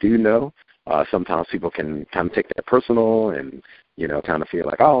 even though I do know sometimes people can kind of take that personal and, kind of feel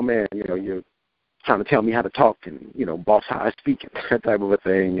like, oh, man, you're trying to tell me how to talk and, boss how I speak and that type of a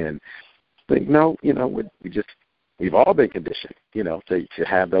thing. And think, no, we've all been conditioned, to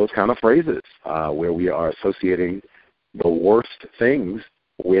have those kind of phrases where we are associating the worst things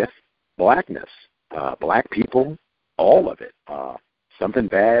with blackness, black people, all of it. Something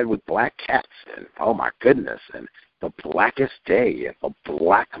bad with black cats, and oh my goodness, and the blackest day, and the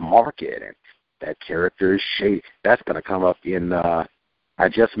black market, and that character is shady. That's going to come up in, I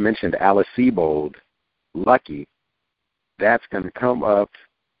just mentioned Alice Sebold, Lucky. That's going to come up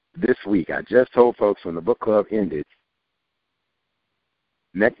this week. I just told folks when the book club ended,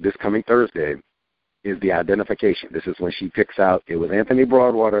 this coming Thursday, is the identification. This is when she picks out, it was Anthony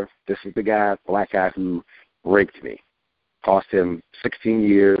Broadwater. This is the guy, black guy who raped me. Cost him 16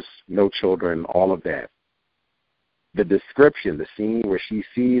 years, no children, all of that. The description, the scene where she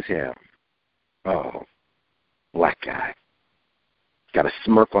sees him, oh, black guy. Got a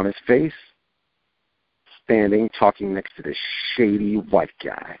smirk on his face, standing, talking next to this shady white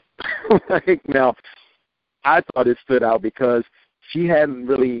guy. Now, I thought it stood out because she hadn't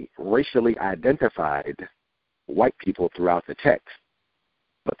really racially identified white people throughout the text.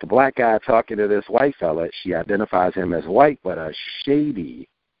 But the black guy talking to this white fella, she identifies him as white, but a shady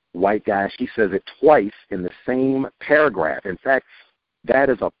white guy. She says it twice in the same paragraph. In fact,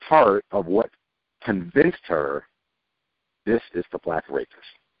 that is a part of what convinced her this is the black rapist.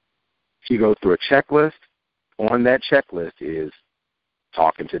 She goes through a checklist. On that checklist is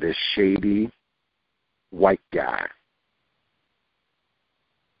talking to this shady white guy.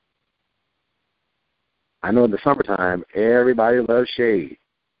 I know in the summertime, everybody loves shade.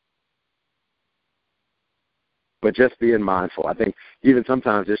 But just being mindful. I think even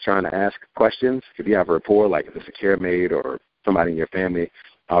sometimes just trying to ask questions, if you have a rapport, like if it's a caremaid or somebody in your family,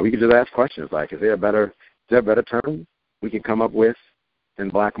 we can just ask questions like, is there a better term we can come up with in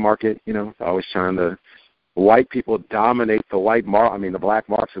black market? Always trying to white people dominate the the black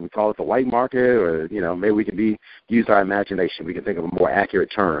market, so we call it the white market, or, maybe we can use our imagination. We can think of a more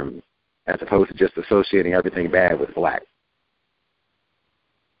accurate term as opposed to just associating everything bad with black.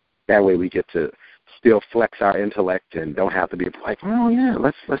 That way we get to still flex our intellect and don't have to be like, oh, yeah,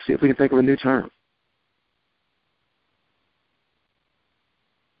 let's see if we can think of a new term.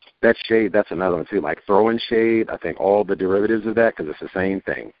 That shade, that's another one, too. Like throwing shade, I think all the derivatives of that, because it's the same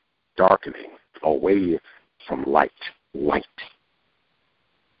thing. Darkening, away from light.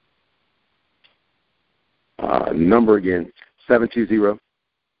 Number again,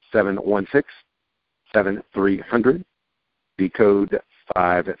 720-716-7300. The code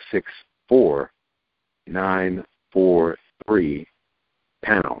 564-943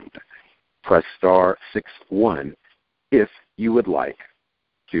 pound. Press star 61 if you would like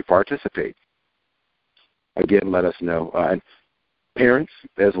to participate. Again, let us know. Parents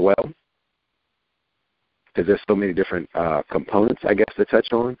as well, because there's so many different components, I guess, to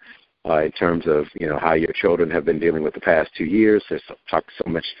touch on in terms of, how your children have been dealing with the past 2 years. There's so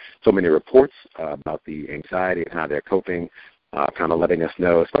many reports about the anxiety and how they're coping, kind of letting us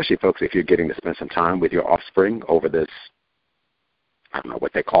know, especially folks, if you're getting to spend some time with your offspring over this, I don't know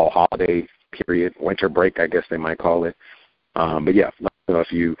what they call holiday period, winter break, I guess they might call it. But yeah, let me know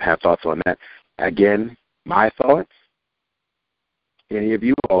if you have thoughts on that. Again, my thoughts, any of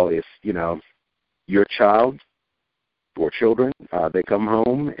you all, if, your child or children, they come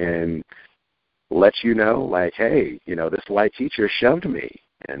home and let you know, like, hey, this white teacher shoved me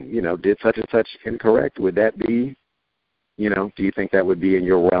and, did such and such incorrect, would that be, do you think that would be in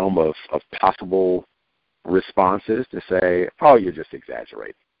your realm of possible responses to say, oh, you're just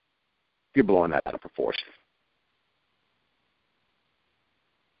exaggerating. You're blowing that out of proportion.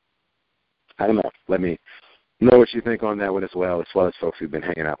 I don't know. Let me know what you think on that one as well as folks who've been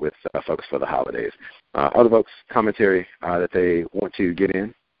hanging out with folks for the holidays. Other folks' commentary that they want to get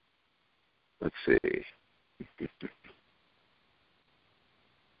in. Let's see.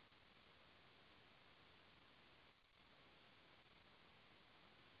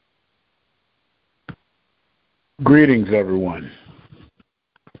 Greetings, everyone.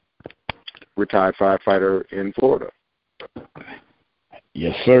 Retired firefighter in Florida.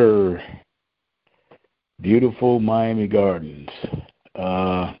 Yes, sir. Beautiful Miami Gardens.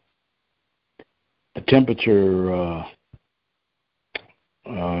 The temperature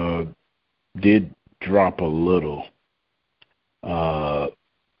did drop a little.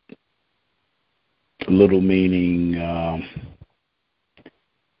 Little meaning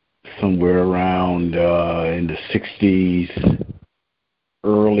somewhere around in the 60s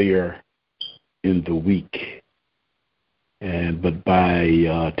earlier in the week. But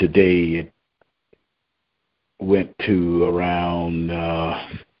by today it went to around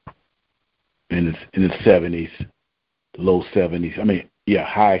in the 70s, low 70s.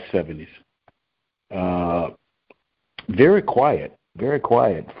 High 70s. Very quiet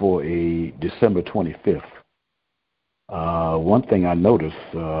for a December 25th. One thing I noticed,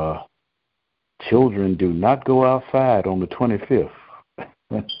 children do not go outside on the 25th.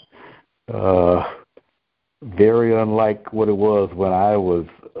 Very unlike what it was when I was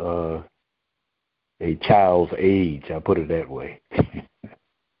a child's age, I put it that way.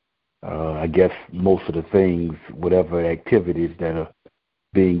 I guess most of the things, whatever activities that are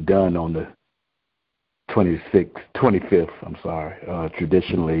being done on the 25th,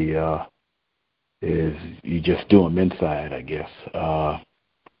 traditionally is you just do them inside, I guess.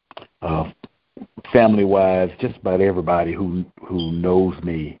 Family-wise, just about everybody who knows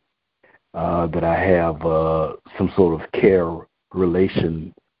me, that I have some sort of care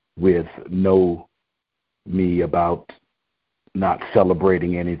relation with, know me about not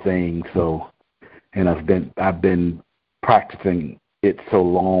celebrating anything. So, and I've been practicing it so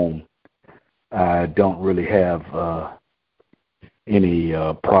long, I don't really have any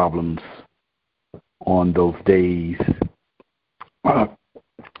problems on those days.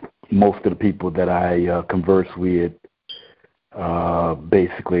 Most of the people that I converse with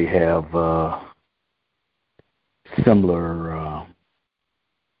basically have similar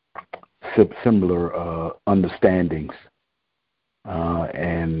understandings,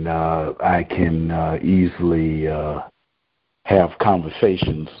 and I can easily have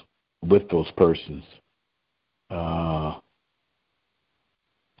conversations with those persons.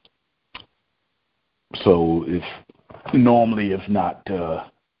 So it's not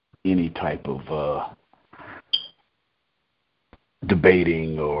any type of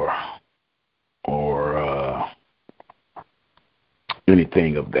debating or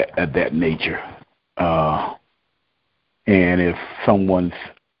anything of that nature. And if someone's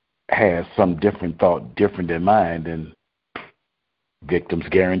has some different thought, different than mine, then victims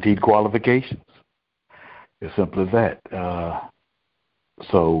guaranteed qualifications. As simple as that.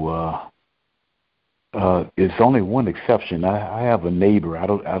 It's only one exception. I have a neighbor. I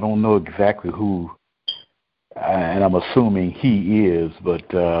don't know exactly who, and I'm assuming he is,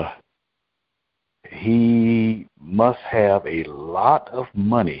 but he must have a lot of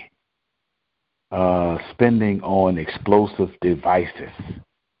money spending on explosive devices.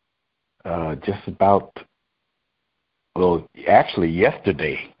 Just about, well, actually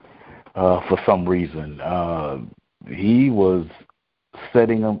yesterday, for some reason, he was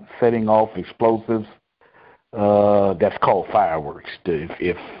setting off explosives. That's called fireworks,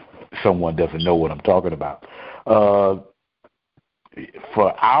 if someone doesn't know what I'm talking about.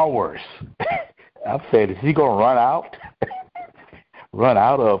 For hours. I've said, is he going to run out? Run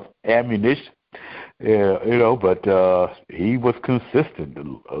out of ammunition? Yeah, you know, but he was consistent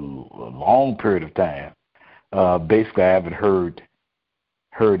a long period of time. Basically, I haven't heard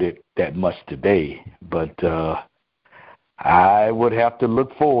it that much today, but I would have to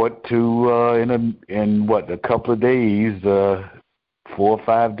look forward to in a couple of days, 4 or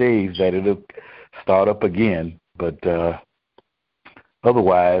 5 days, that it'll start up again. But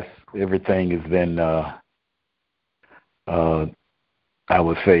otherwise, everything has been, I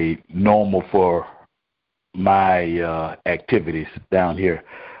would say, normal for my activities down here.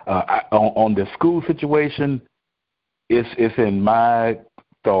 On the school situation, it's in my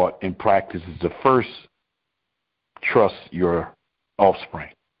thought and practice is to first trust your offspring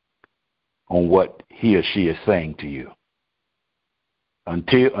on what he or she is saying to you.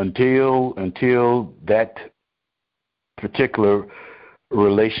 Until that particular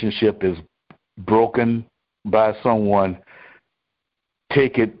relationship is broken by someone,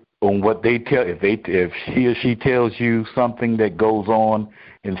 take it on what they tell. If he or she tells you something that goes on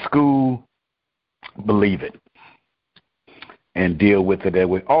in school, believe it and deal with it that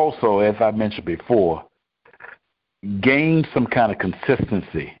way. Also, as I mentioned before, gain some kind of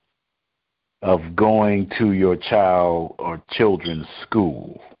consistency of going to your child or children's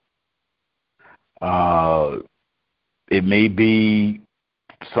school. It may be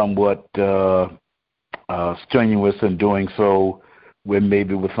somewhat strenuous in doing so, with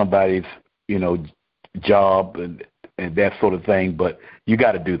maybe with somebody's, job and that sort of thing. But you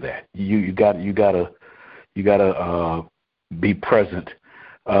got to do that. You got to be present,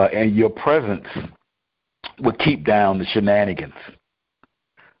 and your presence will keep down the shenanigans.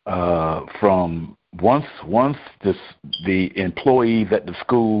 From once the employees at the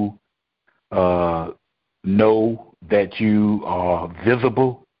school know that you are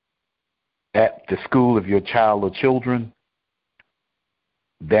visible at the school of your child or children,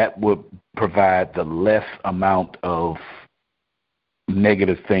 that would provide the less amount of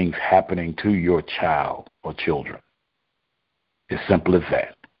negative things happening to your child or children. As simple as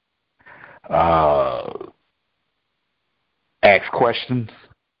that. Ask questions.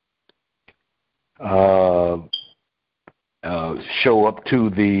 Show up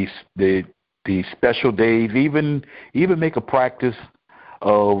to the special days. Even make a practice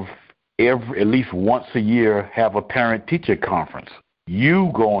of at least once a year have a parent-teacher conference. You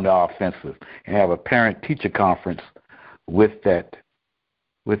go on the offensive and have a parent-teacher conference with that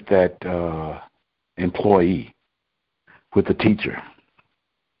employee, with the teacher.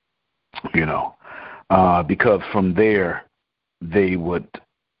 Because from there they would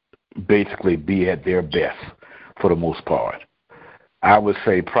basically be at their best for the most part. I would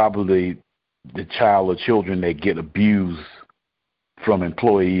say probably the child or children that get abused from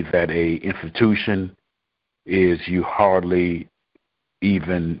employees at a institution is you hardly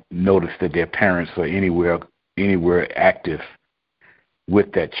even notice that their parents are anywhere active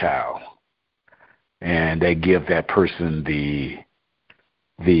with that child, and they give that person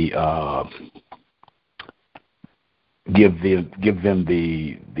give them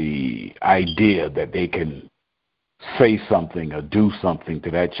the idea that they can say something or do something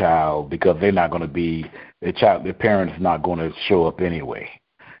to that child because they're not going to be their parents not going to show up anyway,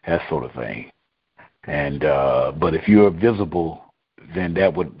 that sort of thing. And but if you're visible, then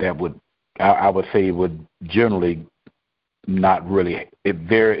that would I would say it would generally not really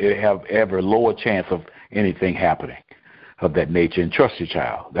it have ever lower chance of anything happening of that nature. And trust your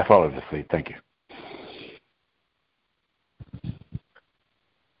child. That's all I have to say. Thank you.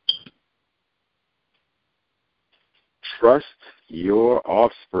 Trust your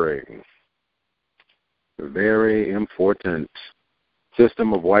offspring. Very important.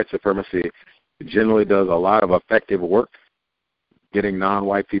 System of white supremacy generally does a lot of effective work getting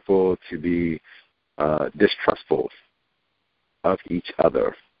non-white people to be distrustful of each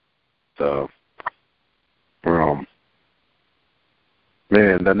other.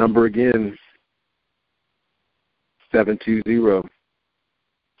 man, the number again,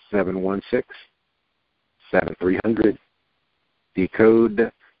 720-716-7300. The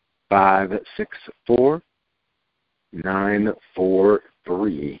code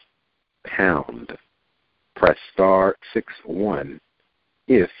 564-943 pound. Press star 61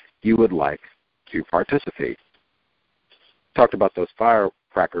 if you would like to participate. Talked about those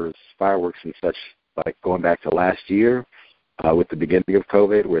firecrackers, fireworks and such, like going back to last year with the beginning of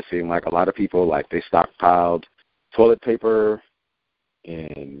COVID. We're seeing like a lot of people, like they stockpiled toilet paper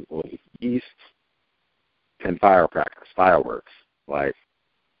and yeast and firecrackers, fireworks, like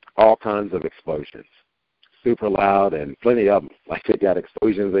all kinds of explosions. Super loud and plenty of them. Like they got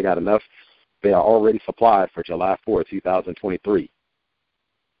explosions, they got enough. They are already supplied for July 4th, 2023.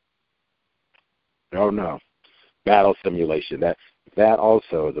 Oh, no. Battle simulation. That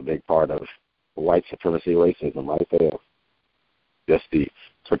also is a big part of white supremacy racism right there. Just the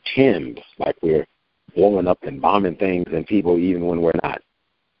pretend like we're blowing up and bombing things and people even when we're not.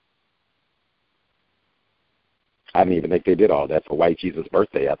 I didn't even think they did all that for White Jesus'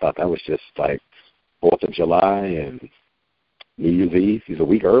 birthday. I thought that was just like 4th of July and New Year's Eve. He's a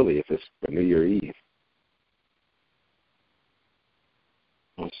week early if it's for New Year's Eve.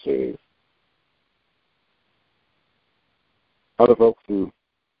 Let's see. Other folks who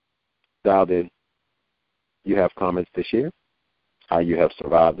dialed in, you have comments to share? How you have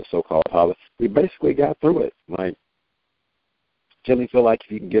survived the so-called holiday? We basically got through it. Like, generally feel like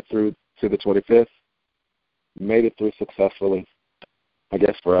if you can get through to the 25th, made it through successfully. I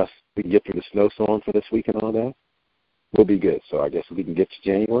guess for us, we can get through the snowstorm for this week and all that. We'll be good. So I guess we can get to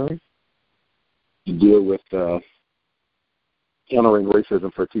January to deal with countering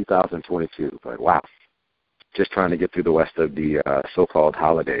racism for 2022. But wow, just trying to get through the rest of the so-called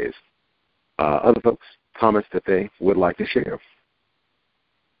holidays. Other folks, comments that they would like to share.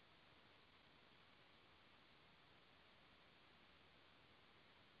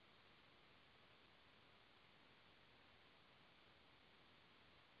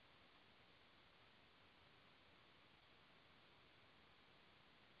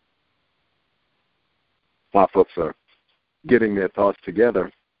 A lot of folks are getting their thoughts together.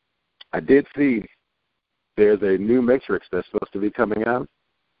 I did see there's a new matrix that's supposed to be coming out.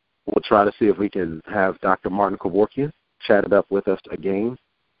 We'll try to see if we can have Dr. Martin Kevorkian chat it up with us again.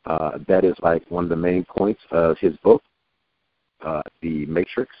 That is like one of the main points of his book, The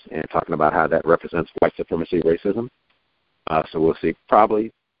Matrix, and talking about how that represents white supremacy racism. So we'll see.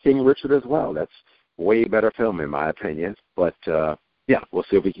 Probably King Richard as well. That's way better film in my opinion. But, yeah, we'll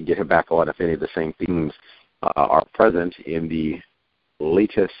see if we can get him back on if any of the same themes are present in the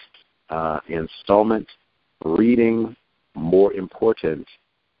latest installment, Reading More Important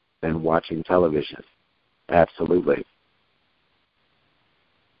Than Watching Television. Absolutely.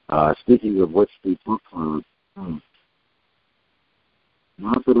 Speaking of which, the book club,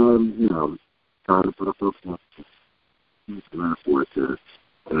 not that I'm, trying to put a folks on for it to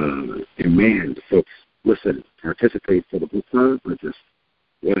demand folks listen, participate for the book club, but just,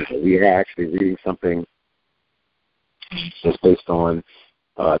 we are actually reading something just based on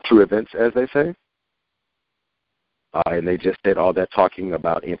true events, as they say. And they just did all that talking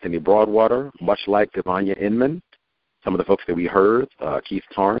about Anthony Broadwater, much like Devanya Inman, some of the folks that we heard, Keith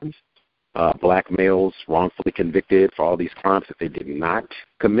Carnes, black males wrongfully convicted for all these crimes that they did not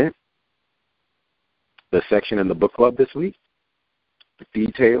commit. The section in the book club this week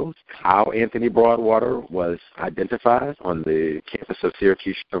details how Anthony Broadwater was identified on the campus of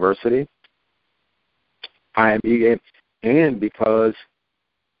Syracuse University. And because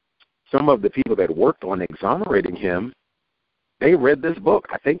some of the people that worked on exonerating him, they read this book.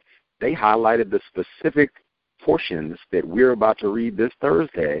 I think they highlighted the specific portions that we're about to read this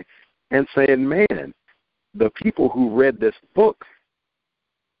Thursday and saying, man, the people who read this book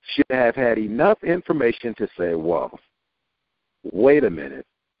should have had enough information to say, whoa, wait a minute,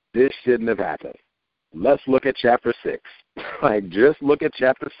 this shouldn't have happened. Let's look at chapter 6. Like, just look at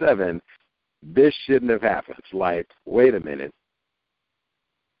chapter 7. This shouldn't have happened. It's like, wait a minute.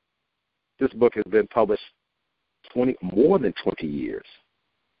 This book has been published more than 20 years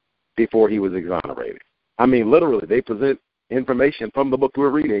before he was exonerated. I mean, literally, they present information from the book we're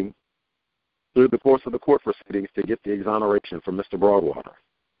reading through the course of the court proceedings to get the exoneration from Mr. Broadwater.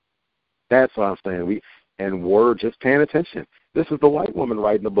 That's what I'm saying. And we're just paying attention. This is the white woman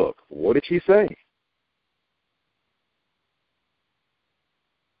writing the book. What did she say?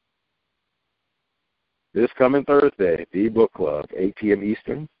 This coming Thursday, the book club, 8 p.m.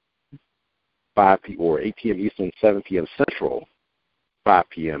 Eastern, 8 p.m. Eastern, 7 p.m. Central. 5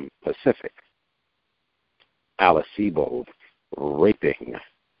 p.m. Pacific. Alice Sebold raping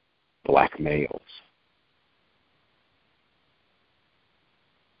black males.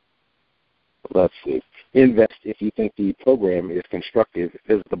 Let's see. Invest if you think the program is constructive.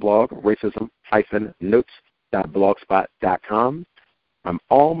 Visit the blog, racism-notes.blogspot.com. I'm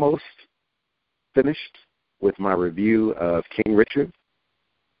almost finished with my review of King Richard.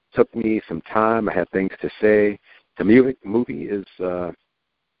 Took me some time. I had things to say. The movie is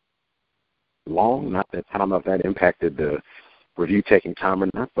long. Not that I don't know if that impacted the review taking time or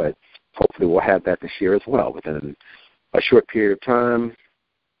not, but hopefully we'll have that to share as well within a short period of time,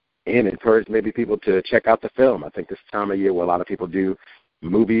 and encourage maybe people to check out the film. I think this time of year where a lot of people do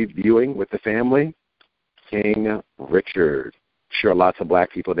movie viewing with the family, King Richard. Sure, lots of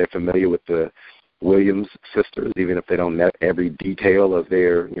black people, they're familiar with the Williams sisters, even if they don't know every detail of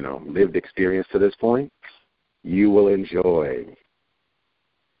their, lived experience to this point. You will enjoy.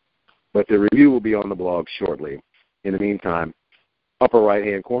 But the review will be on the blog shortly. In the meantime, upper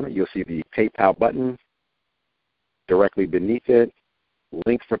right-hand corner, you'll see the PayPal button. Directly beneath it,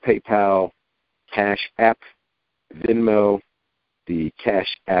 link for PayPal, Cash App, Venmo. The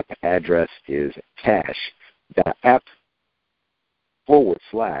Cash App address is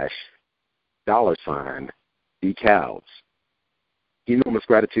cash.app/$decals. Enormous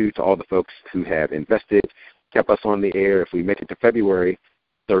gratitude to all the folks who have invested, kept us on the air. If we make it to February,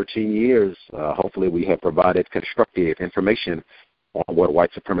 13 years, hopefully we have provided constructive information on what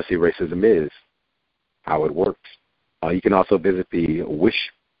white supremacy racism is, how it works. You can also visit the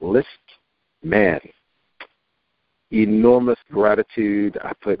wish list. Man, enormous gratitude.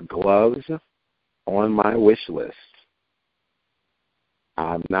 I put gloves on my wish list.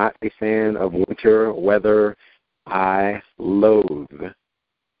 I'm not a fan of winter weather. I loathe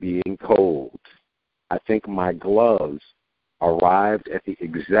being cold. I think my gloves arrived at the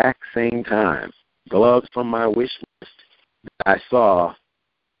exact same time. Gloves from my wish list that I saw,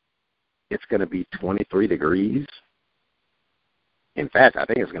 it's going to be 23 degrees. In fact, I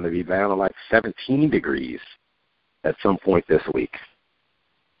think it's going to be down to like 17 degrees at some point this week.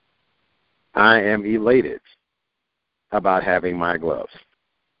 I am elated about having my gloves.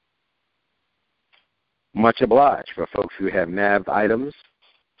 Much obliged for folks who have nabbed items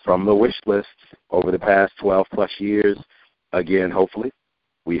from the wish list over the past 12 plus years. Again, hopefully,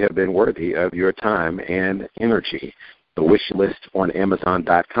 we have been worthy of your time and energy. The wish list on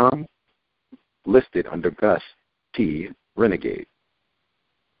Amazon.com, listed under Gus T. Renegade.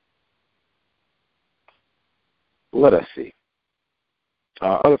 Let us see.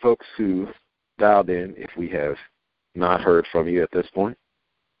 Other folks who dialed in, if we have not heard from you at this point,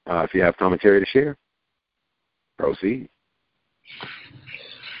 if you have commentary to share, proceed.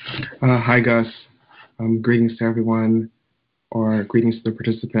 Hi, Gus. Greetings to everyone, or greetings to the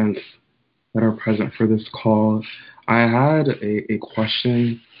participants that are present for this call. I had a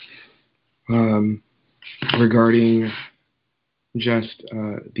question regarding just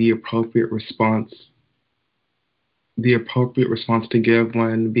the appropriate response to give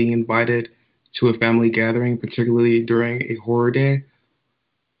when being invited to a family gathering, particularly during a horror day.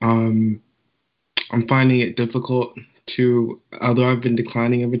 I'm finding it difficult although I've been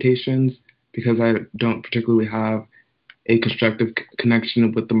declining invitations because I don't particularly have a constructive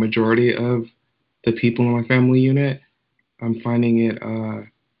connection with the majority of the people in my family unit, I'm finding it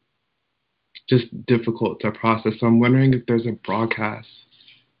just difficult to process. So I'm wondering if there's a broadcast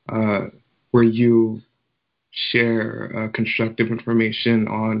where you share constructive information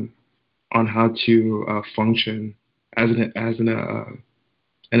on how to function as an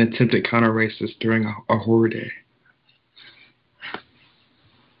attempted counter-racist during a horror day.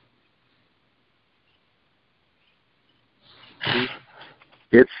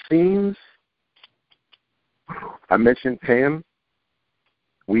 It seems, I mentioned Pam.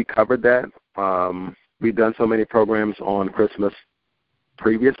 We covered that. We've done so many programs on Christmas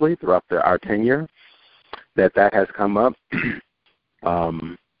previously throughout our tenure that has come up.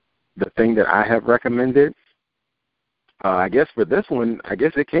 The thing that I have recommended, I guess for this one, I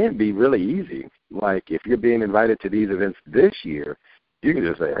guess it can be really easy. Like if you're being invited to these events this year, you can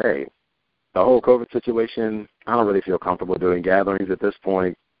just say, hey, the whole COVID situation, I don't really feel comfortable doing gatherings at this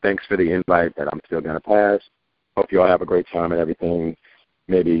point. Thanks for the invite, but I'm still going to pass. Hope you all have a great time and everything.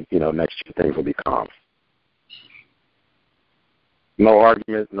 Maybe, next year things will be calm. No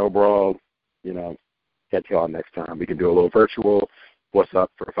argument, no brawl, catch y'all next time. We can do a little virtual, what's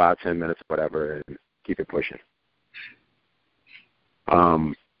up for 5-10 minutes, whatever, and keep it pushing.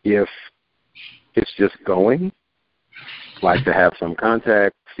 If it's just going, like to have some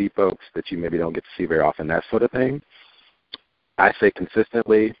contact, see folks that you maybe don't get to see very often, that sort of thing, I say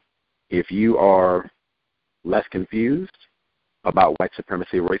consistently, if you are less confused about white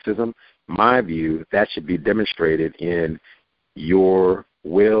supremacy, racism, my view, that should be demonstrated in your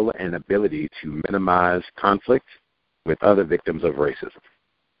will and ability to minimize conflict with other victims of racism.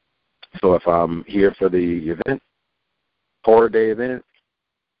 So if I'm here for the event, Horror Day event,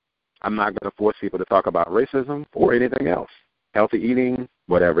 I'm not going to force people to talk about racism or anything else. Healthy eating,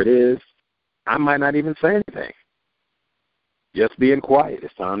 whatever it is, I might not even say anything. Just being quiet.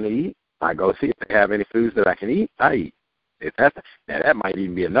 It's time to eat. I go see if they have any foods that I can eat, I eat. If that's, now that might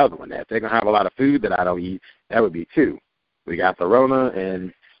even be another one. If they're going to have a lot of food that I don't eat, that would be two. We got the Rona,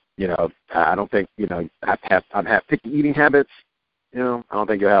 and, you know, I don't think, you know, I have picky eating habits. You know, I don't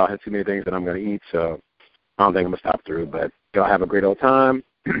think you'll have too many things that I'm going to eat, so I don't think I'm going to stop through. But y'all have a great old time.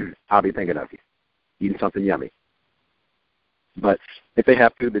 I'll be thinking of you, eating something yummy. But if they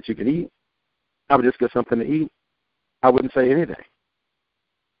have food that you can eat, I would just get something to eat. I wouldn't say anything.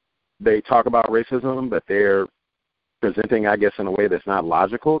 They talk about racism, but they're presenting, I guess, in a way that's not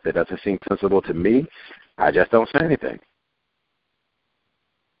logical, that doesn't seem sensible to me. I just don't say anything.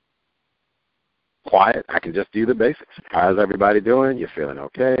 Quiet, I can just do the basics. How's everybody doing? You're feeling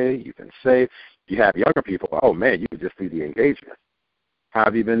okay? You've been safe? You have younger people. Oh, man, you can just do the engagement. How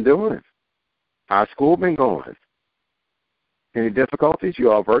have you been doing? How's school been going? Any difficulties?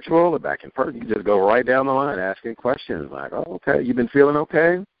 You all virtual or back in person? You just go right down the line asking questions like, oh, okay, you been feeling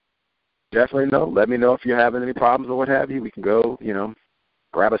okay? Definitely no. Let me know if you're having any problems or what have you. We can go, you know,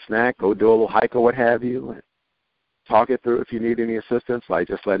 grab a snack, go do a little hike or what have you, and talk it through if you need any assistance, like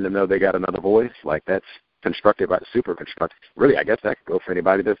just letting them know they got another voice. Like that's constructive, super constructive. Really, I guess that could go for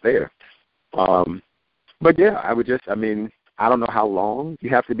anybody that's there. But, yeah, I don't know how long you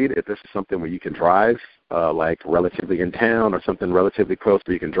have to be there. If this is something where you can drive, like relatively in town or something relatively close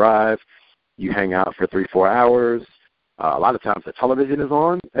where you can drive, you hang out for 3-4 hours. A lot of times the television is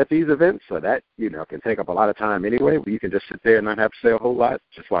on at these events, so that, you know, can take up a lot of time anyway, where you can just sit there and not have to say a whole lot,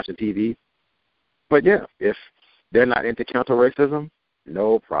 just watching TV. But, yeah, if they're not into counter-racism,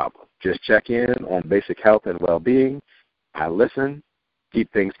 no problem. Just check in on basic health and well-being. I listen,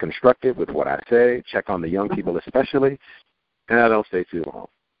 keep things constructive with what I say, check on the young people especially, and I don't stay too long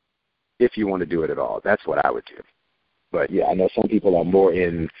if you want to do it at all. That's what I would do. But, yeah, I know some people are more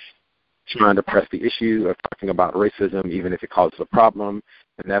in trying to press the issue of talking about racism, even if it causes a problem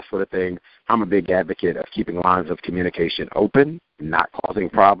and that sort of thing. I'm a big advocate of keeping lines of communication open, not causing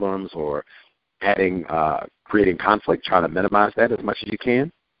problems or creating conflict, trying to minimize that as much as you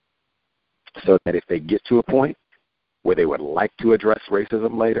can, so that if they get to a point where they would like to address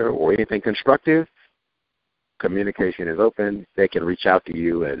racism later or anything constructive, communication is open. They can reach out to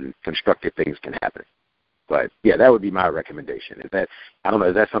you and constructive things can happen. But, yeah, that would be my recommendation. Is that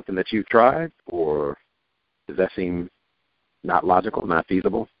something that you've tried, or does that seem not logical, not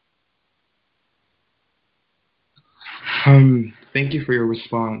feasible? Thank you for your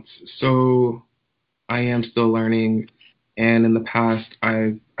response. So I am still learning, and in the past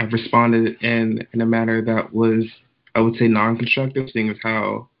I've responded in a manner that was, I would say, non-constructive, seeing as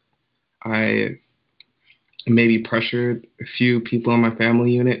how I maybe pressured a few people in my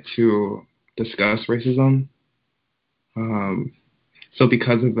family unit to discuss racism. So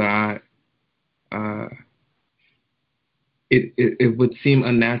because of that, it would seem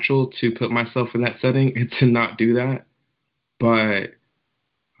unnatural to put myself in that setting and to not do that. But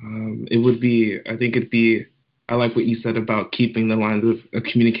I like what you said about keeping the lines of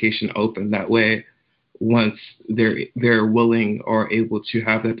communication open. That way, once they're willing or able to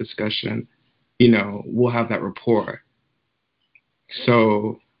have that discussion, you know, we'll have that rapport.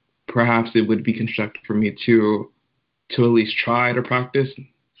 So perhaps it would be constructive for me to at least try to practice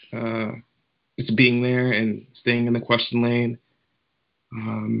just being there and staying in the question lane,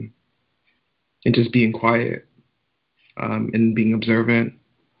 and just being quiet and being observant.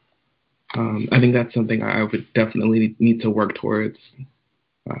 I think that's something I would definitely need to work towards.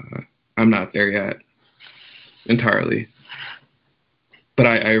 I'm not there yet entirely, but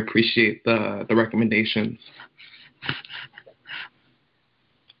I appreciate the recommendations.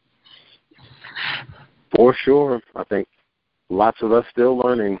 For sure. I think lots of us still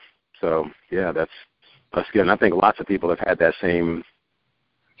learning. So, yeah, that's good. And I think lots of people have had that same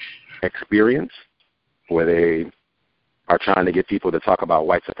experience where they are trying to get people to talk about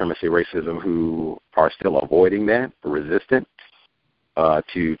white supremacy, racism, who are still avoiding that, resistant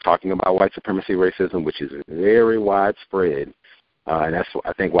to talking about white supremacy, racism, which is very widespread. And that's,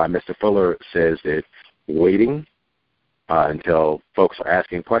 I think, why Mr. Fuller says that waiting until folks are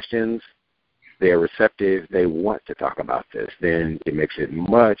asking questions, they're receptive, they want to talk about this, then it makes it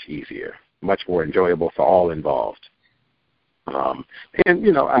much easier, much more enjoyable for all involved. And,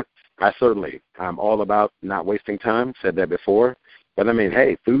 you know, I'm all about not wasting time, said that before. But, I mean,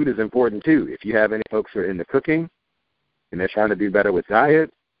 hey, food is important, too. If you have any folks who are into cooking and they're trying to do better with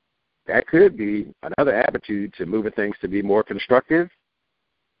diet, that could be another attitude to moving things to be more constructive.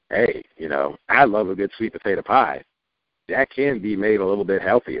 Hey, you know, I love a good sweet potato pie. That can be made a little bit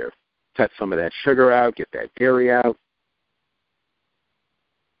healthier. Cut some of that sugar out, get that dairy out,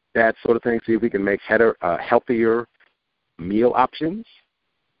 that sort of thing. See if we can make healthier meal options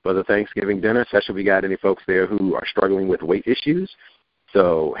for the Thanksgiving dinner, especially if we got any folks there who are struggling with weight issues.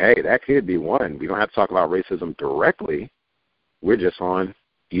 So, hey, that could be one. We don't have to talk about racism directly. We're just on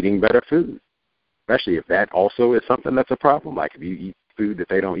eating better food, especially if that also is something that's a problem. Like if you eat food that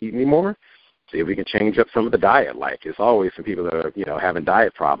they don't eat anymore, see if we can change up some of the diet. Like it's always some people that are, you know, having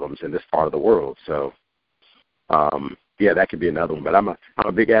diet problems in this part of the world. So, yeah, that could be another one. But I'm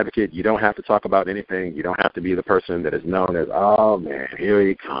a big advocate. You don't have to talk about anything. You don't have to be the person that is known as, oh, man, here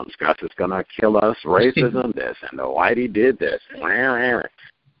he comes. Gus is going to kill us. Racism, this, and the whitey did this.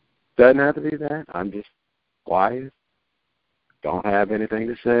 Doesn't have to be that. I'm just quiet. Don't have anything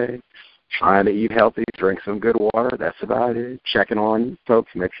to say. Trying to eat healthy, drink some good water. That's about it. Checking on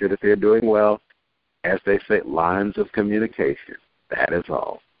folks, make sure that they're doing well. As they say, lines of communication. That is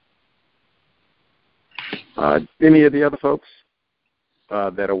all. Any of the other folks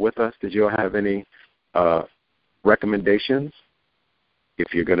that are with us, did you all have any recommendations?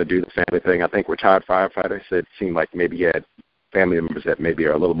 If you're going to do the family thing, I think retired firefighter said it seemed like maybe you had family members that maybe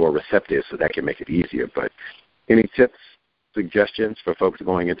are a little more receptive, so that can make it easier. But any tips, suggestions for folks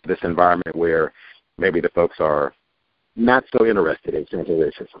going into this environment where maybe the folks are not so interested in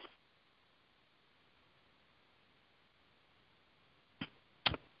racism?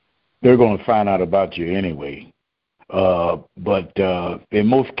 They're going to find out about you anyway. But in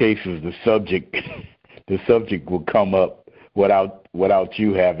most cases, the subject will come up without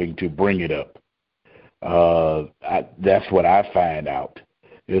you having to bring it up. That's what I find out.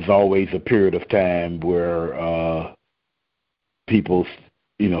 There's always a period of time where people,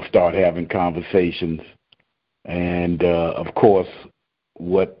 you know, start having conversations, and of course,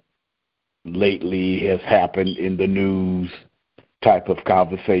 what lately has happened in the news type of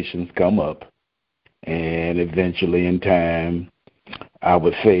conversations come up, and eventually in time, I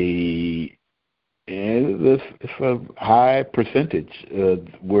would say it's a high percentage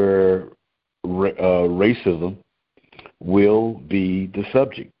where racism will be the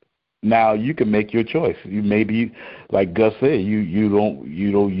subject. Now you can make your choice. You maybe, like Gus said, you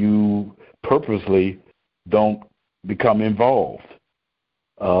purposely don't become involved.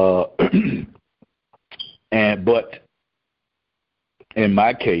 But in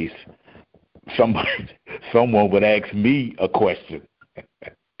my case, someone would ask me a question,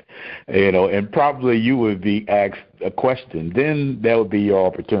 you know, and probably you would be asked a question. Then that would be your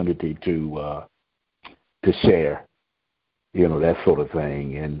opportunity to share, you know, that sort of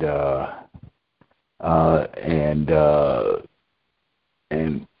thing, and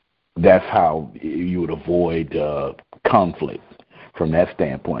that's how you would avoid conflict from that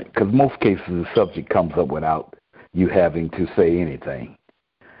standpoint. Because most cases, the subject comes up without you having to say anything,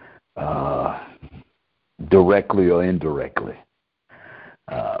 directly or indirectly,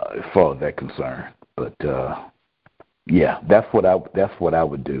 as far as that's concerned. But yeah, that's what I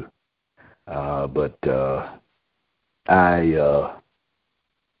would do. But I'm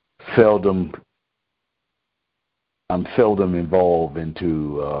seldom involved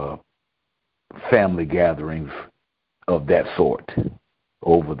into family gatherings of that sort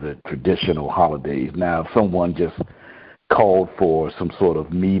over the traditional holidays. Now, if someone just called for some sort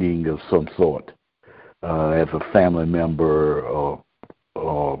of meeting of some sort as a family member or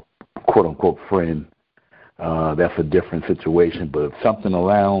quote-unquote friend, that's a different situation. But if something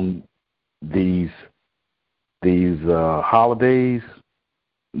around these holidays,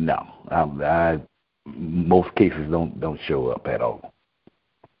 no, I most cases don't show up at all.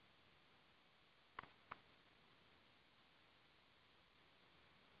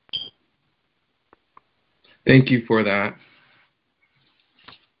 Thank you for that.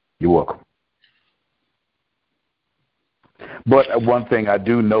 You're welcome. But one thing I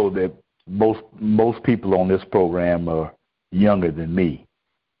do know that most people on this program are younger than me,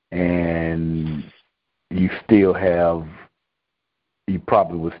 and you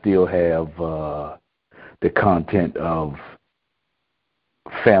probably will still have the content of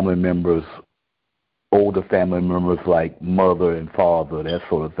family members, older family members like mother and father, that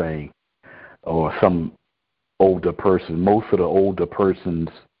sort of thing, or some older person. Most of the older persons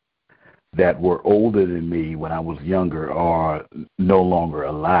that were older than me when I was younger are no longer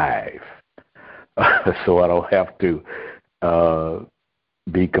alive. So I don't have to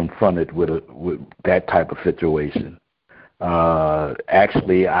be confronted with that type of situation.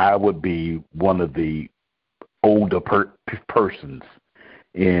 Actually, I would be one of the older persons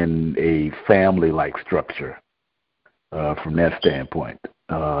in a family-like structure from that standpoint.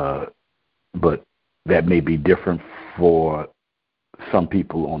 But that may be different for some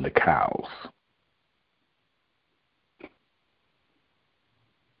people on the cows.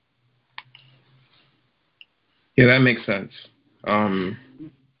 Yeah, that makes sense. I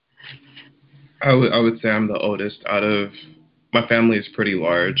would say I'm the oldest out of my family is pretty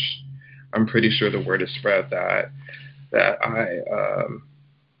large. I'm pretty sure the word is spread that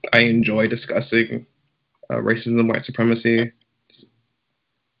I enjoy discussing racism and white supremacy.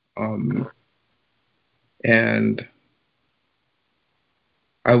 And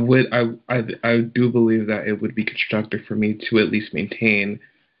I do believe that it would be constructive for me to at least maintain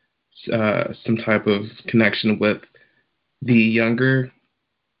some type of connection with the younger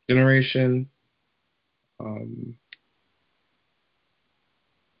generation.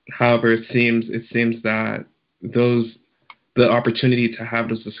 However, it seems that the opportunity to have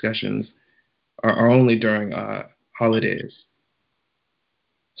those discussions are only during holidays.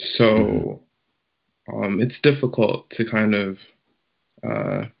 So it's difficult to kind of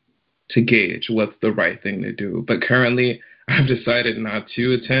to gauge what's the right thing to do. But currently, I've decided not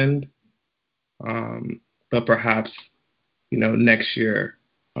to attend. But perhaps, next year,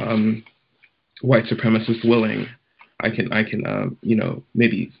 white supremacists willing, I can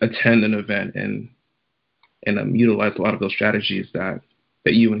maybe attend an event and utilize a lot of those strategies that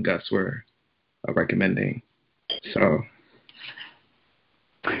you and Gus were recommending. So.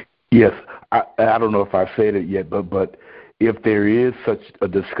 Yes, I don't know if I've said it yet, but if there is such a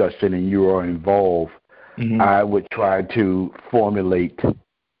discussion and you are involved, I would try to formulate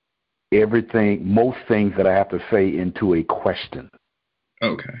most things that I have to say into a question.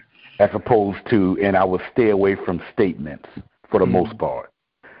 Okay. As opposed to, and I would stay away from statements for the most part.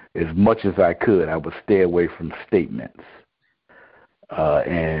 As much as I could, I would stay away from statements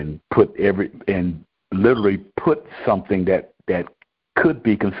and literally put something that could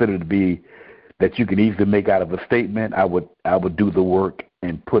be considered to be that you can easily make out of a statement. I would do the work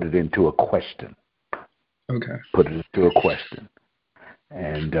and put it into a question. Okay. Put it into a question.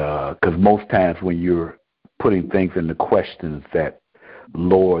 And because most times when you're putting things into questions that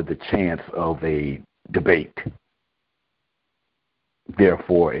lower the chance of a debate,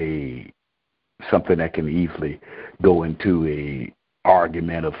 therefore something that can easily go into a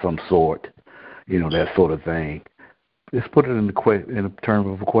argument of some sort, that sort of thing. Just put it in the term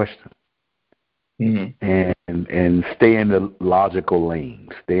of a question. And stay in the logical lane.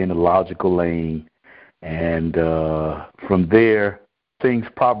 And from there, things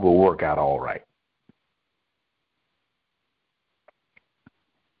probably will work out all right.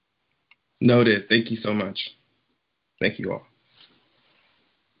 Noted. Thank you so much. Thank you all.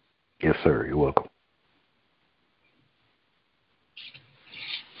 Yes, sir. You're welcome.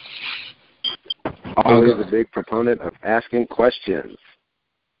 Always a big proponent of asking questions.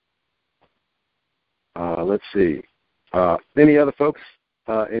 Let's see. Any other folks?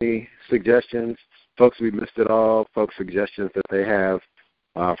 Any suggestions? Folks we missed it all. Folks' suggestions that they have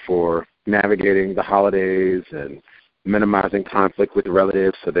for navigating the holidays and minimizing conflict with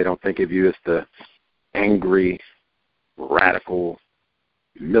relatives so they don't think of you as the angry, radical,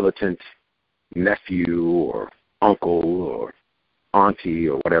 militant nephew or uncle or auntie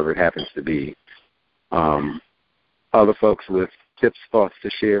or whatever it happens to be. Other folks with tips, thoughts to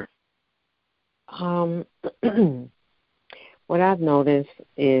share? What I've noticed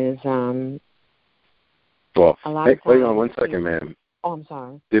is wait on 1 second, ma'am. Oh, I'm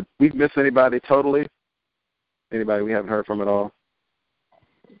sorry. Did we miss anybody totally? Anybody we haven't heard from at all?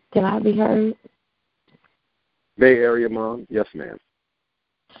 Can I be heard? Bay Area Mom? Yes, ma'am.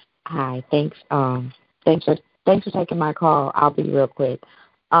 Hi, thanks. Thanks for taking my call. I'll be real quick.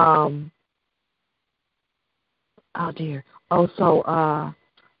 Oh dear. Also,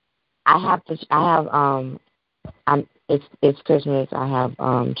 it's Christmas. I have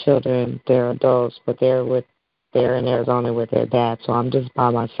children. They're adults, but they're in Arizona with their dad, so I'm just by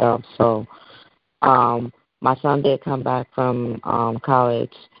myself. So, my son did come back from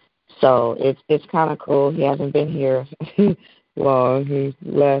college, so it's kind of cool. He hasn't been here long. He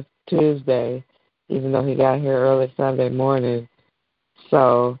left Tuesday, even though he got here early Sunday morning.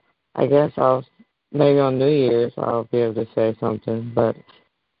 So I guess maybe on New Year's I'll be able to say something, but I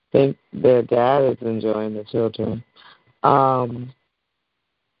think their dad is enjoying the children.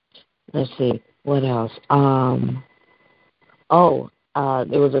 Let's see, what else?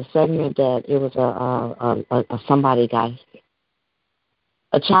 there was a segment that it was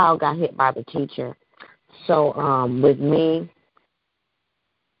a child got hit by the teacher. So with me,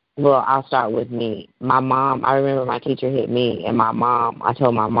 well, I'll start with me. My mom, I remember my teacher hit me, and I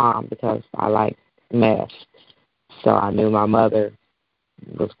told my mom because I like mess. So I knew my mother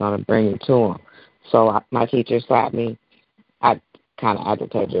was going to bring it to him. So my teacher slapped me. I kind of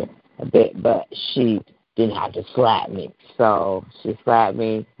agitated her a bit, but she didn't have to slap me. So she slapped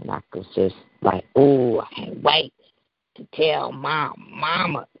me, and I was just like, ooh, I can't wait to tell my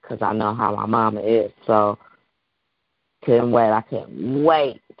mama, because I know how my mama is. So I couldn't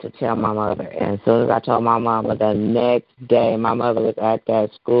wait to tell my mother. And as soon as I told my mama, the next day my mother was at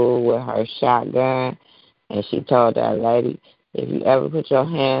that school with her shotgun, and she told that lady, if you ever put your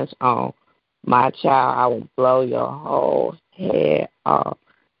hands on my child, I will blow your whole head off.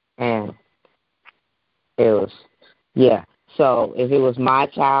 And it was, yeah. So if it was my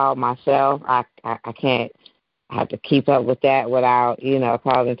child, myself, I can't. I have to keep up with that without,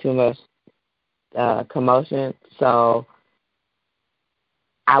 causing too much commotion. So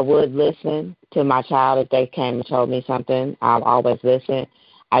I would listen to my child if they came and told me something. I'll always listen.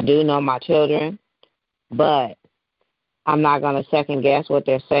 I do know my children, but I'm not going to second guess what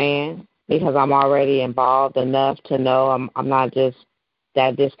they're saying because I'm already involved enough to know I'm not just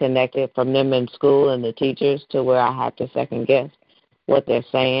that disconnected from them in school and the teachers to where I have to second guess what they're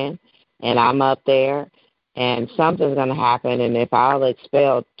saying. And I'm up there, and something's going to happen. And if I'll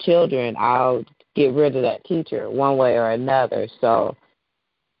expel children, I'll get rid of that teacher one way or another. So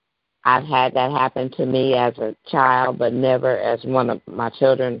I've had that happen to me as a child, but never as one of my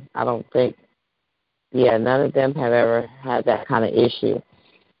children. I don't think, none of them have ever had that kind of issue.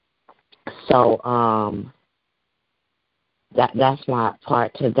 So that's my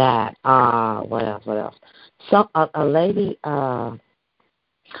part to that. What else? So a lady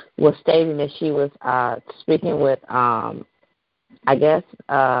was stating that she was speaking with, I guess,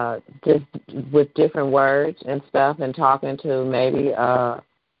 just with different words and stuff, and talking to maybe I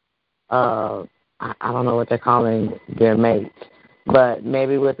don't know what they're calling their mates, but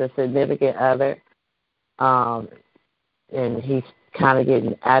maybe with a significant other, and he's kind of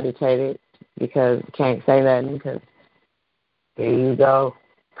getting agitated because he can't say nothing because here you go,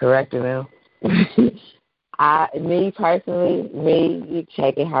 correcting him. Me personally, you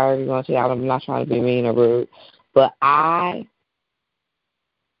take it however you want to. I'm not trying to be mean or rude, but I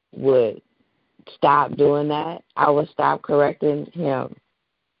would stop doing that. I would stop correcting him.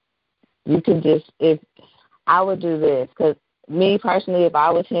 You can if I would do this, because me personally, if I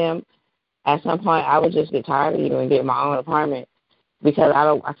was him, at some point I would just get tired of you and get my own apartment because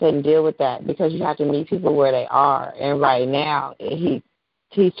I couldn't deal with that because you have to meet people where they are, and right now he's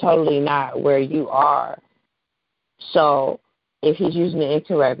totally not where you are. So if he's using the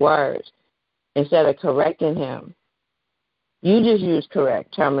incorrect words, instead of correcting him, you just use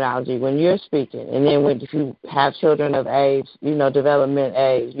correct terminology when you're speaking. And then if you have children of age, development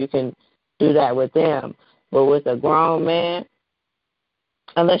age, you can do that with them. But with a grown man,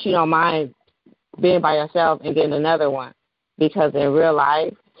 unless you don't mind being by yourself and getting another one, because in real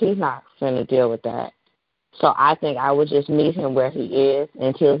life, he's not going to deal with that. So I think I would just meet him where he is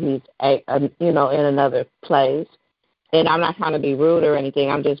until he's, in another place. And I'm not trying to be rude or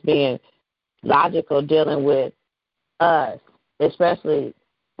anything. I'm just being logical dealing with us, especially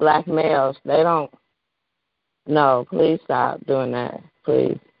black males. They don't. No, please stop doing that,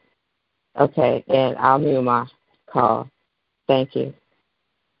 please. Okay, and I'll mute my call. Thank you.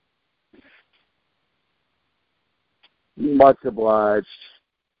 Much obliged,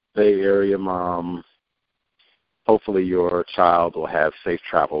 Bay Area mom. Hopefully your child will have safe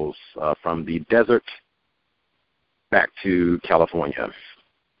travels from the desert back to California.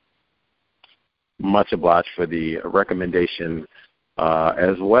 Much obliged for the recommendation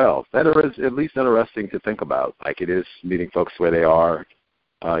as well. That is at least interesting to think about. Like it is, meeting folks where they are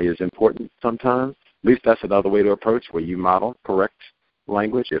is important sometimes. At least that's another way to approach, where you model correct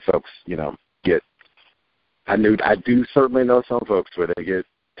language. If folks, get, I do certainly know some folks where they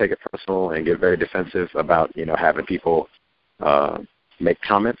take it personal and get very defensive about, having people make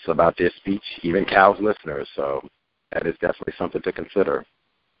comments about their speech, even Cal's listeners. So that is definitely something to consider.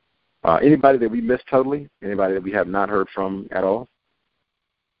 Anybody that we missed totally? Anybody that we have not heard from at all?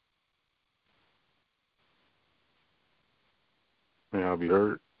 May I be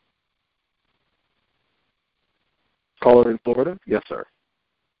heard? Caller in Florida? Yes, sir.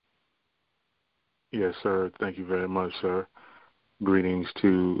 Yes, sir. Thank you very much, sir. Greetings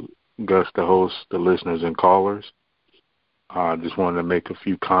to Gus, the host, the listeners, and callers. I just wanted to make a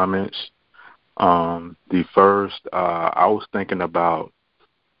few comments. The first, I was thinking about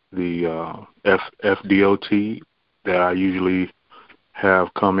the FDOT that I usually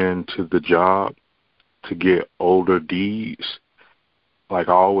have come into the job to get older deeds. Like,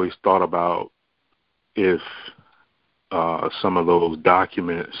 I always thought about if some of those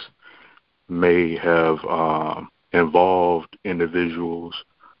documents may have involved individuals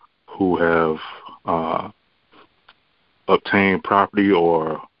who have obtained property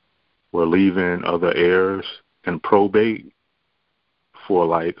or were leaving other heirs in probate for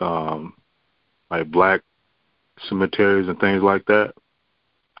like black cemeteries and things like that.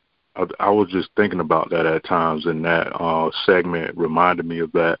 I was just thinking about that at times, and that segment reminded me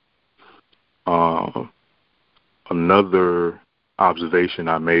of that. Another observation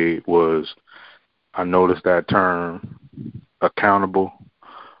I made was I noticed that term accountable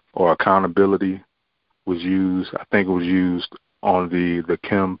or accountability was used. I think it was used on the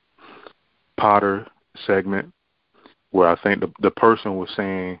Kim Potter segment, where I think the person was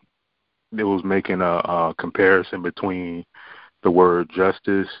saying it was making a comparison between the word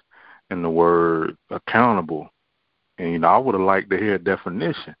justice and the word accountable. And, I would have liked to hear a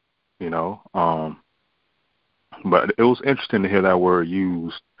definition, but it was interesting to hear that word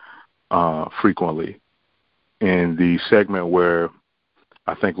used frequently in the segment where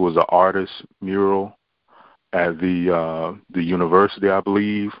I think it was an artist mural at the university, I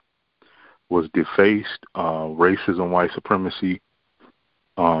believe, was defaced. Racism, white supremacy.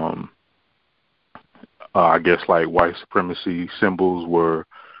 I guess like white supremacy symbols were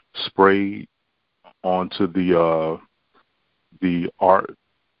sprayed onto the art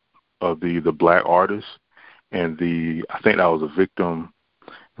of the black artist, and I think that was a victim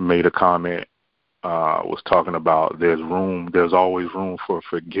made a comment, was talking about there's always room for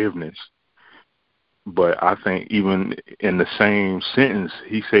forgiveness. But I think even in the same sentence,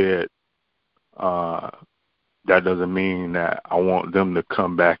 he said, that doesn't mean that I want them to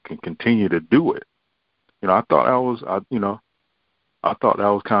come back and continue to do it. I thought that was, I thought that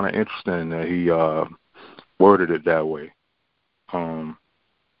was kind of interesting that he worded it that way.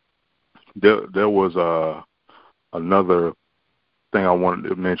 There was another thing I wanted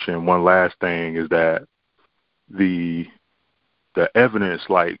to mention. One last thing is that the evidence,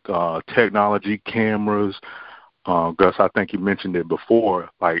 like technology, cameras. Gus, I think you mentioned it before.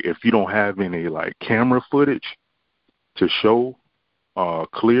 Like, if you don't have any like camera footage to show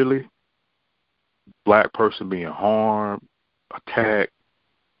clearly black person being harmed, attacked.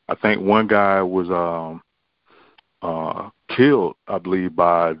 I think one guy was killed, I believe,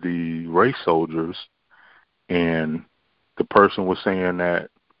 by the race soldiers, and the person was saying that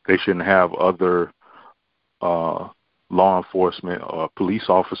they shouldn't have other law enforcement or police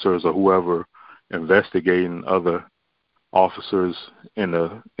officers or whoever investigating other officers in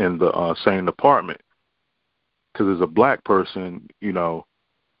the same department. Because as a black person, you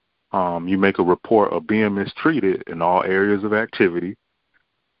make a report of being mistreated in all areas of activity.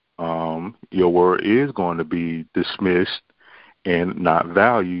 Your word is going to be dismissed and not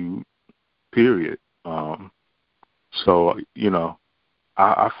valued, period. So,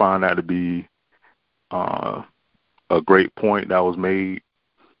 I find that to be a great point that was made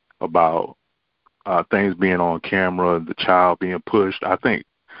about things being on camera, the child being pushed. I think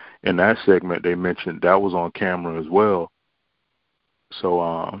in that segment they mentioned that was on camera as well.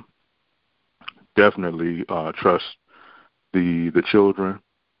 So definitely trust the children,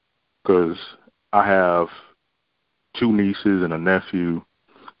 because I have 2 nieces and a nephew.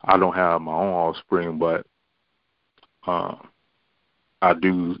 I don't have my own offspring, but I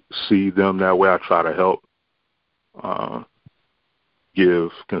do see them that way. I try to help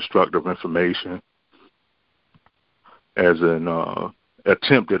give constructive information as an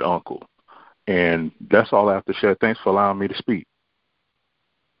attempted uncle. And that's all I have to share. Thanks for allowing me to speak.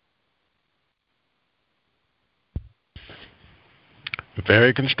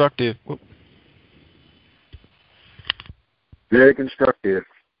 Very constructive. Very constructive.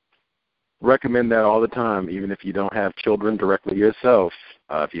 Recommend that all the time, even if you don't have children directly yourself.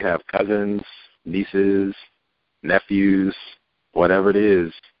 If you have cousins, nieces, nephews, whatever it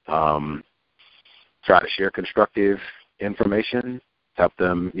is, try to share constructive information, help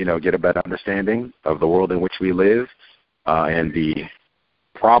them, get a better understanding of the world in which we live and the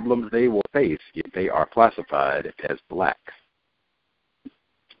problems they will face if they are classified as black.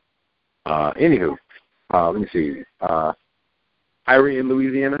 Anywho, let me see. Irie in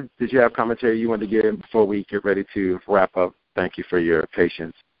Louisiana, did you have commentary you wanted to give before we get ready to wrap up? Thank you for your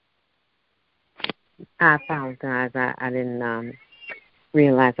patience. I apologize. I didn't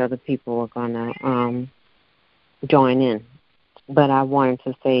realize other people were going to join in. but I wanted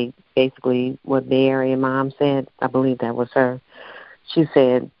to say basically what Bay Area Mom said. I believe that was her. She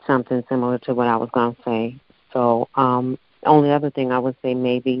said something similar to what I was going to say. So the only other thing I would say,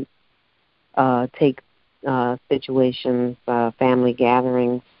 maybe take situations, family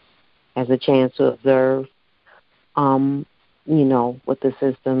gatherings, as a chance to observe, what the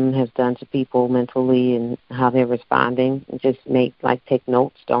system has done to people mentally and how they're responding. And just take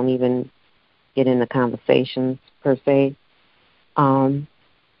notes. Don't even get into conversations per se.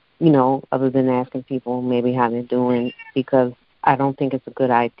 Other than asking people maybe how they're doing, because I don't think it's a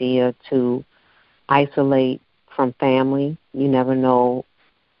good idea to isolate from family. You never know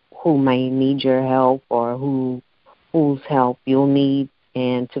who may need your help or whose help you'll need,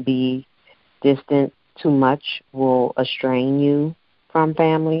 and to be distant too much will estrange you from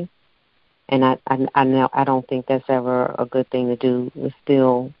family. And I don't think that's ever a good thing to do. It's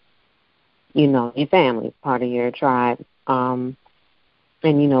still, your family, part of your tribe. And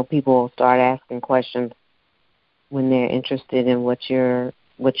people will start asking questions when they're interested in what you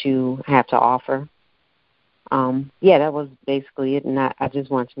have to offer. That was basically it. And I just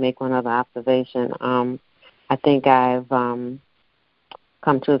want to make one other observation. I think I've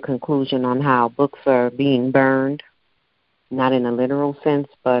come to a conclusion on how books are being burned, not in a literal sense,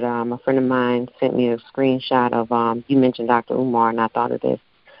 but a friend of mine sent me a screenshot of, you mentioned Dr. Umar, and I thought of this,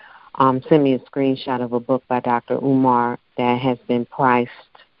 sent me a screenshot of a book by Dr. Umar that has been priced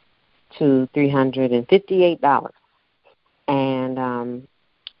to $358. And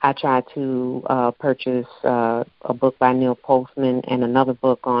I tried to purchase a book by Neil Postman and another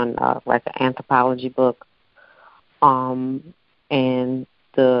book on an anthropology book. And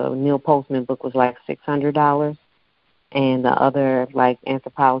the Neil Postman book was like $600, and the other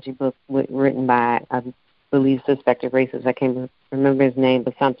anthropology book written by, I believe, suspected racist. I can't remember his name,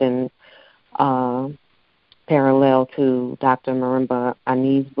 but something parallel to Dr. Marimba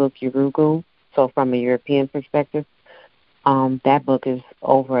Ani's book Yurugu. So from a European perspective, that book is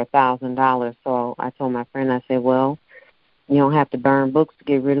over $1,000. So I told my friend, I said, well, you don't have to burn books to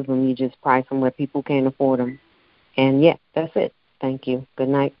get rid of them. You just price them where people can't afford them. And, that's it. Thank you. Good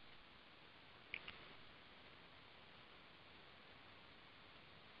night.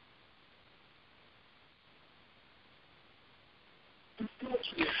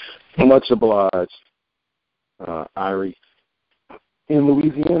 Much obliged, Irie. In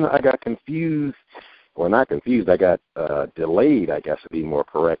Louisiana, I got confused. Well, not confused. I got delayed, I guess, to be more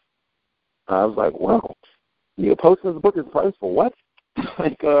correct. I was like, wow, Neil Postman's book is priced for what?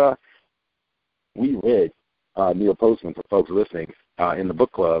 We read Neil Postman, for folks listening, in the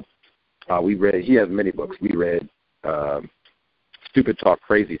book club. We read, he has many books. We read Stupid Talk,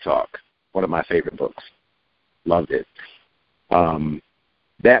 Crazy Talk, one of my favorite books. Loved it.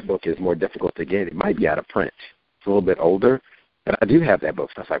 That book is more difficult to get. It might be out of print. It's a little bit older, but I do have that book.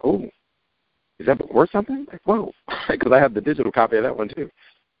 So I was like, oh, is that book worth something? Whoa, because I have the digital copy of that one too.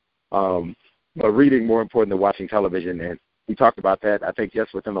 But reading more important than watching television, and we talked about that, I think,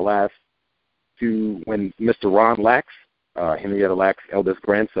 just within the last two, when Mr. Ron Lax, Henrietta Lax's eldest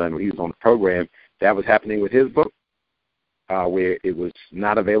grandson, when he was on the program, that was happening with his book, where it was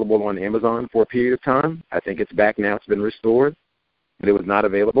not available on Amazon for a period of time. I think it's back now. It's been restored. But it was not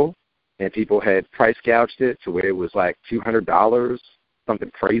available, and people had price gouged it to where it was like $200,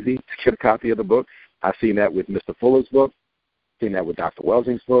 something crazy, to get a copy of the book. I've seen that with Mr. Fuller's book. I've seen that with Dr.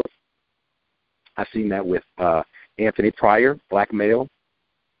 Welsing's book. I've seen that with Anthony Pryor, black male.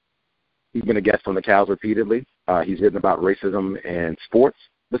 He's been a guest on the Cows repeatedly. He's written about racism and sports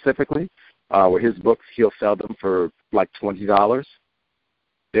specifically. With his books, he'll sell them for like $20.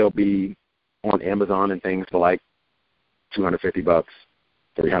 They'll be on Amazon and things for like $250,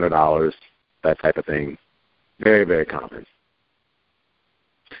 $300, that type of thing. Very, very common.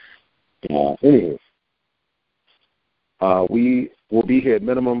 Anyway, we will be here at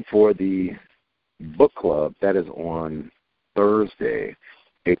minimum for the book club. That is on Thursday,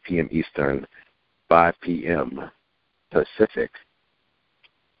 8 p.m. Eastern, 5 p.m. Pacific.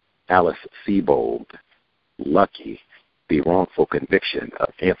 Alice Sebold, Lucky, the wrongful conviction of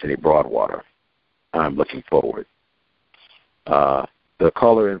Anthony Broadwater. I'm looking forward. The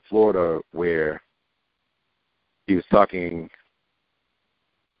caller in Florida where he was talking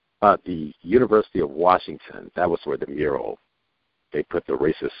about the University of Washington, that was where the mural, they put the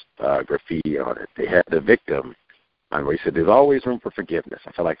racist graffiti on it. They had the victim on where he said there's always room for forgiveness.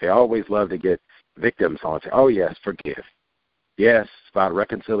 I feel like they always love to get victims on and say, oh, yes, forgive. Yes, it's about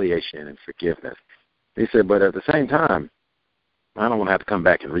reconciliation and forgiveness. He said, but at the same time, I don't want to have to come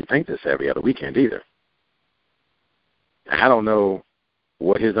back and rethink this every other weekend either. I don't know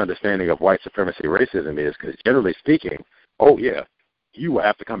what his understanding of white supremacy racism is, because generally speaking, oh, yeah, you will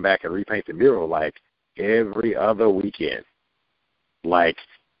have to come back and repaint the mural like every other weekend. Like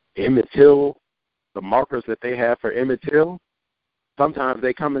Emmett Till, the markers that they have for Emmett Till, sometimes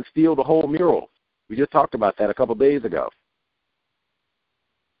they come and steal the whole mural. We just talked about that a couple days ago.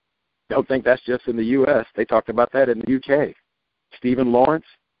 Don't think that's just in the U.S. They talked about that in the U.K. Stephen Lawrence,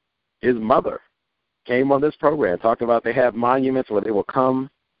 his mother, came on this program, talked about they have monuments where they will come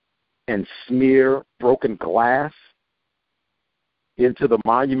and smear broken glass into the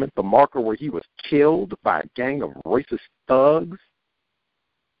monument, the marker where he was killed by a gang of racist thugs.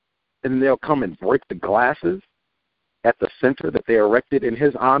 And then they'll come and break the glasses at the center that they erected in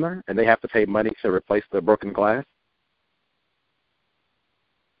his honor, and they have to pay money to replace the broken glass.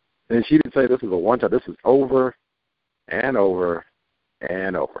 And she didn't say this is a one-time. This is over and over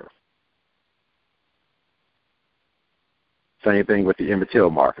and over. Same thing with the Emmett Till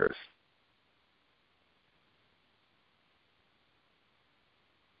markers.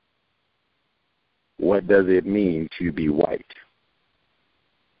 What does it mean to be white?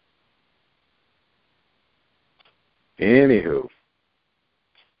 Anywho,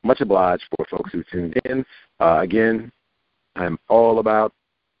 much obliged for folks who tuned in. Again, I'm all about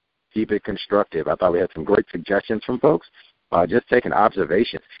keep it constructive. I thought we had some great suggestions from folks. Just taking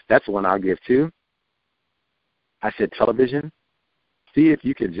observations. That's one I'll give too. I said television. See if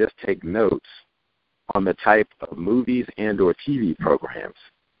you can just take notes on the type of movies and or TV programs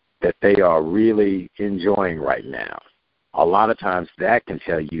that they are really enjoying right now. A lot of times that can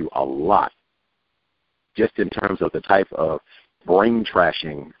tell you a lot just in terms of the type of brain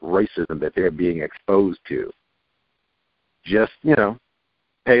trashing racism that they're being exposed to. Just,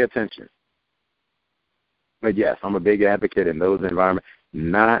 pay attention. But yes, I'm a big advocate in those environments.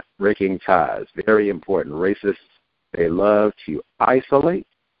 Not breaking ties. Very important. Racists, they love to isolate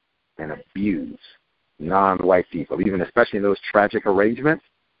and abuse non-white people, even especially in those tragic arrangements.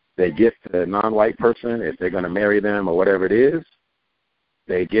 They get the non-white person, if they're going to marry them or whatever it is,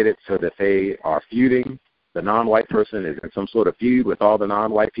 they get it so that they are feuding. The non-white person is in some sort of feud with all the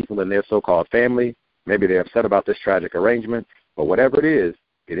non-white people in their so-called family. Maybe they're upset about this tragic arrangement, but whatever it is,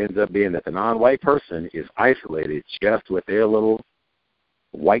 it ends up being that the non-white person is isolated just with their little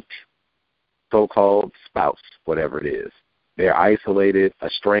white so-called spouse, whatever it is. They're isolated,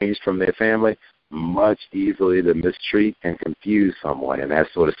 estranged from their family, much easily to mistreat and confuse someone in that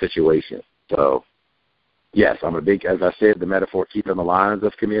sort of situation. So, yes, I'm a big, as I said, the metaphor, keeping the lines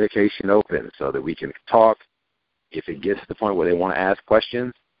of communication open so that we can talk. If it gets to the point where they want to ask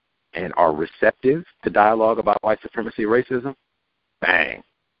questions and are receptive to dialogue about white supremacy, racism, bang.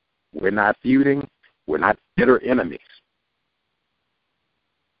 We're not feuding. We're not bitter enemies.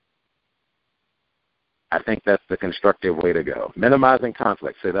 I think that's the constructive way to go. Minimizing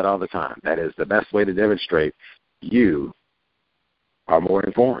conflict, say that all the time. That is the best way to demonstrate you are more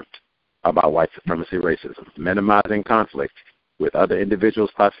informed about white supremacy racism. Minimizing conflict with other individuals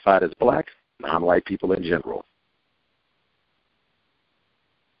classified as black, non-white people in general.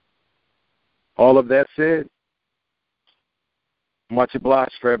 All of that said, much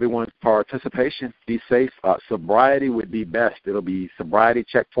obliged for everyone's participation. Be safe. Sobriety would be best. It'll be sobriety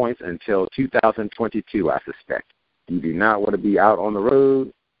checkpoints until 2022, I suspect. You do not want to be out on the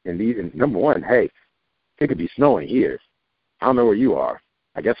road. And number one, hey, it could be snowing here. I don't know where you are.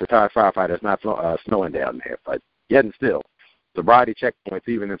 I guess retired firefighter is not snowing down there, but yet and still, sobriety checkpoints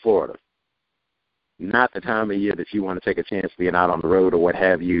even in Florida. Not the time of year that you want to take a chance being out on the road or what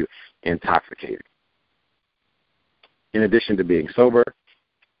have you, intoxicated. In addition to being sober,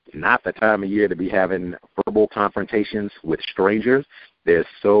 not the time of year to be having verbal confrontations with strangers. There's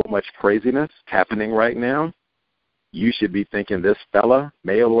so much craziness happening right now. You should be thinking this fella,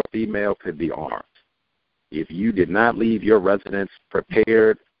 male or female, could be armed. If you did not leave your residence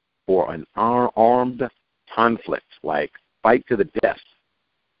prepared for an armed conflict, like fight to the death,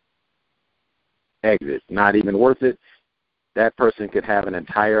 exit, not even worth it, that person could have an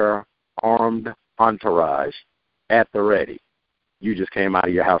entire armed entourage at the ready. You just came out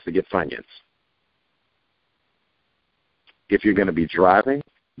of your house to get Funyuns. If you're going to be driving,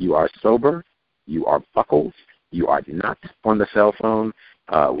 you are sober, you are buckled, you are not on the cell phone.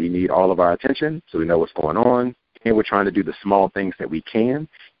 We need all of our attention so we know what's going on, and we're trying to do the small things that we can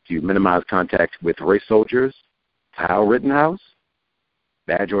to minimize contact with race soldiers. Kyle Rittenhouse,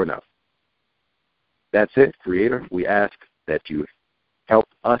 badge or no. That's it, Creator. We ask that you help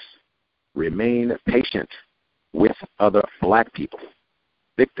us remain patient with other black people,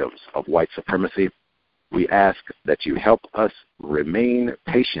 victims of white supremacy. We ask that you help us remain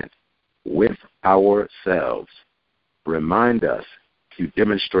patient with ourselves. Remind us to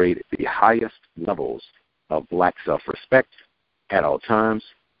demonstrate the highest levels of black self-respect at all times,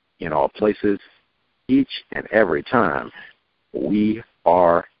 in all places, each and every time we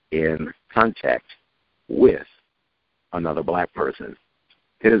are in contact with another black person.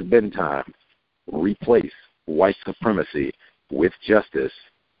 It has been time. Replace white supremacy with justice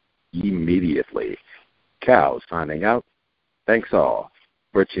immediately. Cal signing out. Thanks all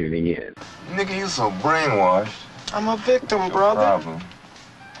for tuning in. Nigga, you so brainwashed. I'm a victim, Your brother. problem.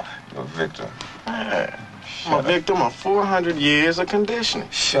 You're a victim. I'm a victim of 400 years of conditioning.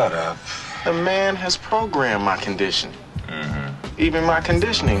 Shut up. The man has programmed my conditioning. Even my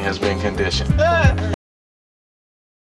conditioning has been conditioned.